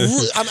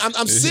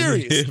 I'm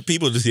serious.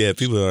 People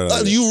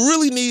are. You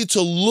really need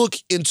to look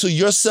into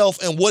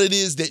yourself and what it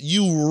is that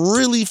you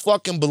really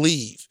fucking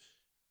believe.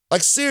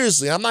 Like,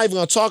 seriously, I'm not even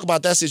going to talk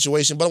about that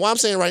situation. But what I'm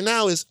saying right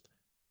now is,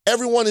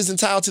 everyone is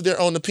entitled to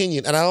their own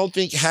opinion, and I don't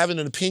think having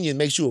an opinion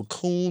makes you a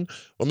coon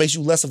or makes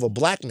you less of a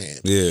black man.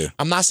 Yeah,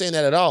 I'm not saying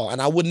that at all,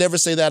 and I would never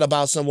say that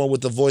about someone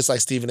with a voice like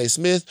Stephen A.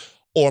 Smith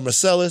or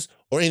Marcellus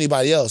or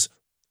anybody else.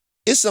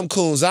 It's some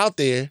coons out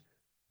there.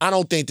 I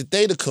don't think that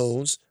they the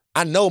coons.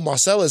 I know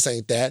Marcellus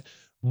ain't that.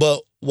 But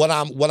what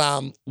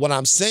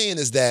I'm saying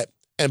is that,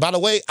 and by the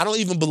way, I don't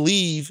even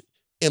believe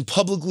in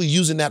publicly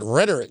using that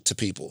rhetoric to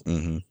people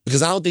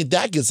because I don't think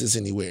that gets us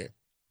anywhere.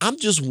 I'm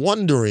just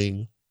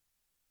wondering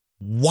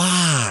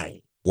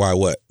why. Why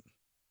what?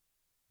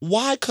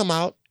 Why come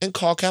out and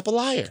call Cap a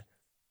liar?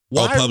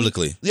 Why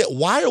publicly?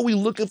 Why are we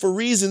looking for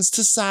reasons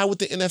to side with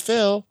the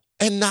NFL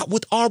and not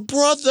with our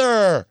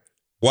brother?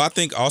 Well, I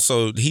think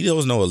also he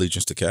owes no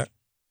allegiance to Cap.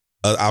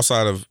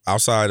 Outside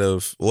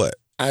of what?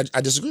 I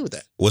disagree with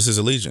that. What's his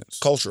allegiance?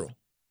 Cultural.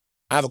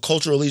 I have a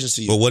cultural allegiance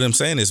to you. But what I'm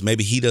saying is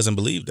maybe he doesn't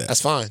believe that.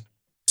 That's fine.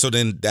 So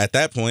then at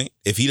that point,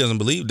 if he doesn't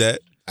believe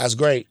that, that's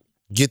great.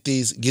 Get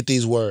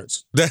these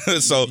words.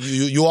 So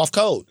you off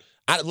code.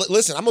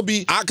 Listen, I'm gonna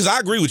be because I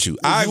agree with you.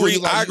 I agree.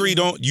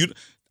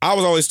 I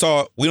was always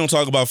taught we don't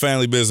talk about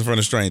family business in front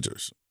of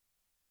strangers.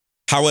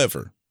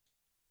 However,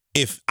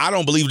 if I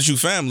don't believe that you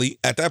family,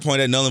 at that point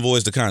that null and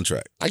voids the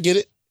contract. I get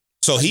it.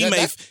 So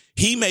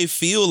he may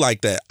feel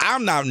like that.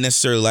 I'm not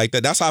necessarily like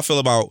that. That's how I feel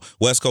about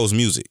West Coast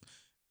music.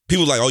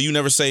 People like, oh, you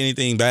never say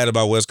anything bad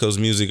about West Coast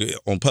music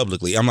on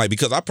publicly. I'm like,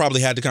 because I probably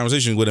had the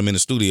conversation with him in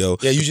the studio.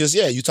 Yeah,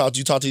 you talk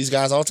to these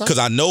guys all the time. Because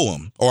I know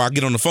them, or I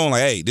get on the phone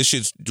like, hey, this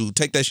shit's, dude,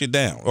 take that shit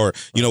down, or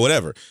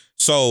whatever.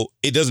 So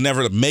it doesn't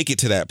ever make it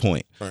to that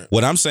point. Right.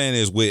 What I'm saying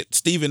is with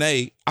Stephen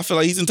A, I feel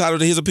like he's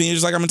entitled to his opinion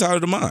just like I'm entitled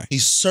to mine. He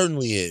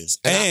certainly is.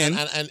 And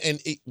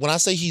when I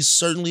say he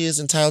certainly is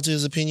entitled to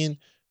his opinion,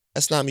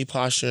 that's not me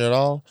posturing at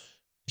all.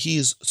 He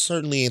is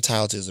certainly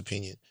entitled to his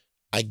opinion.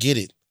 I get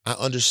it. I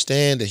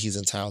understand that he's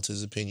entitled to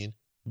his opinion.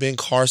 Ben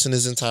Carson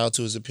is entitled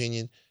to his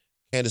opinion.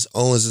 Candace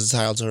Owens is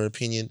entitled to her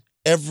opinion.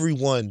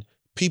 Everyone.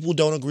 People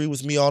don't agree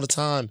with me all the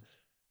time.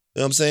 You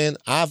know what I'm saying?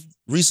 I've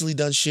recently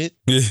done shit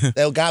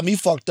that got me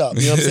fucked up.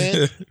 You know what I'm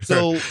saying?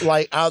 So,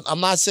 like, I'm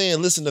not saying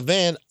listen to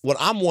Van. What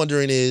I'm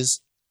wondering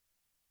is,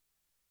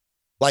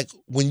 like,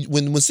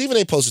 when Stephen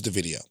A posted the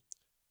video,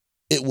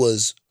 it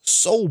was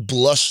so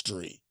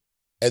blustery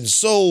and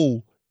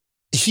so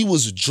he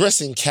was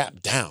dressing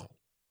Cap down.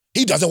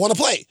 He doesn't want to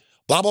play.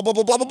 Blah, blah, blah,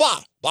 blah, blah, blah,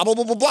 blah, blah, blah,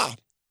 blah, blah, blah.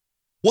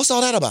 What's all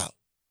that about?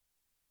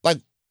 Like,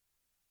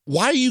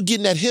 why are you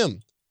getting at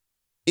him?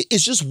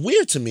 It's just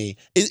weird to me.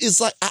 It's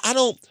like, I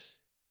don't.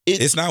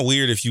 It's not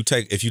weird if you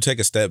take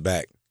a step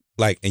back,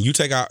 like, and you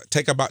take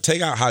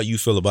out how you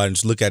feel about it and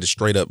just look at it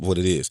straight up what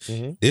it is.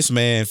 Mm-hmm. This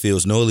man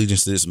feels no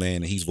allegiance to this man,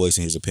 and he's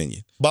voicing his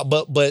opinion.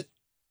 But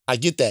I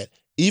get that.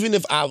 Even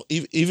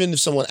if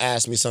someone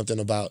asked me something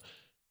about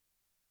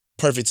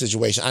perfect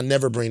situation, I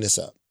never bring this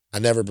up. I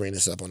never bring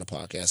this up on the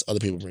podcast. Other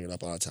people bring it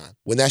up all the time.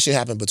 When that shit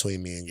happened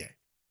between me and Ye,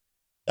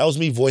 that was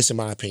me voicing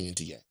my opinion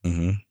to Ye.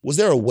 Mm-hmm. Was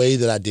there a way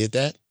that I did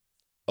that?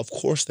 Of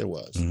course there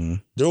was. Mm-hmm.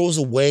 There was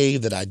a way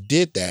that I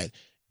did that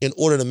in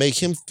order to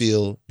make him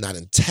feel not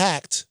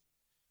intact,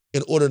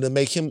 in order to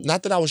make him,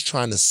 not that I was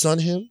trying to sun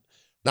him,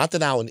 not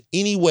that I in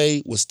any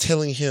way was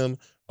telling him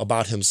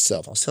about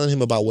himself. I was telling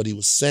him about what he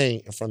was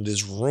saying in front of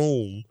this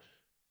room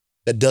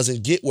that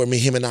doesn't get where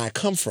him and I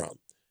come from.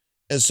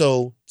 And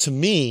so to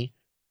me,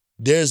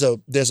 there's a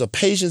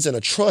patience and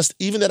a trust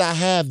even that I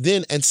have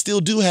then and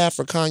still do have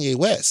for Kanye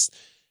West.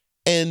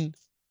 And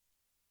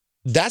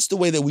that's the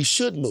way that we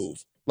should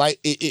move. Like,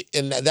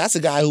 and that's a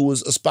guy who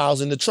was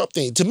espousing the Trump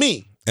thing to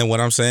me. And what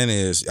I'm saying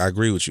is, I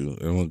agree with you.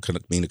 I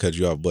don't mean to cut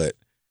you off, but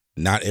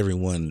not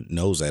everyone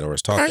knows that or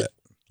is taught that.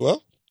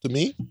 Well, to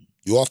me,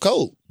 you off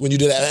code when you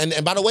do that.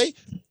 And by the way,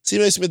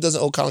 Stephen A. Smith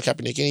doesn't owe Colin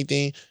Kaepernick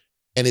anything,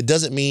 and it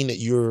doesn't mean that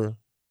you're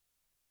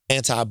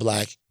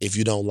anti-black if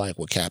you don't like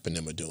what Cap and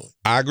them are doing.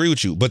 I agree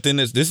with you, but then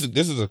this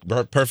is a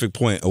perfect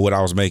point of what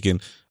I was making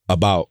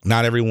about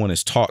not everyone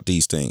is taught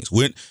these things.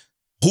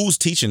 Who's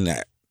teaching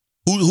that?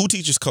 Who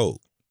teaches code?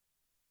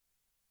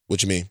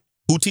 What you mean?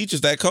 Who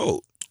teaches that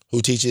code?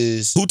 Who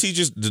teaches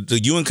the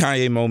you and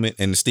Kanye moment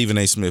and the Stephen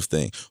A. Smith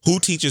thing? Who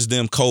teaches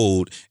them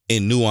code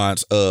and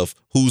nuance of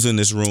who's in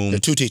this room? There are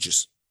two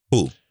teachers.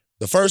 Who?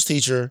 The first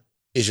teacher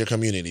is your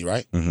community,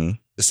 right? Mm-hmm.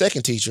 The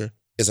second teacher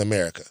is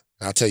America.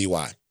 And I'll tell you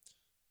why.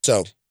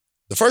 So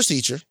the first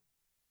teacher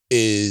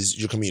is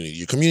your community.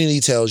 Your community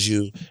tells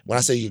you, when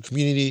I say your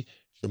community,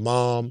 your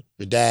mom,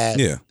 your dad,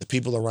 the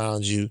people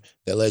around you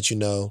that let you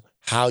know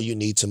how you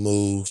need to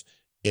move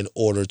in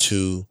order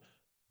to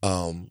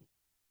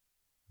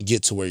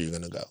get to where you're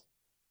gonna go.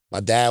 My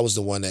dad was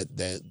the one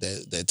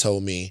that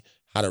told me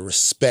how to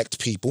respect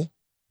people,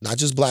 not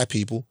just black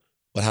people,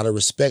 but how to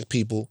respect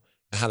people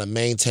and how to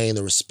maintain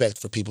the respect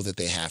for people that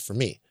they have for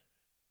me.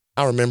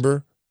 I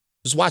remember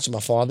just watching my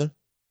father.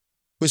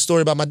 Quick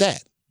story about my dad.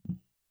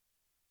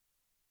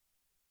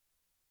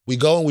 We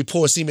go and we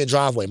pour a cement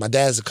driveway. My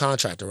dad's a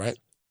contractor, right?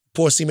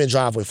 Pour a cement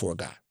driveway for a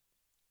guy.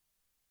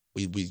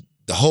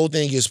 The whole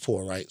thing gets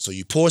poured, right? So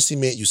you pour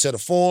cement, you set a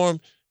form,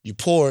 you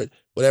pour it,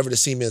 whatever the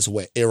cement's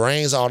wet. It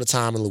rains all the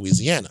time in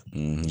Louisiana,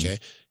 okay?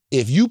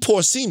 If you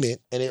pour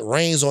cement and it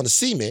rains on the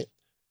cement,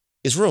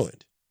 it's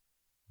ruined.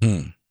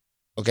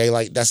 Okay,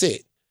 like that's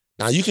it.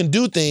 Now you can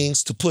do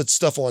things to put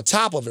stuff on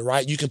top of it,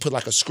 right? You can put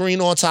like a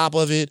screen on top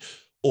of it,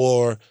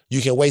 or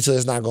you can wait till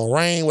it's not gonna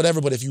rain,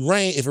 whatever. But if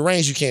it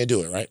rains, you can't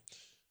do it, right?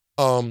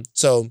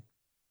 So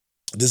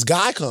this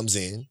guy comes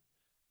in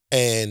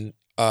and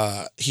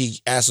he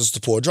asks us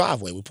to pour a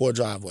driveway. We pour a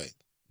driveway.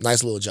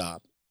 Nice little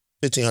job.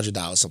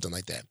 $1,500, something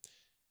like that.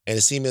 And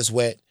the cement's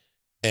wet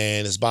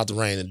and it's about to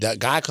rain. And that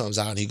guy comes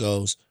out and he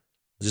goes,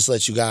 just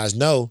let you guys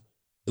know,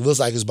 it looks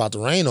like it's about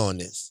to rain on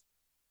this.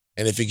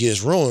 And if it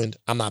gets ruined,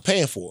 I'm not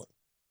paying for it.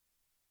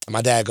 And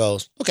my dad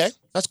goes, okay,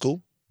 that's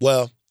cool.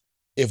 Well,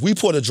 if we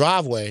pour the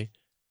driveway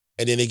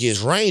and then it gets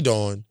rained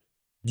on,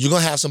 you're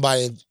going to have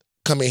somebody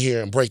come in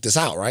here and break this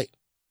out, right?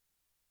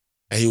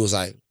 And he was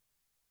like,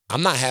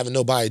 I'm not having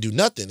nobody do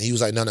nothing. He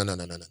was like, no.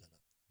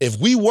 If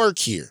we work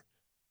here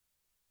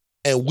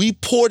and we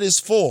pour this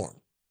form,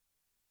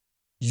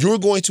 you're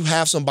going to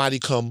have somebody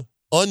come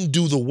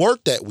undo the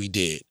work that we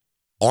did,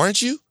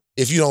 aren't you?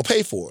 If you don't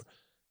pay for it.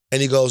 And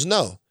he goes,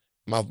 no.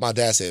 My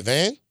dad said,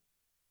 Van,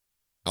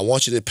 I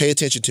want you to pay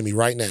attention to me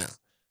right now.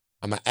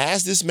 I'm going to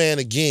ask this man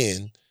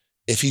again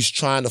if he's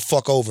trying to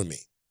fuck over me.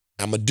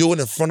 I'm going to do it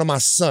in front of my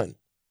son.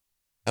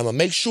 I'm going to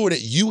make sure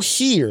that you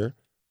hear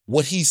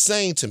what he's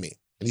saying to me.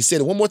 And he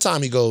said it one more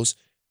time. He goes,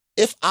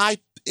 if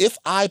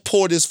I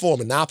pour this for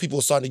him, and now people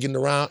are starting to get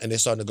around and they're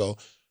starting to go,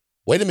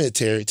 wait a minute,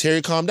 Terry.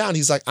 Terry, calm down.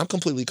 He's like, I'm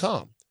completely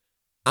calm.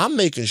 I'm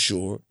making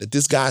sure that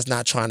this guy's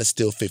not trying to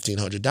steal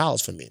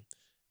 $1,500 from me.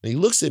 And he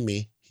looks at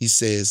me. He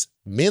says,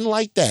 men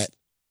like that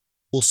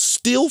will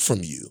steal from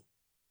you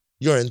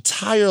your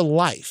entire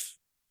life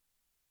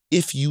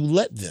if you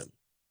let them.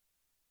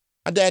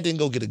 My dad didn't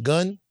go get a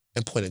gun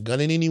and point a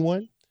gun at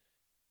anyone.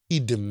 He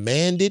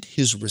demanded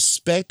his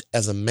respect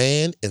as a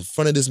man in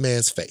front of this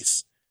man's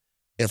face,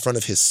 in front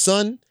of his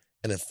son,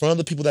 and in front of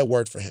the people that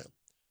worked for him.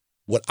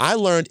 What I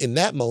learned in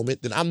that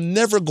moment, that I'm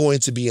never going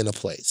to be in a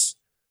place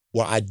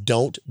where I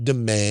don't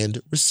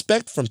demand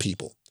respect from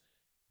people.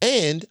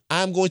 And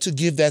I'm going to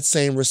give that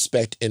same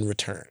respect in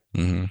return.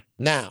 Mm-hmm.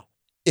 Now,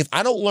 if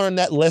I don't learn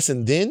that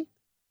lesson then,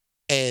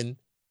 and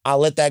I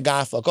let that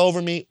guy fuck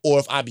over me, or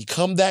if I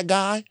become that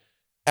guy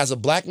as a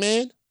black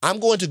man, I'm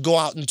going to go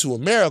out into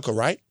America,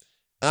 right?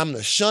 I'm going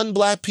to shun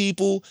black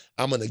people.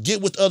 I'm going to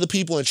get with other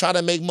people and try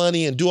to make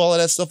money and do all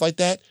of that stuff like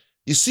that.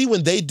 You see,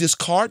 when they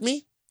discard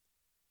me,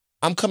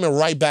 I'm coming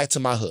right back to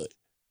my hood.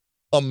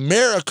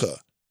 America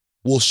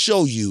will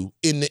show you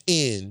in the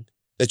end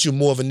that you're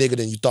more of a nigga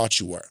than you thought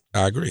you were.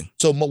 I agree.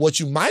 So what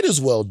you might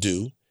as well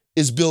do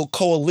is build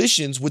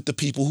coalitions with the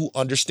people who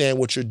understand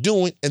what you're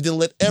doing and then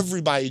let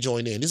everybody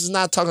join in. This is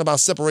not talking about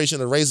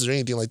separation of races or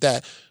anything like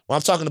that. What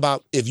I'm talking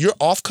about, if you're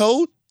off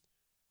code,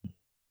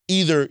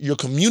 either your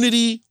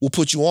community will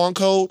put you on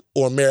code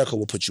or America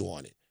will put you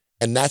on it.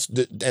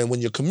 And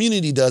when your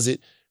community does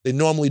it, they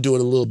normally do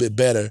it a little bit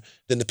better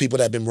than the people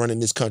that have been running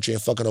this country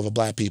and fucking over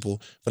black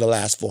people for the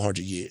last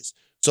 400 years.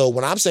 So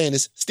what I'm saying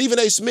is Stephen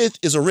A. Smith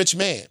is a rich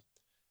man.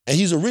 And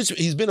he's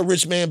been a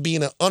rich man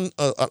being an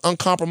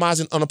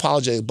uncompromising,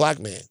 unapologetic black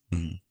man.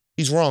 Mm-hmm.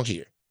 He's wrong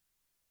here.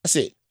 That's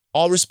it.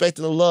 All respect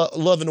and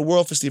love in the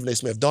world for Stephen A.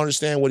 Smith. Don't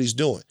understand what he's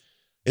doing.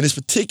 In this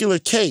particular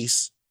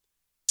case,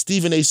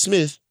 Stephen A.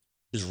 Smith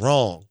is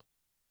wrong.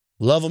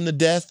 Love him to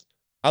death.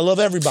 I love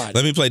everybody.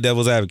 Let me play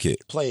devil's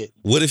advocate. Play it.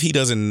 What if he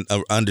doesn't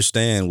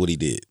understand what he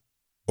did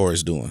or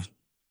is doing?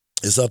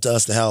 It's up to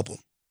us to help him.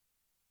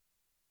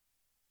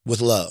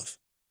 With love.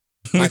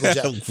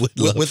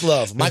 With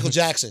love. Michael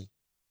Jackson.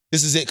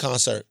 This Is It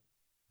concert.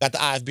 Got the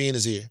IFB in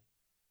his ear.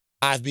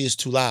 IFB is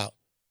too loud.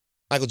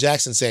 Michael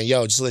Jackson saying,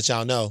 yo, just to let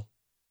y'all know,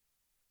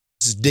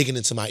 this is digging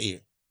into my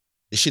ear.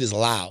 This shit is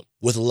loud.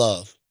 With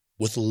love.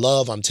 With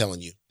love, I'm telling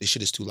you. This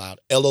shit is too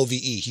loud. LOVE.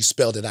 He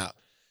spelled it out.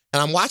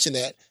 And I'm watching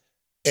that,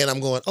 and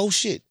I'm going, oh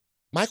shit.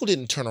 Michael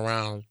didn't turn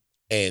around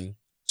and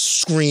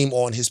scream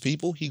on his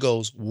people. He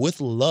goes, with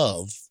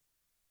love,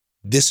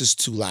 this is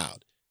too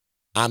loud.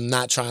 I'm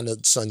not trying to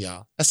son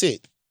y'all. That's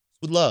it.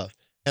 With love.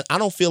 And I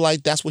don't feel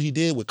like that's what he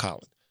did with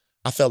Colin.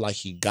 I felt like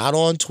he got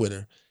on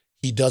Twitter.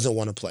 He doesn't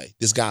want to play.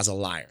 This guy's a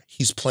liar.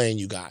 He's playing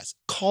you guys.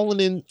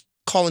 Calling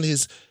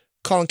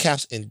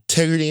Cap's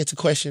integrity into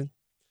question,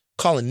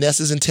 calling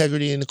Ness's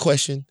integrity into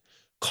question,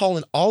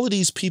 calling all of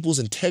these people's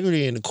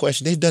integrity into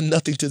question. They've done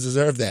nothing to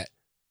deserve that.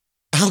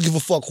 I don't give a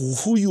fuck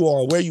who you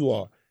are, where you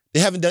are. They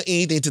haven't done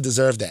anything to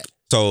deserve that.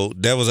 So,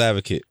 devil's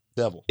advocate.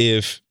 Devil.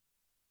 If,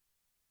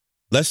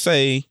 let's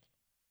say,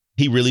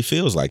 he really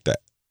feels like that.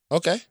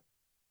 Okay.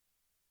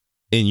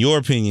 In your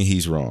opinion,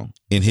 he's wrong.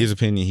 In his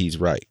opinion, he's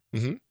right.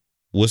 Mm-hmm.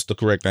 What's the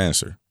correct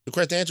answer? The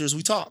correct answer is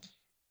we talk.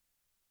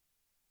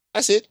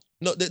 That's it.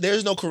 No,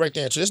 there's no correct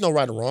answer. There's no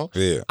right or wrong.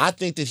 Yeah. I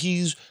think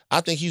he's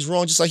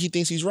wrong just like he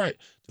thinks he's right.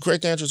 The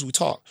correct answer is we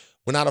talk.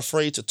 We're not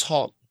afraid to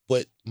talk.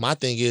 But my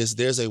thing is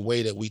there's a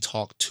way that we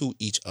talk to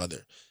each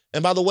other.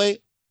 And by the way,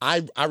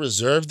 I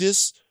reserve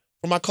this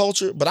for my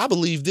culture, but I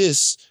believe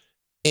this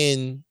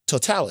in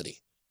totality.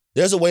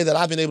 There's a way that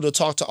I've been able to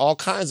talk to all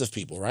kinds of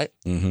people, right?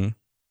 Mm-hmm.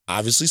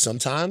 Obviously,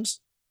 sometimes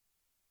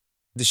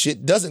the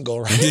shit doesn't go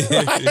right.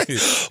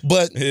 Right?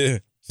 But yeah.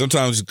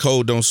 Sometimes the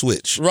code don't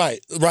switch.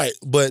 Right.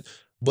 But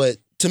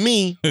to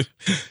me,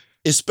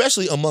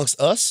 especially amongst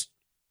us,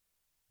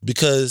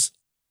 because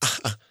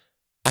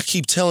I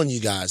keep telling you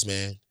guys,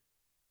 man,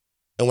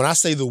 and when I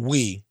say the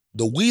we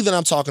that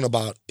I'm talking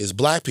about is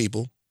black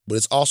people, but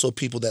it's also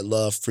people that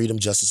love freedom,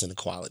 justice, and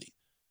equality.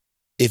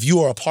 If you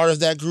are a part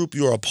of that group,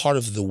 you are a part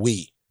of the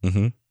we.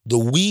 Mm-hmm. The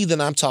we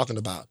that I'm talking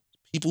about,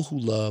 people who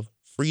love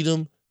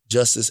freedom,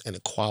 justice, and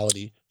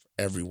equality for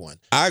everyone.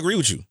 I agree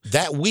with you.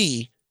 That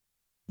we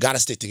got to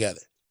stick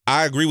together.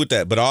 I agree with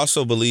that, but I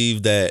also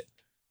believe that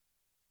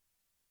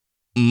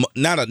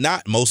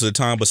not most of the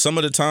time, but some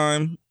of the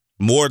time,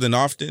 more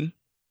often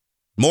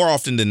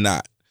than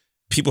not,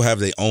 people have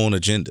their own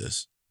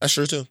agendas. That's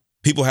true too.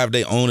 People have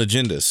their own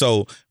agendas.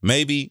 So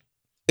maybe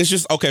it's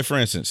just, okay, for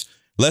instance,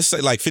 let's say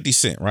like 50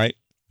 Cent, right?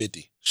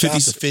 50. Shout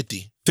out to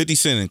 50. 50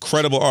 Cent,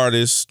 incredible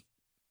artist,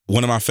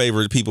 one of my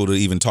favorite people to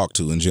even talk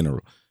to in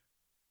general.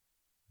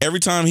 Every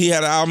time he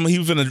had an album, he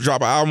was going to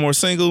drop an album or a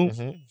single,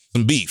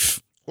 some beef.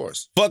 Of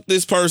course. Fuck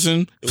this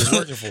person. It was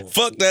working for him.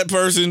 Fuck that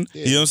person.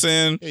 Yeah. You know what I'm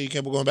saying? Yeah, you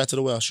kept going back to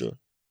the well, sure.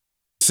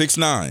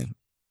 6ix9ine.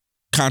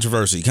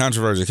 Controversy.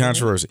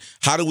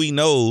 How do we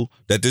know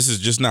that this is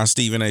just not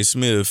Stephen A.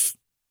 Smith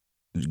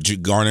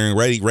garnering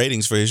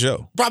ratings for his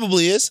show?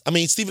 Probably is. I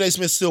mean, Stephen A.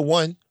 Smith still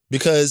won,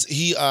 because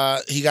he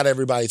got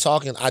everybody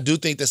talking. I do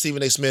think that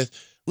Stephen A. Smith.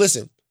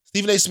 Listen,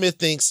 Stephen A. Smith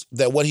thinks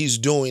that what he's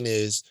doing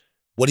is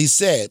what he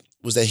said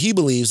was that he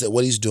believes that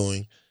what he's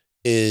doing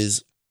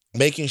is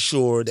making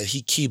sure that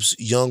he keeps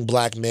young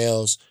black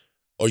males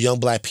or young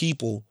black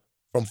people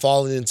from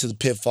falling into the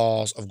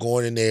pitfalls of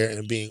going in there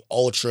and being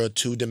ultra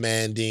too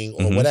demanding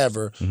or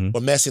whatever, or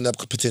messing up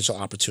potential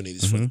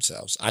opportunities for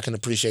themselves. I can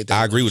appreciate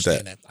that. I agree with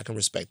that. I can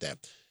respect that.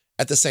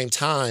 At the same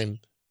time,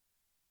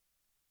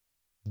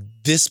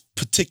 this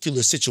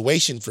particular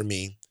situation for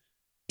me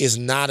is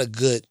not a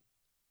good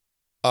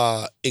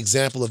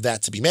example of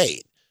that to be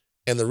made.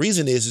 And the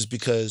reason is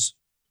because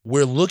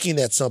we're looking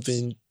at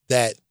something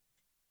that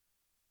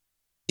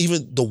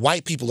even the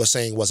white people are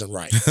saying wasn't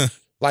right.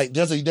 Like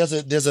there's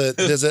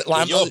a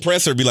like your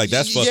oppressor be like,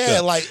 that's fucked up. Yeah,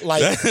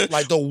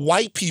 like the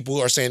white people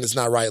are saying it's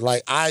not right.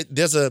 Like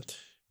there's an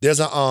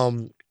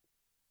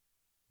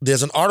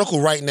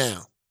article right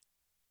now.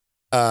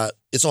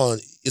 It's on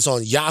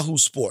Yahoo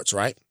Sports,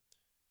 right?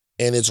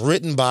 And it's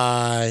written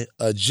by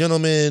a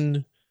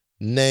gentleman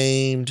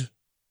named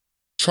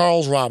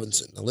Charles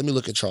Robinson. Now let me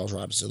look at Charles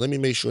Robinson. Let me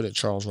make sure that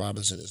Charles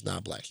Robinson is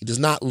not black. He does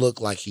not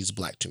look like he's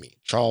black to me.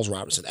 Charles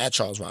Robinson, at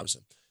Charles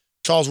Robinson.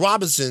 Charles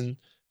Robinson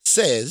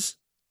says,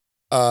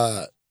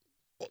 on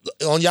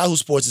Yahoo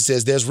Sports, it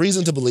says, there's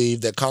reason to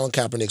believe that Colin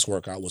Kaepernick's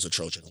workout was a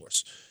Trojan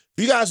horse.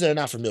 For you guys that are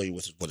not familiar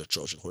with what a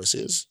Trojan horse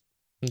is,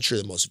 I'm sure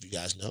that most of you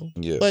guys know.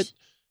 Yes. But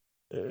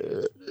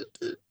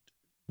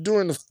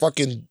during the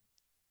fucking,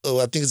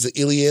 I think it's the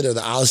Iliad or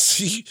the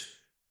Odyssey,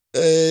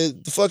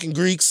 the fucking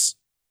Greeks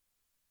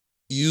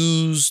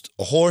used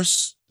a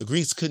horse. The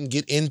Greeks couldn't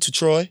get into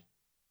Troy.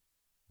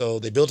 So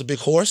they built a big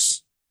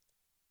horse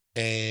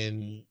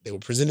and they were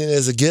presenting it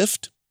as a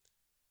gift.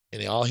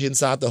 And they all hid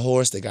inside the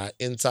horse. They got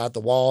inside the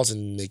walls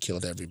and they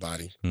killed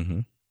everybody. Mm-hmm.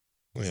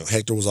 You know,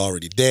 Hector was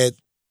already dead.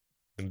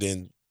 And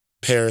then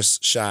Paris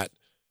shot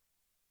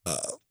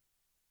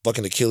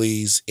fucking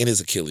Achilles in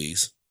his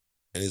Achilles.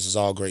 And this is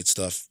all great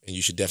stuff. And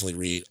you should definitely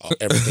read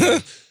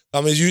everything. I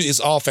mean, it's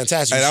all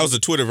fantastic. Hey, that was the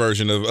Twitter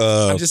version of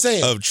I'm just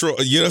saying. Of Troy.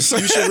 You know what I'm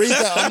saying? You should read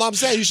that. I'm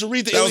saying you should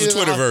read the That was Iliad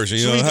the Twitter version.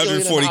 You know,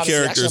 140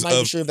 characters. Actually, I'm not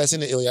even of. sure if that's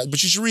in the Iliad,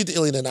 but you should read the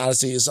Iliad and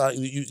Odyssey. It's,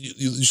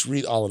 you should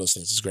read all of those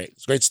things. It's great.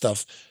 It's great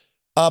stuff.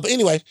 But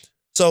anyway,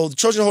 so the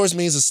Trojan horse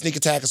means a sneak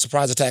attack, a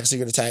surprise attack, a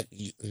secret attack.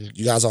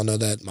 You guys all know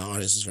that. My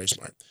audience is very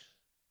smart.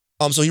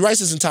 So he writes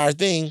this entire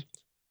thing.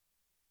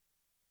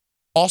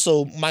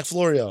 Also, Mike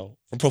Florio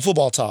from Pro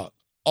Football Talk.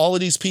 All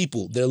of these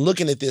people, they're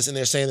looking at this and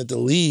they're saying that the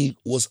league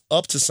was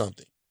up to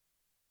something.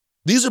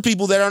 These are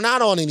people that are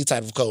not on any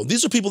type of code.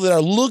 These are people that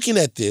are looking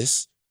at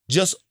this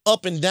just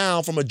up and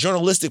down from a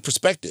journalistic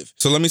perspective.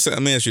 So let me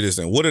ask you this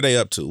then. What are they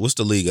up to? What's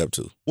the league up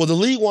to? Well, the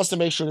league wants to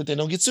make sure that they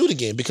don't get sued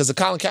again because the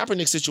Colin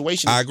Kaepernick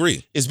situation I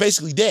agree. is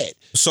basically dead.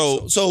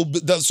 So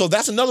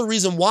that's another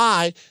reason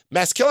why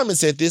Max Kellerman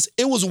said this.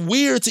 It was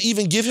weird to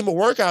even give him a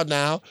workout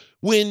now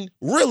when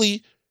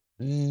really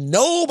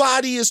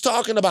nobody is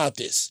talking about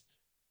this.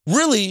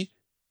 Really,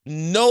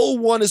 no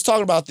one is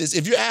talking about this.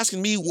 If you're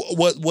asking me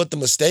what the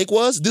mistake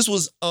was, this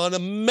was an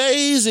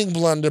amazing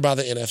blunder by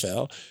the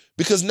NFL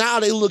because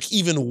now they look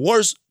even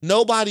worse.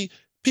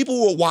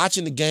 People were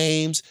watching the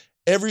games.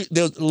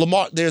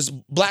 There's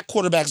black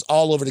quarterbacks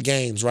all over the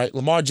games, right?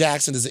 Lamar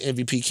Jackson is an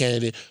MVP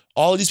candidate.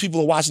 All of these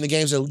people are watching the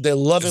games. They're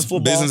loving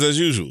football. Business as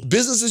usual.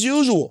 Business as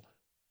usual.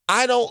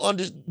 I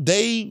don't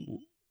they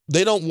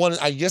don't want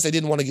to, I guess they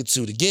didn't want to get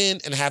sued again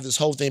and have this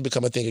whole thing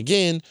become a thing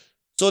again.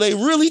 So they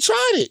really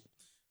tried it.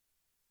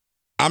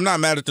 I'm not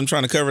mad at them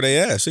trying to cover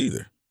their ass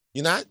either.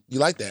 You're not? You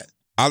like that?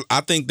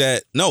 I think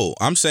that, no,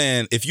 I'm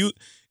saying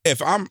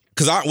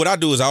what I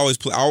do is I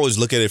always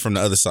look at it from the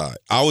other side.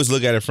 I always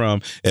look at it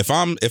from, if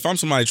I'm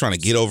somebody trying to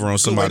get over on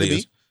somebody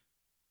else,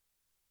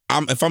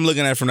 if I'm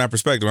looking at it from that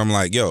perspective, I'm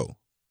like, yo,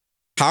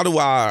 how do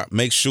I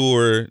make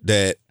sure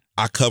that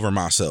I cover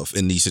myself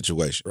in these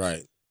situations?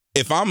 Right.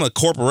 If I'm a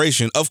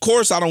corporation, of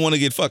course I don't want to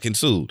get fucking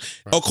sued.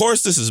 Right. Of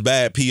course this is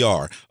bad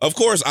PR. Of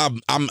course I'm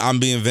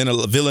being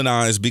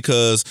villainized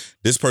because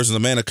this person's a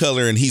man of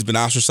color and he's been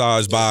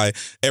ostracized by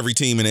every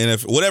team in the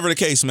NFL, whatever the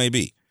case may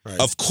be.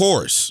 Right. Of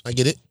course. I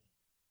get it.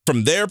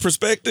 From their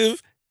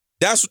perspective,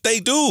 that's what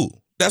they do.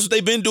 That's what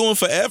they've been doing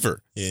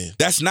forever. Yeah.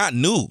 That's not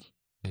new.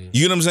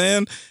 You know what I'm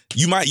saying?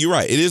 You're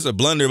right. It is a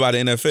blunder by the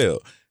NFL.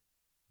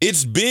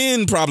 It's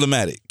been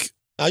problematic.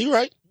 Oh, you're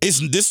right.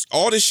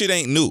 All this shit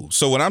ain't new.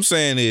 So what I'm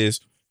saying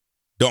is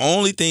the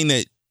only thing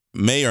that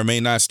may or may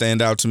not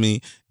stand out to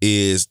me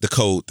is the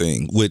code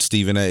thing with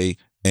Stephen A.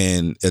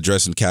 and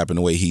addressing Cap in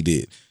the way he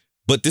did.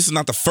 But this is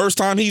not the first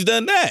time he's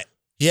done that.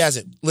 He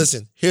hasn't.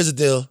 Listen, here's the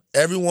deal.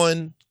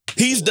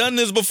 He's done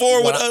this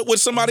before with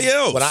somebody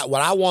else.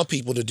 What I want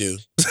people to do.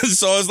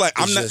 So it's like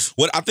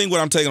what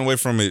I'm taking away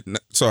from it.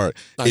 Sorry,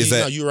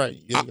 you're right.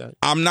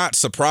 I'm not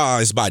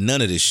surprised by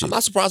none of this shit. I'm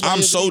not surprised.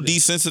 I'm so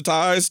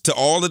desensitized to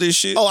all of this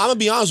shit. Oh, I'm gonna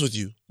be honest with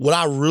you. What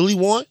I really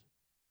want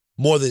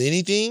more than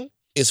anything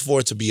is for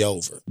it to be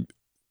over.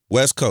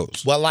 West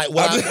Coast. Well, like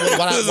what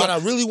I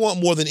really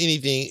want more than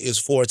anything is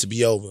for it to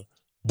be over.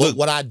 But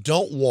what I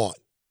don't want,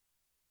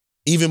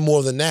 even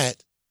more than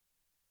that,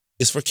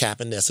 is for Cap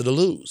and Nessa to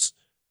lose.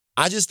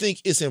 I just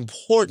think it's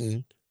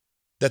important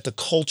that the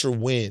culture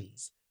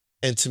wins.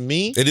 And to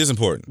me, It is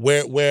important.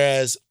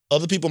 whereas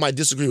other people might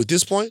disagree with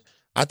this point,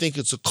 I think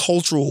it's a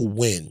cultural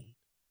win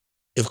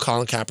if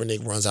Colin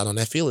Kaepernick runs out on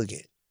that field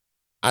again.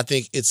 I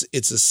think it's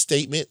a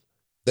statement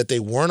that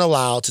they weren't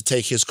allowed to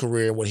take his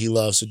career and what he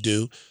loves to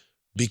do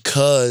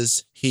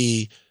because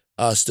he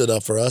stood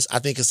up for us. I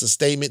think it's a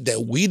statement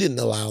that we didn't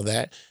allow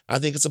that. I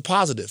think it's a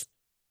positive.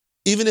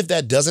 Even if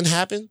that doesn't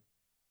happen,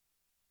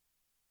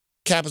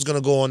 Cap is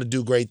going to go on to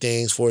do great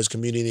things for his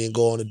community and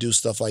go on to do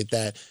stuff like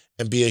that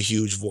and be a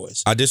huge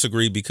voice. I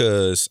disagree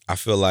because I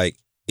feel like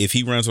if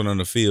he runs one on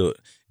the field,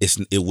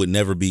 it would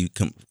never be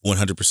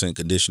 100%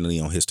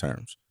 conditionally on his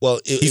terms. Well,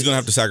 He's going to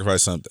have to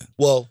sacrifice something.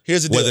 Well,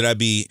 here's the deal. Whether that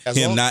be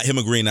him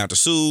agreeing not to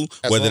sue,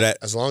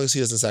 as long as he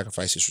doesn't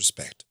sacrifice his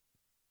respect.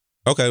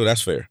 Okay, well,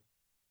 that's fair.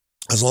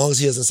 As long as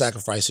he doesn't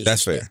sacrifice his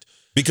That's respect. fair.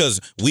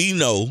 Because we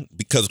know,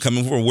 because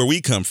coming from where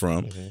we come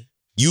from,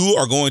 you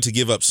are going to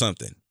give up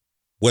something.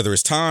 Whether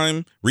it's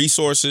time,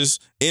 resources,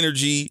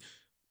 energy,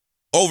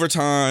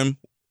 overtime,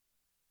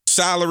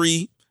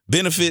 salary,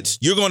 benefits,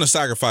 you're going to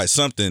sacrifice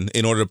something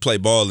in order to play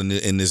ball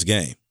in this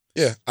game.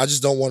 Yeah, I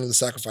just don't want him to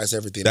sacrifice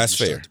everything. That's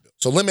fair.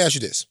 So let me ask you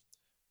this.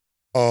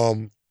 Are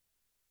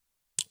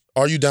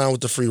you down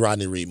with the Free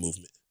Rodney Reed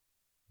movement?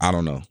 I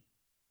don't know.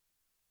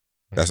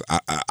 That's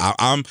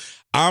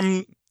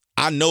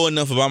I know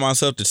enough about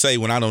myself to say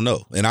when I don't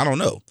know, and I don't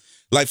know.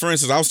 Like for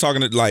instance, I was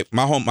talking to like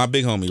my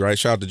big homie, right?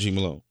 Shout out to G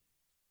Malone.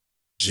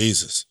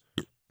 Jesus.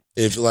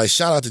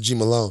 Shout out to G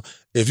Malone.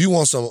 If you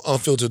want some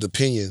unfiltered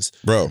opinions,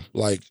 Bro.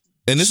 like,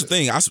 and this is the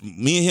thing,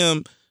 me and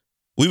him,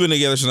 we've been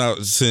together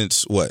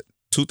since what,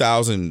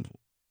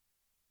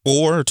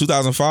 2004 or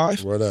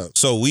 2005? Word up.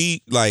 So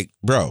we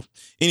bro.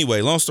 Anyway,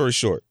 long story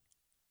short,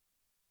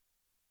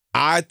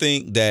 I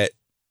think that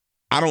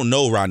I don't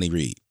know Rodney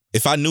Reed.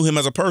 If I knew him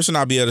as a person,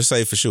 I'd be able to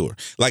say for sure.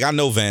 Like I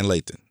know Van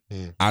Lathan.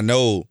 I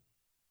know,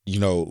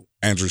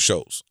 Andrew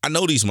Schultz. I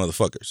know these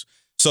motherfuckers.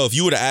 So if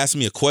you were to ask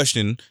me a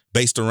question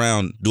based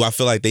around, do I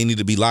feel like they need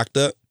to be locked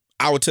up?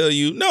 I would tell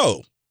you,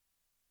 no.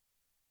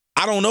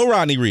 I don't know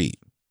Rodney Reed.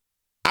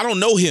 I don't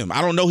know him. I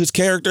don't know his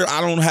character.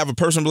 I don't have a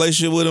personal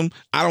relationship with him.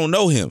 I don't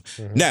know him.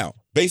 Now,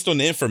 based on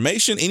the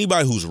information,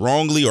 anybody who's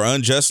wrongly or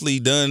unjustly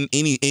done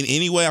in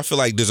any way, I feel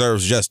like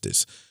deserves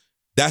justice.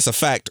 That's a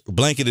fact,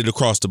 blanketed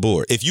across the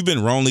board. If you've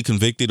been wrongly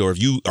convicted or if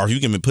you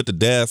can be put to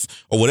death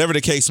or whatever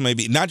the case may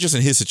be, not just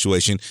in his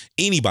situation,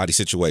 anybody's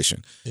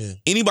situation. Yeah.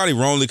 Anybody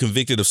wrongly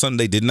convicted of something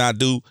they did not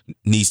do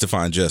needs to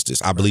find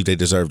justice. I believe they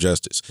deserve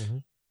justice.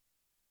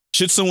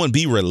 Should someone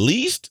be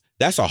released?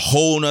 That's a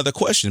whole nother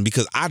question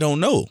because I don't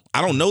know.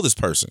 I don't know this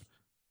person.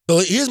 So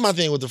here's my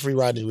thing with the Free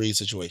Rodney Reed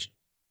situation.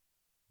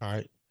 All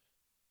right.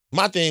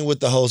 My thing with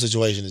the whole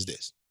situation is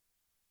this.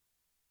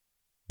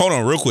 Hold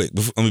on real quick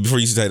before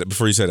you say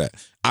that.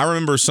 I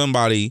remember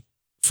somebody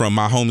from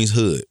my homie's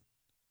hood,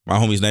 my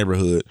homie's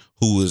neighborhood,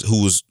 who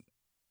was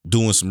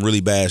doing some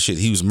really bad shit.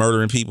 He was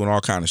murdering people and all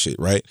kind of shit,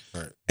 right?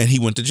 And he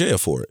went to jail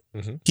for it.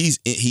 I think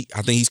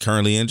he's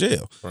currently in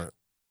jail. Right.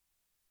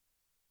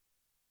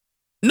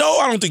 No,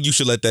 I don't think you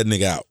should let that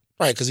nigga out.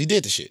 Right, because he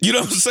did the shit. You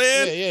know what I'm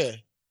saying? Yeah.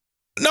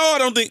 No, I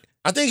don't think.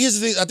 I think here's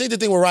the thing. I think the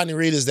thing with Rodney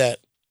Reed is that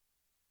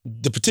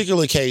the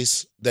particular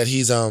case that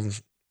he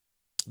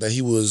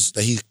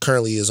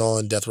currently is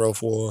on death row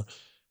for,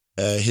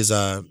 his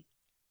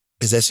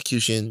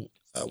execution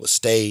was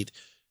stayed.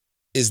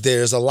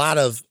 There's a lot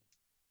of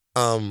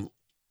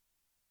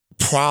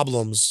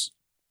problems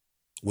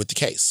with the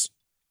case,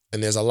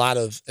 and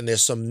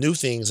there's some new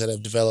things that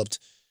have developed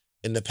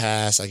in the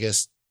past, I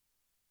guess,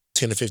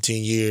 10 or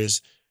 15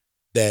 years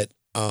that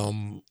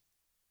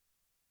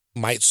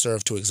might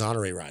serve to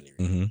exonerate Rodney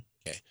Reed.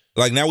 Okay.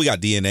 Like now we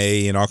got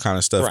DNA and all kind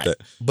of stuff. Right.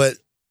 But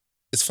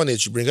it's funny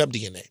that you bring up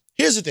DNA.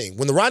 Here's the thing.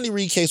 When the Rodney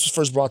Reed case was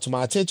first brought to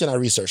my attention, I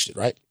researched it,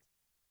 right?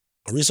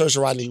 I researched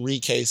the Rodney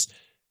Reed case,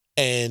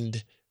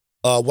 and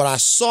what I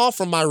saw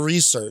from my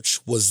research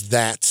was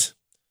that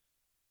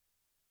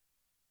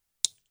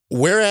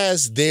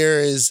whereas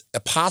there is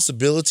a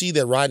possibility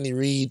that Rodney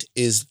Reed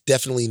is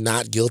definitely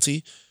not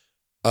guilty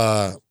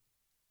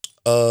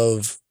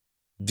of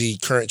the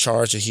current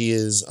charge that he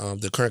is,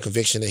 the current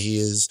conviction that he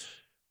is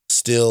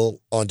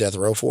still on death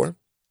row for.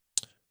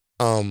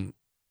 And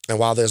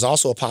while there's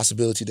also a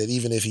possibility that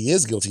even if he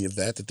is guilty of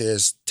that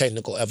there's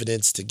technical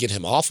evidence to get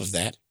him off of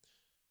that.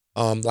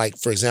 Like,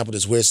 for example,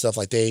 there's weird stuff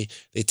like they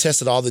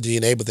tested all the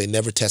DNA, but they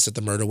never tested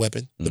the murder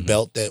weapon. The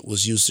belt that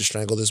was used to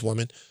strangle this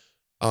woman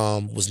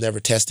was never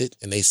tested.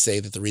 And they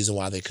say that the reason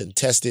why they couldn't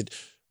test it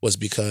was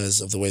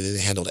because of the way that they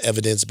handled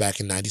evidence back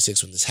in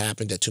 '96 when this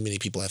happened, that too many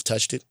people have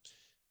touched it.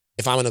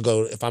 If I'm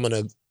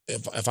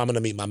gonna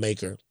meet my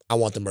maker, I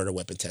want the murder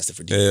weapon tested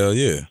for DNA. Hell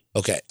yeah.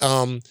 Okay.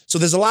 So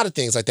there's a lot of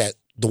things like that.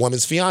 The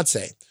woman's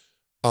fiance,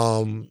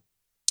 who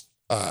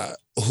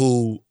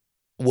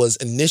was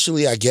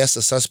initially, I guess,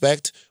 a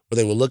suspect where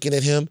they were looking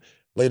at him,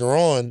 later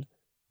on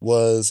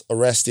was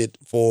arrested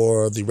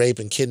for the rape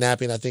and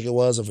kidnapping, I think it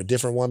was, of a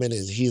different woman,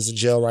 and he is in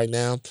jail right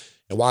now.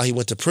 And while he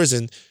went to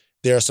prison,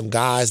 there are some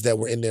guys that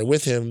were in there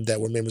with him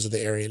that were members of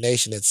the Aryan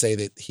Nation that say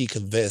that he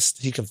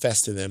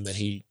confessed to them that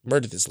he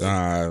murdered this lady.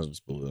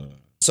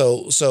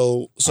 So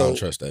I don't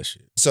trust that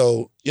shit.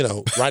 So,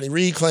 Rodney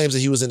Reed claims that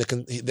he was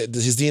that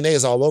his DNA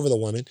is all over the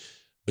woman,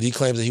 but he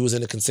claims that he was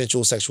in a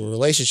consensual sexual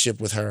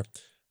relationship with her.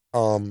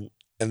 And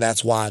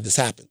that's why this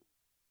happened.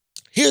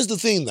 Here's the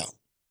thing though.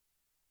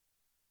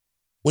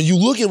 When you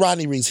look at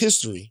Rodney Reed's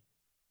history,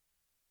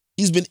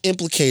 he's been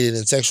implicated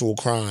in sexual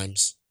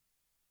crimes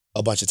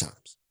a bunch of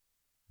times.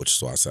 Which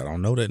is why I said I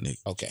don't know that nigga.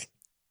 Okay.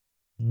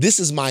 This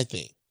is my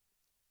thing.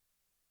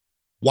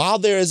 While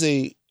there is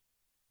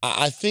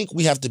I think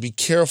we have to be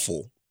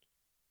careful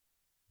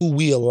who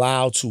we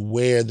allow to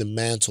wear the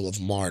mantle of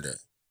martyr.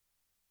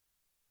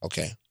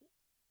 Okay.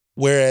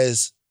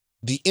 Whereas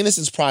the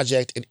Innocence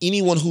Project and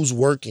anyone who's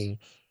working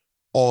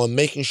on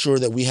making sure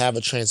that we have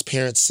a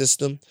transparent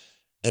system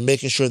and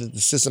making sure that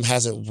the system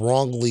hasn't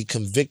wrongly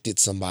convicted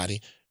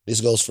somebody.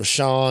 This goes for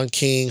Sean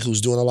King,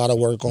 who's doing a lot of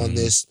work on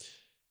this.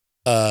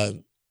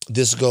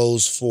 This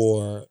goes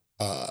for,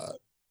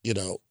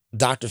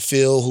 Dr.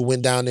 Phil, who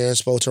went down there and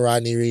spoke to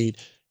Rodney Reed.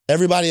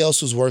 Everybody else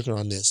who's working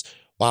on this.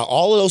 While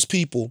all of those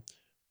people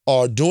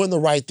are doing the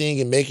right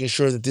thing and making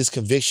sure that this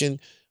conviction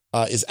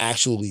is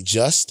actually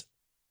just,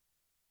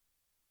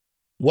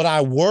 what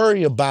I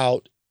worry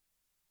about,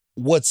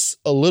 what's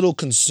a little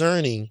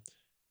concerning,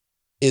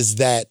 is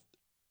that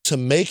to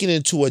make it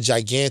into a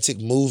gigantic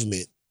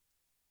movement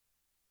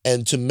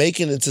and to make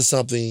it into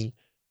something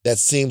that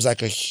seems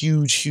like a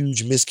huge,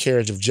 huge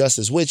miscarriage of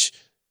justice, which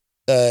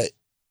I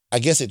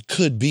guess it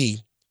could be,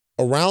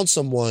 around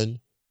someone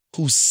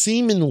who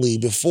seemingly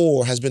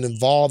before has been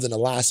involved in a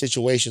lot of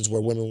situations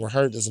where women were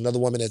hurt. There's another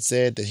woman that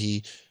said that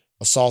he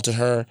assaulted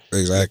her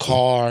in the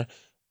car.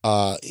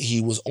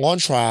 He was on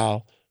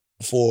trial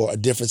for a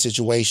different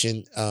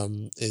situation,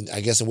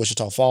 I guess in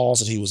Wichita Falls,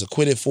 that he was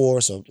acquitted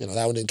for. So,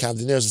 that one didn't count.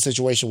 Then there's a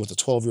situation with a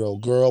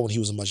 12-year-old girl when he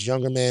was a much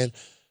younger man.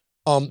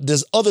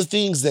 There's other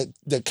things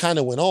that kind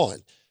of went on.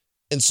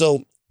 And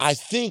so I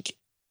think,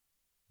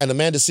 and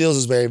Amanda Seales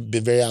has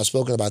been very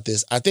outspoken about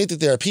this, I think that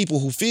there are people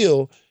who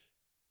feel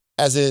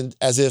as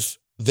if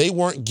they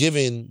weren't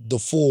given the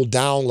full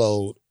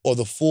download or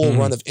the full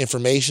run of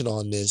information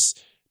on this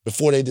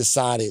before they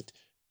decided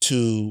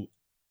to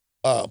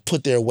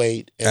put their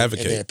weight and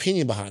their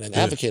opinion behind it and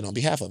advocate on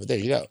behalf of it. There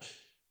you go.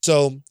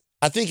 So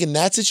I think in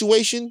that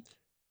situation,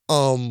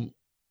 I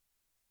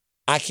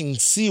can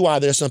see why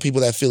there's some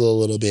people that feel a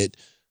little bit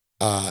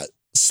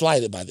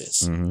slighted by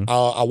this.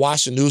 I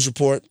watched a news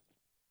report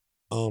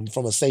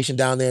from a station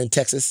down there in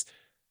Texas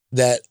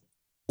that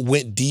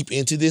went deep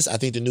into this. I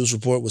think the news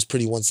report was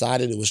pretty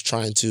one-sided. It was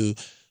trying to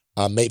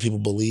make people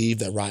believe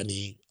that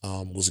Rodney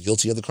was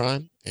guilty of the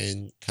crime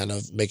and kind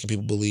of making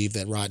people believe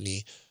that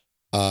Rodney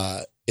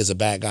is a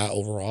bad guy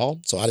overall.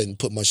 So I didn't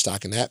put much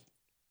stock in that.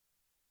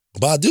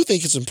 But I do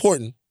think it's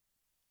important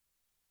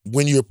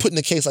when you're putting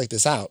a case like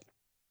this out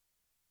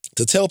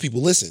to tell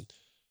people, listen,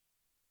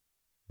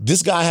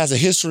 this guy has a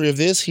history of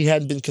this. He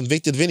hadn't been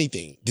convicted of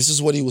anything. This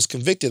is what he was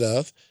convicted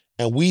of,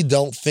 and we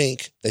don't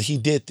think that he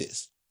did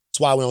this. That's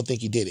why we don't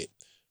think he did it.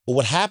 But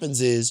what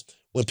happens is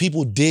when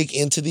people dig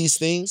into these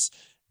things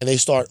and they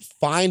start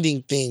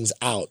finding things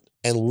out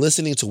and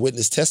listening to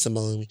witness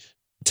testimony,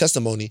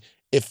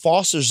 it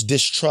fosters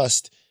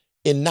distrust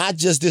in not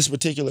just this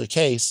particular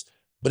case,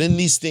 but in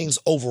these things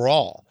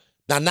overall.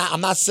 Now,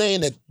 I'm not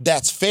saying that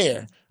that's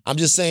fair. I'm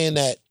just saying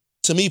that,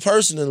 to me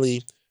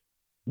personally,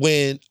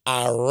 when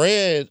I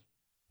read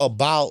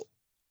about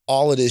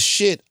all of this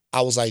shit,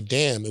 I was like,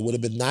 damn, it would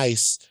have been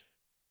nice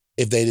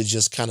if they'd have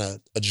just kind of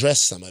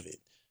addressed some of it.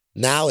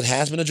 Now it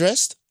has been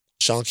addressed.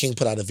 Sean King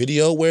put out a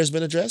video where it's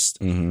been addressed.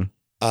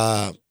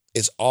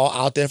 It's all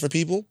out there for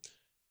people.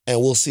 And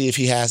we'll see if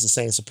he has the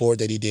same support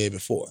that he did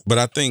before. But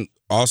I think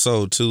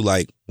also, too,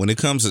 like, when it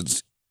comes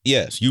to,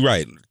 yes, you're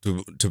right,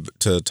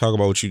 to talk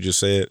about what you just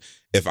said.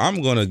 If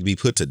I'm going to be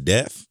put to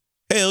death,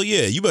 hell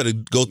yeah, you better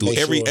go through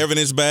every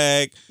evidence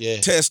bag,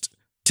 test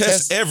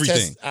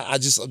everything.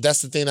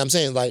 That's the thing I'm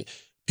saying. Like,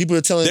 people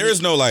are telling me. There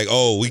is no like,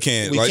 oh, we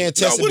can't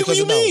test it. What do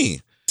you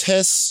mean?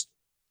 Test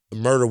the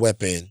murder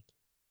weapon.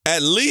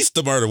 At least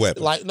the murder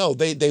weapon. Like, no,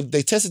 they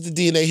tested the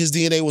DNA. His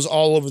DNA was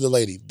all over the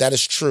lady. That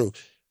is true.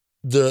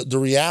 The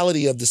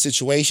reality of the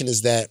situation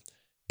is that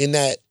in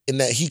that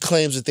he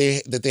claims that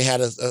they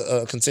had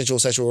a consensual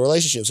sexual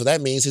relationship. So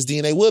that means his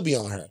DNA will be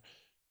on her.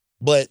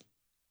 But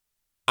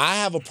I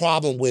have a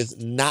problem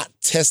with not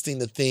testing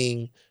the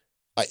thing.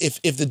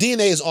 If the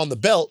DNA is on the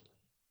belt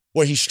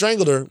where he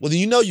strangled her, well, then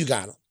you know you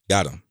got him.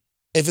 Got him.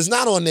 If it's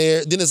not on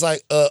there, then it's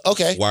like,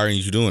 okay. Why aren't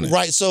you doing it?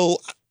 Right. So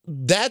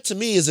that to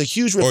me is a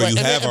huge red flag. Or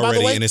you have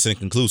already innocent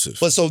conclusive.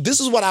 But so this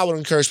is what I would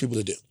encourage people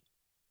to do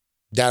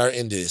that are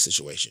into this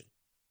situation.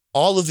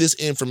 All of this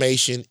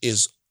information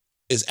is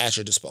at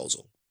your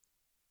disposal.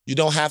 You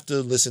don't have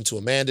to listen to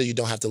Amanda. You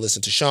don't have to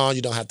listen to Sean.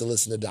 You don't have to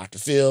listen to Dr.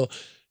 Phil.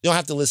 You don't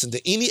have to listen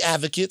to any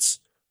advocates,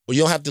 or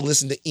you don't have to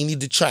listen to any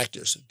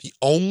detractors. The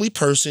only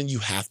person you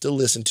have to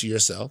listen to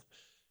yourself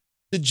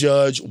to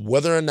judge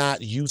whether or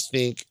not you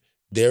think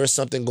there is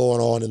something going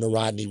on in the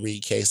Rodney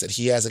Reed case, that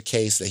he has a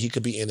case that he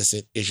could be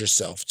innocent, is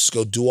yourself. Just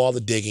go do all the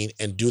digging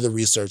and do the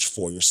research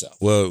for yourself.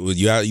 Well,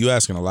 you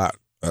asking a lot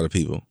out of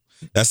people.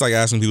 That's like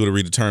asking people to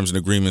read the terms and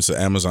agreements of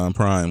Amazon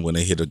Prime when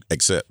they hit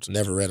accept.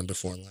 Never read them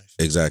before in life.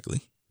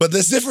 Exactly. But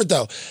that's different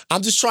though.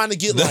 I'm just trying to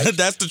get like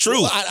That's the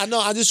truth. I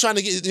know. I'm just trying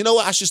to get. You know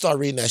what? I should start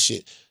reading that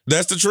shit.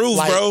 That's the truth,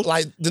 Like, bro.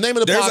 Like the name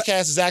of the There's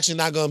podcast is actually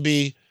not going to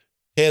be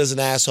 "Head is an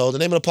Asshole." The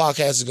name of the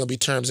podcast is going to be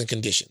 "Terms and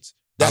Conditions."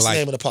 That's the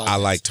name of the podcast. I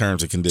like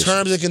terms and conditions.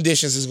 Terms and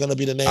Conditions is going to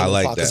be the name I of the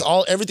like podcast.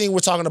 that. Everything we're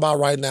talking about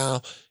right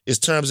now is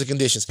terms and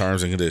conditions.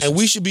 Terms and conditions. And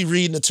we should be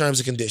reading the terms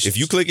and conditions. If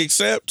you click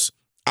accept,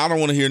 I don't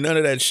want to hear none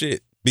of that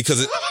shit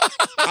because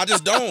I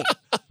just don't.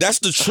 That's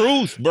the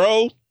truth,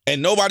 bro.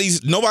 And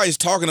nobody's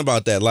talking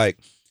about that. Like,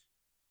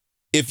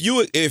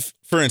 if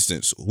for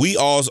instance, we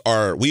all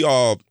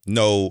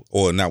know,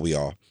 or not we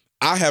all,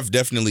 I have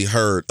definitely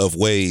heard of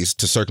ways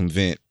to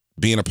circumvent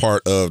being a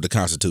part of the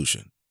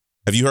Constitution.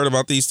 Have you heard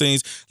about these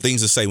things?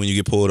 Things to say when you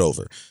get pulled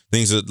over.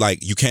 Things that,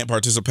 like, you can't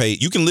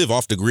participate. You can live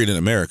off the grid in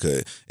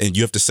America, and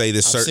you have to say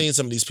this. I've seen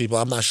some of these people.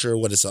 I'm not sure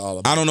what it's all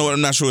about. I don't know.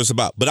 I'm not sure what it's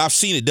about, but I've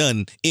seen it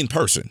done in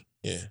person.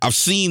 Yeah. I've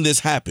seen this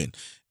happen,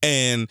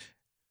 and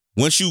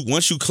once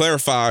you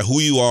clarify who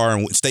you are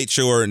and state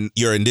your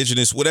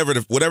indigenous, whatever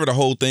the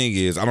whole thing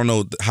is, I don't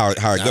know how it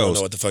goes. I don't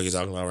know what the fuck you're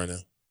talking about right now.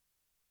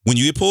 When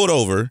you get pulled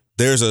over,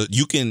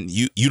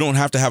 you don't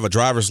have to have a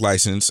driver's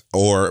license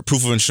or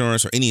proof of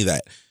insurance or any of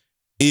that.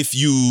 If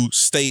you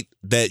state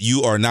that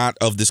you are not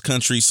of this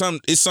country,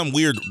 it's some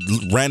weird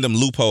random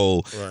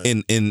loophole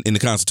in the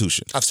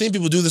Constitution. I've seen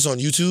people do this on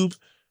YouTube.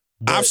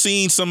 I've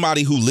seen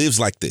somebody who lives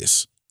like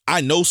this. I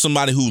know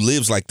somebody who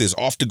lives like this,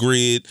 off the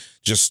grid,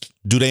 just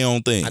do their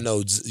own thing. I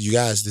know, you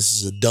guys, this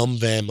is a dumb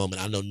Van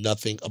moment. I know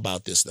nothing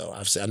about this, though.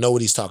 I know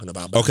what he's talking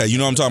about. Okay, you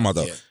know what I'm talking about,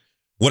 though. Yeah.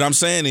 What I'm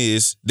saying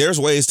is there's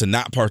ways to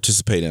not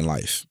participate in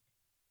life.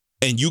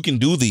 And you can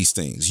do these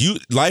things.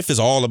 Life is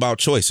all about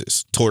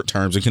choices toward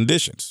terms and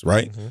conditions,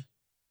 right? Mm-hmm.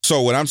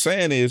 So what I'm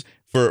saying is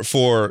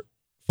for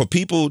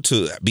people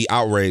to be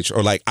outraged,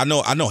 or like I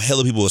know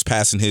hella people was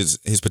passing his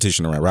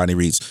petition around, Rodney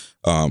Reed's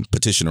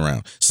petition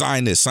around.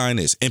 Sign this,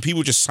 and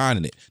people just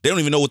signing it. They don't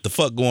even know what the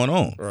fuck going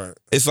on. Right.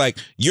 It's like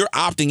you're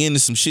opting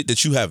into some shit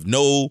that you have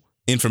no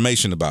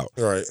information about.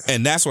 Right.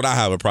 And that's what I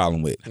have a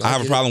problem with. I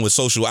have a problem with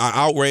social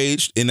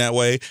outrage in that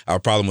way. I have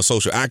a problem with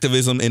social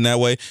activism in that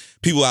way.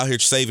 People out here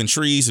saving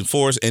trees and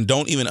forests and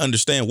don't even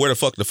understand where the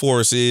fuck the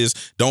forest is,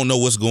 don't know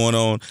what's going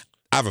on.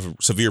 I have a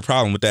severe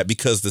problem with that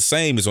because the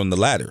same is on the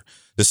latter.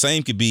 The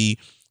same could be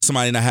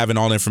somebody not having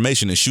all the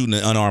information and shooting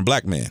an unarmed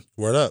black man.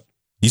 Word up.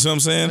 You see what I'm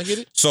saying? I get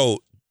it. So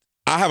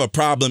I have a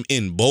problem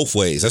in both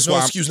ways. That's There's no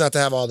why excuse not to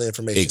have all the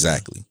information.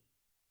 Exactly.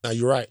 Now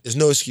you're right. There's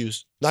no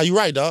excuse. Now you're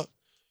right, dog.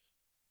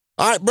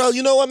 All right, bro.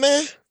 You know what,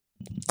 man?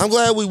 I'm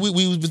glad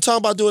we've been talking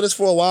about doing this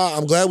for a while.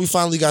 I'm glad we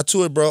finally got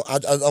to it, bro.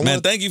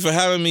 Man, thank you for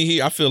having me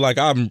here. I feel like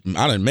I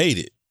done made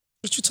it.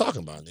 What you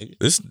talking about,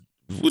 nigga?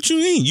 What you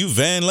mean? You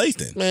Van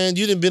Lathan. Man,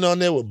 you done been on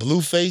there with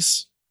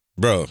Blueface.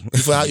 Bro.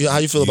 How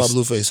you feel about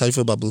Blueface? How you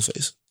feel about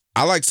Blueface?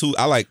 I like 5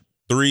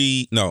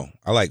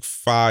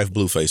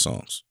 Blueface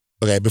songs.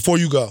 Okay, before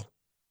you go,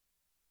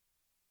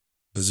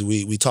 because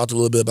we talked a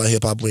little bit about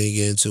hip hop. We didn't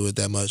get into it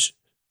that much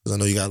because I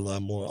know you got a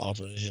lot more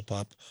offering in hip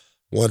hop.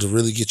 Wanted to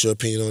really get your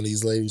opinion on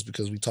these ladies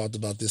because we talked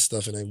about this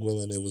stuff in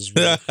Anguilla and it was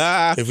real.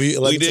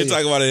 We did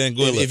talk about it in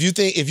Anguilla. If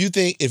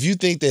you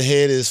think the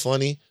head is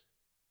funny,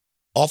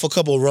 off a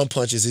couple of rum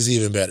punches is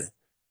even better.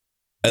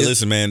 Hey,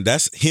 listen, man,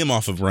 that's him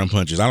off of rum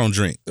punches. I don't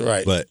drink,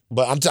 right? But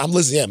I'm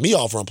listening. Yeah, me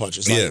off rum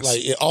punches. Yes.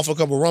 Like off a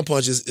couple of rum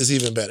punches is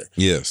even better.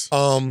 Yes.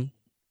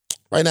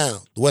 Right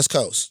now, the West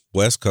Coast.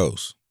 West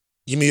Coast.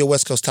 Give me your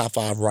West Coast top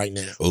 5 right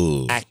now.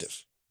 Ooh.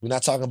 Active. We're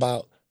not talking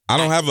about. I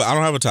don't have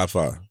a top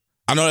 5.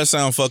 I know that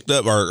sounds fucked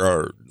up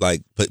or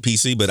like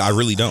PC, but I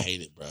really don't. I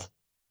hate it, bro.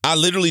 I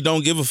literally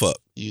don't give a fuck.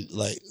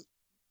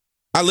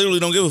 I literally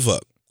don't give a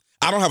fuck.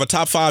 I don't have a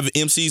top 5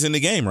 MCs in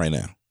the game right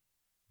now.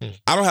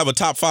 I don't have a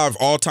top 5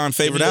 all-time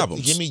favorite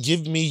albums. Give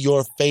me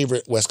your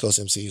favorite West Coast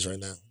MCs right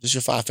now. Just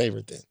your 5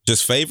 favorite then.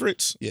 Just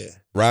favorites? Yeah.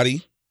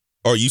 Roddy?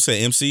 Or you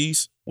say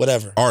MCs?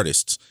 Whatever.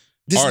 Artists.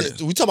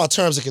 We talk about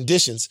terms and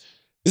conditions.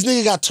 This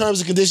nigga got terms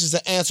and conditions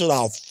to answer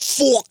our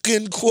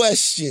fucking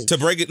question. To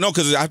break it, no,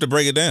 because I have to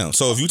break it down.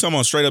 So if you talking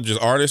about straight up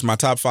just artists, my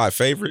top 5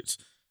 favorites,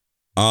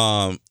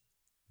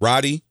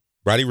 Roddy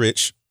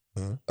Ricch,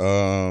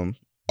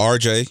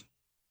 RJ.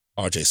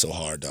 RJ so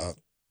hard, dog.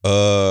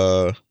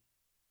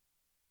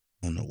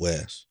 On the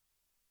West.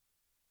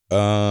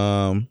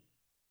 Let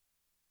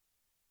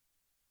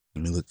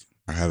me look.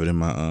 I have it in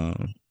my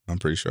I'm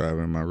pretty sure I have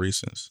it in my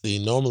recents.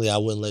 See, normally I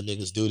wouldn't let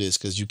niggas do this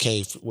because you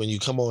can't. When you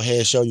come on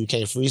Head Show, you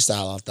can't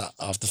freestyle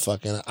off the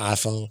fucking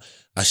iPhone.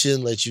 I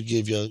shouldn't let you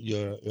give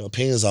your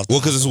opinions off. Well,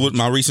 because it's what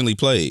my recently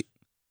played.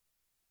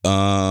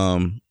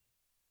 Okay,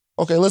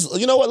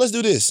 you know what? Let's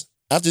do this.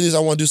 After this, I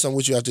want to do something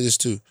with you after this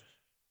too.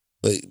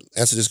 But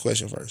answer this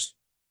question first.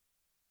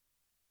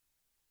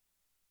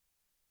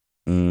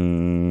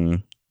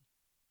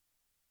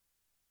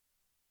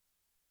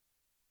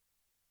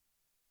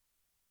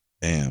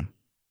 Damn.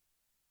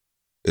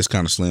 it's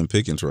kind of slim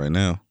pickings right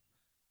now.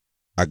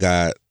 I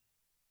got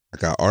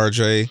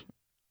RJ.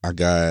 I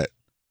got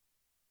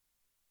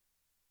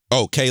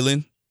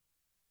Kalen.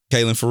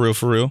 Kalen for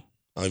real.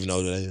 I don't even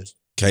know who that is.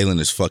 Kalen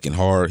is fucking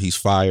hard. He's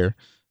fire.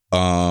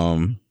 All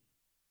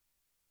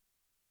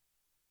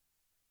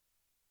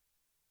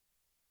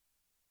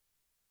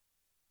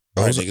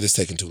right, nigga, this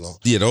taking too long.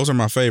 Yeah, those are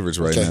my favorites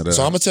right now.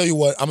 So I'm gonna tell you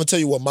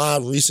what my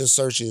recent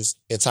searches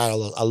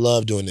entitled. I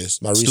love doing this.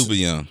 My recent, Stupid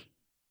Young.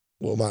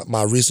 Well,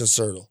 my recent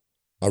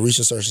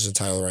searches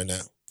entitled right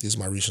now. These are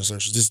my recent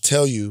searches. Just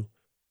tell you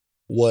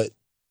what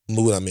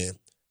mood I'm in.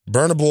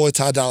 Burna Boy,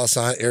 Ty Dolla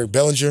 $ign, Eric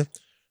Bellinger,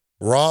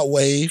 Rod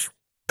Wave,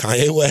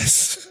 Kanye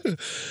West,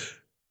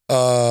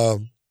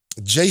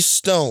 Jay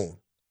Stone.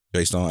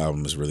 Jay Stone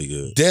album is really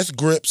good. Death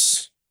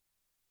Grips,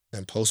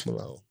 and Post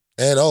Malone.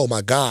 And oh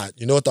my God,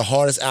 you know what the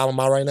hardest album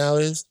out right now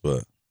is?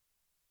 What?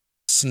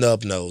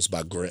 Snub Nose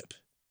by Grip.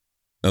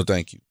 No,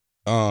 thank you.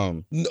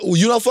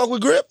 You don't fuck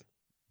with Grip?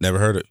 Never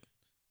heard it.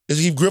 Is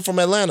he Grip from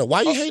Atlanta?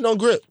 Why you hating on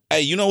Grip? Hey,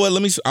 you know what?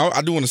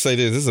 I do want to say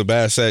this. This is a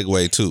bad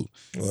segue too.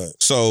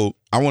 What? So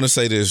I want to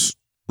say this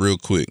real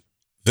quick.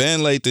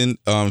 Van Lathan,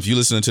 if you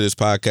listening to this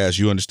podcast,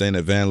 you understand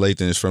that Van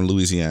Lathan is from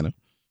Louisiana,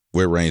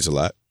 where it rains a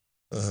lot.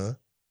 Uh-huh.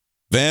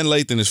 Van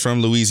Lathan is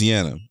from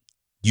Louisiana.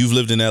 You've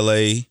lived in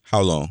LA how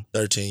long?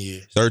 13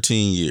 years.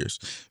 13 years.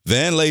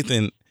 Van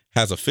Lathan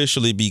has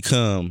officially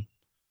become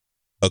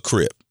a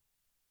Crip.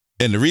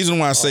 And the reason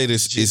why I say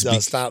this is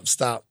stop.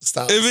 Stop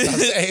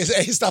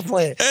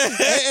playing.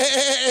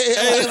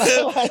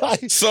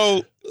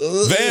 So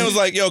Van was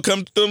like, yo,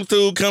 come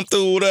through,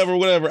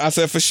 whatever. I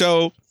said, for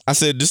sure. I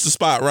said, this is the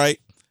spot, right?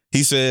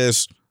 He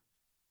says,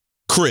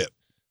 Crip.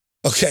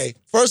 Okay,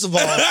 first of all,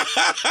 wait. I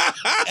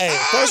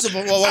was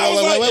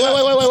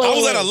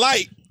at a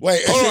light.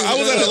 Wait, hold on. I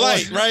was at a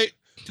light, right?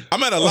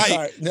 I'm at a light.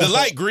 Sorry, no. The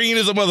light green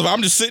is a motherfucker.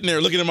 I'm just sitting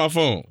there looking at my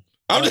phone.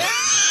 I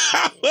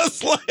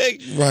was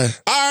like,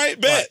 right. All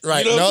right, bet.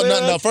 Right. You know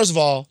No. First of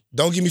all,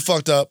 don't get me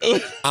fucked up.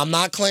 I'm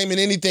not claiming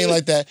anything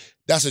like that.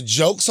 That's a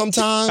joke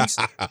sometimes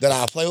that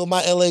I play with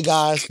my LA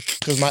guys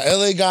because my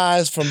LA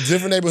guys from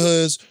different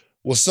neighborhoods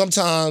will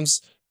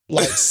sometimes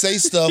like say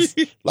stuff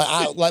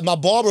like my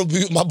barber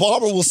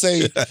will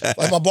say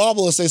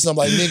something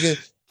like, nigga,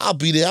 I'll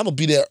be there. I'm gonna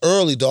be there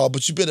early, dog,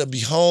 but you better be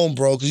home,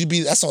 bro,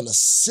 because that's on the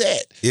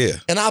set. Yeah.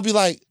 And I'll be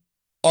like,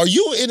 are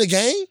you in the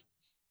game?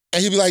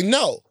 And he'll be like,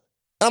 no.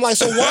 And I'm like,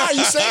 so why are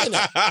you saying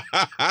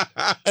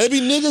that? And it'd be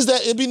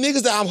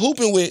niggas that I'm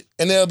hooping with,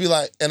 and they'll be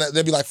like,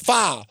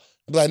 foul. I'll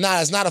be like, nah,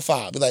 it's not a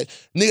foul. I'll be like,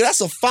 nigga,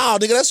 that's a foul,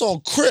 nigga, that's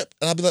on Crip.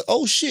 And I'll be like,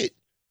 oh shit,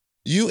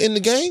 you in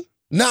the game?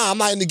 Nah, I'm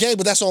not in the game,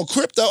 but that's on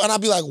Crypto. And I'll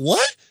be like,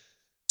 what?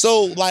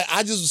 So, like,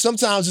 I just,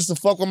 sometimes just to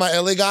fuck with my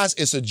LA guys,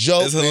 it's a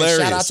joke. It's hilarious.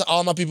 Shout out to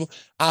all my people.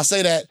 I'll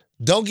say that.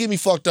 Don't get me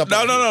fucked up.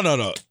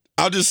 No.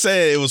 I'll just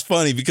say it was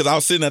funny because I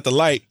was sitting at the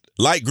light.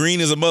 Light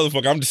green is a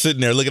motherfucker. I'm just sitting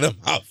there looking at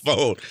my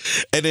phone.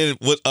 And then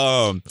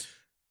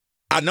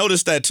I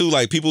noticed that too,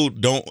 like, people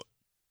don't,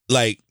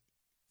 like,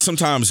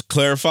 sometimes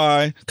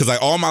clarify. Because,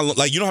 like, all my,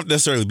 like, you don't have to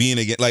necessarily be in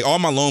a game. Like, all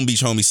my Long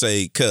Beach homies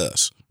say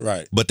cuss.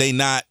 Right. But they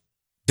don't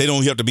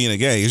have to be in a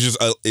gang. It's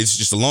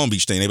just a Long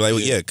Beach thing. They be like,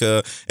 well, yeah,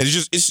 cuz. And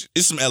it's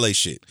some LA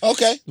shit.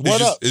 Okay,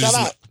 word up, shout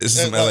out. It's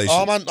some LA shit.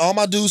 All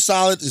my dudes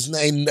solid.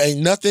 Ain't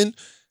nothing.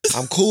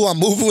 I'm cool. I'm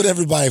moving with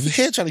everybody. If you're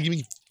here trying to get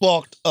me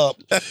fucked up,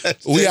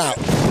 we out.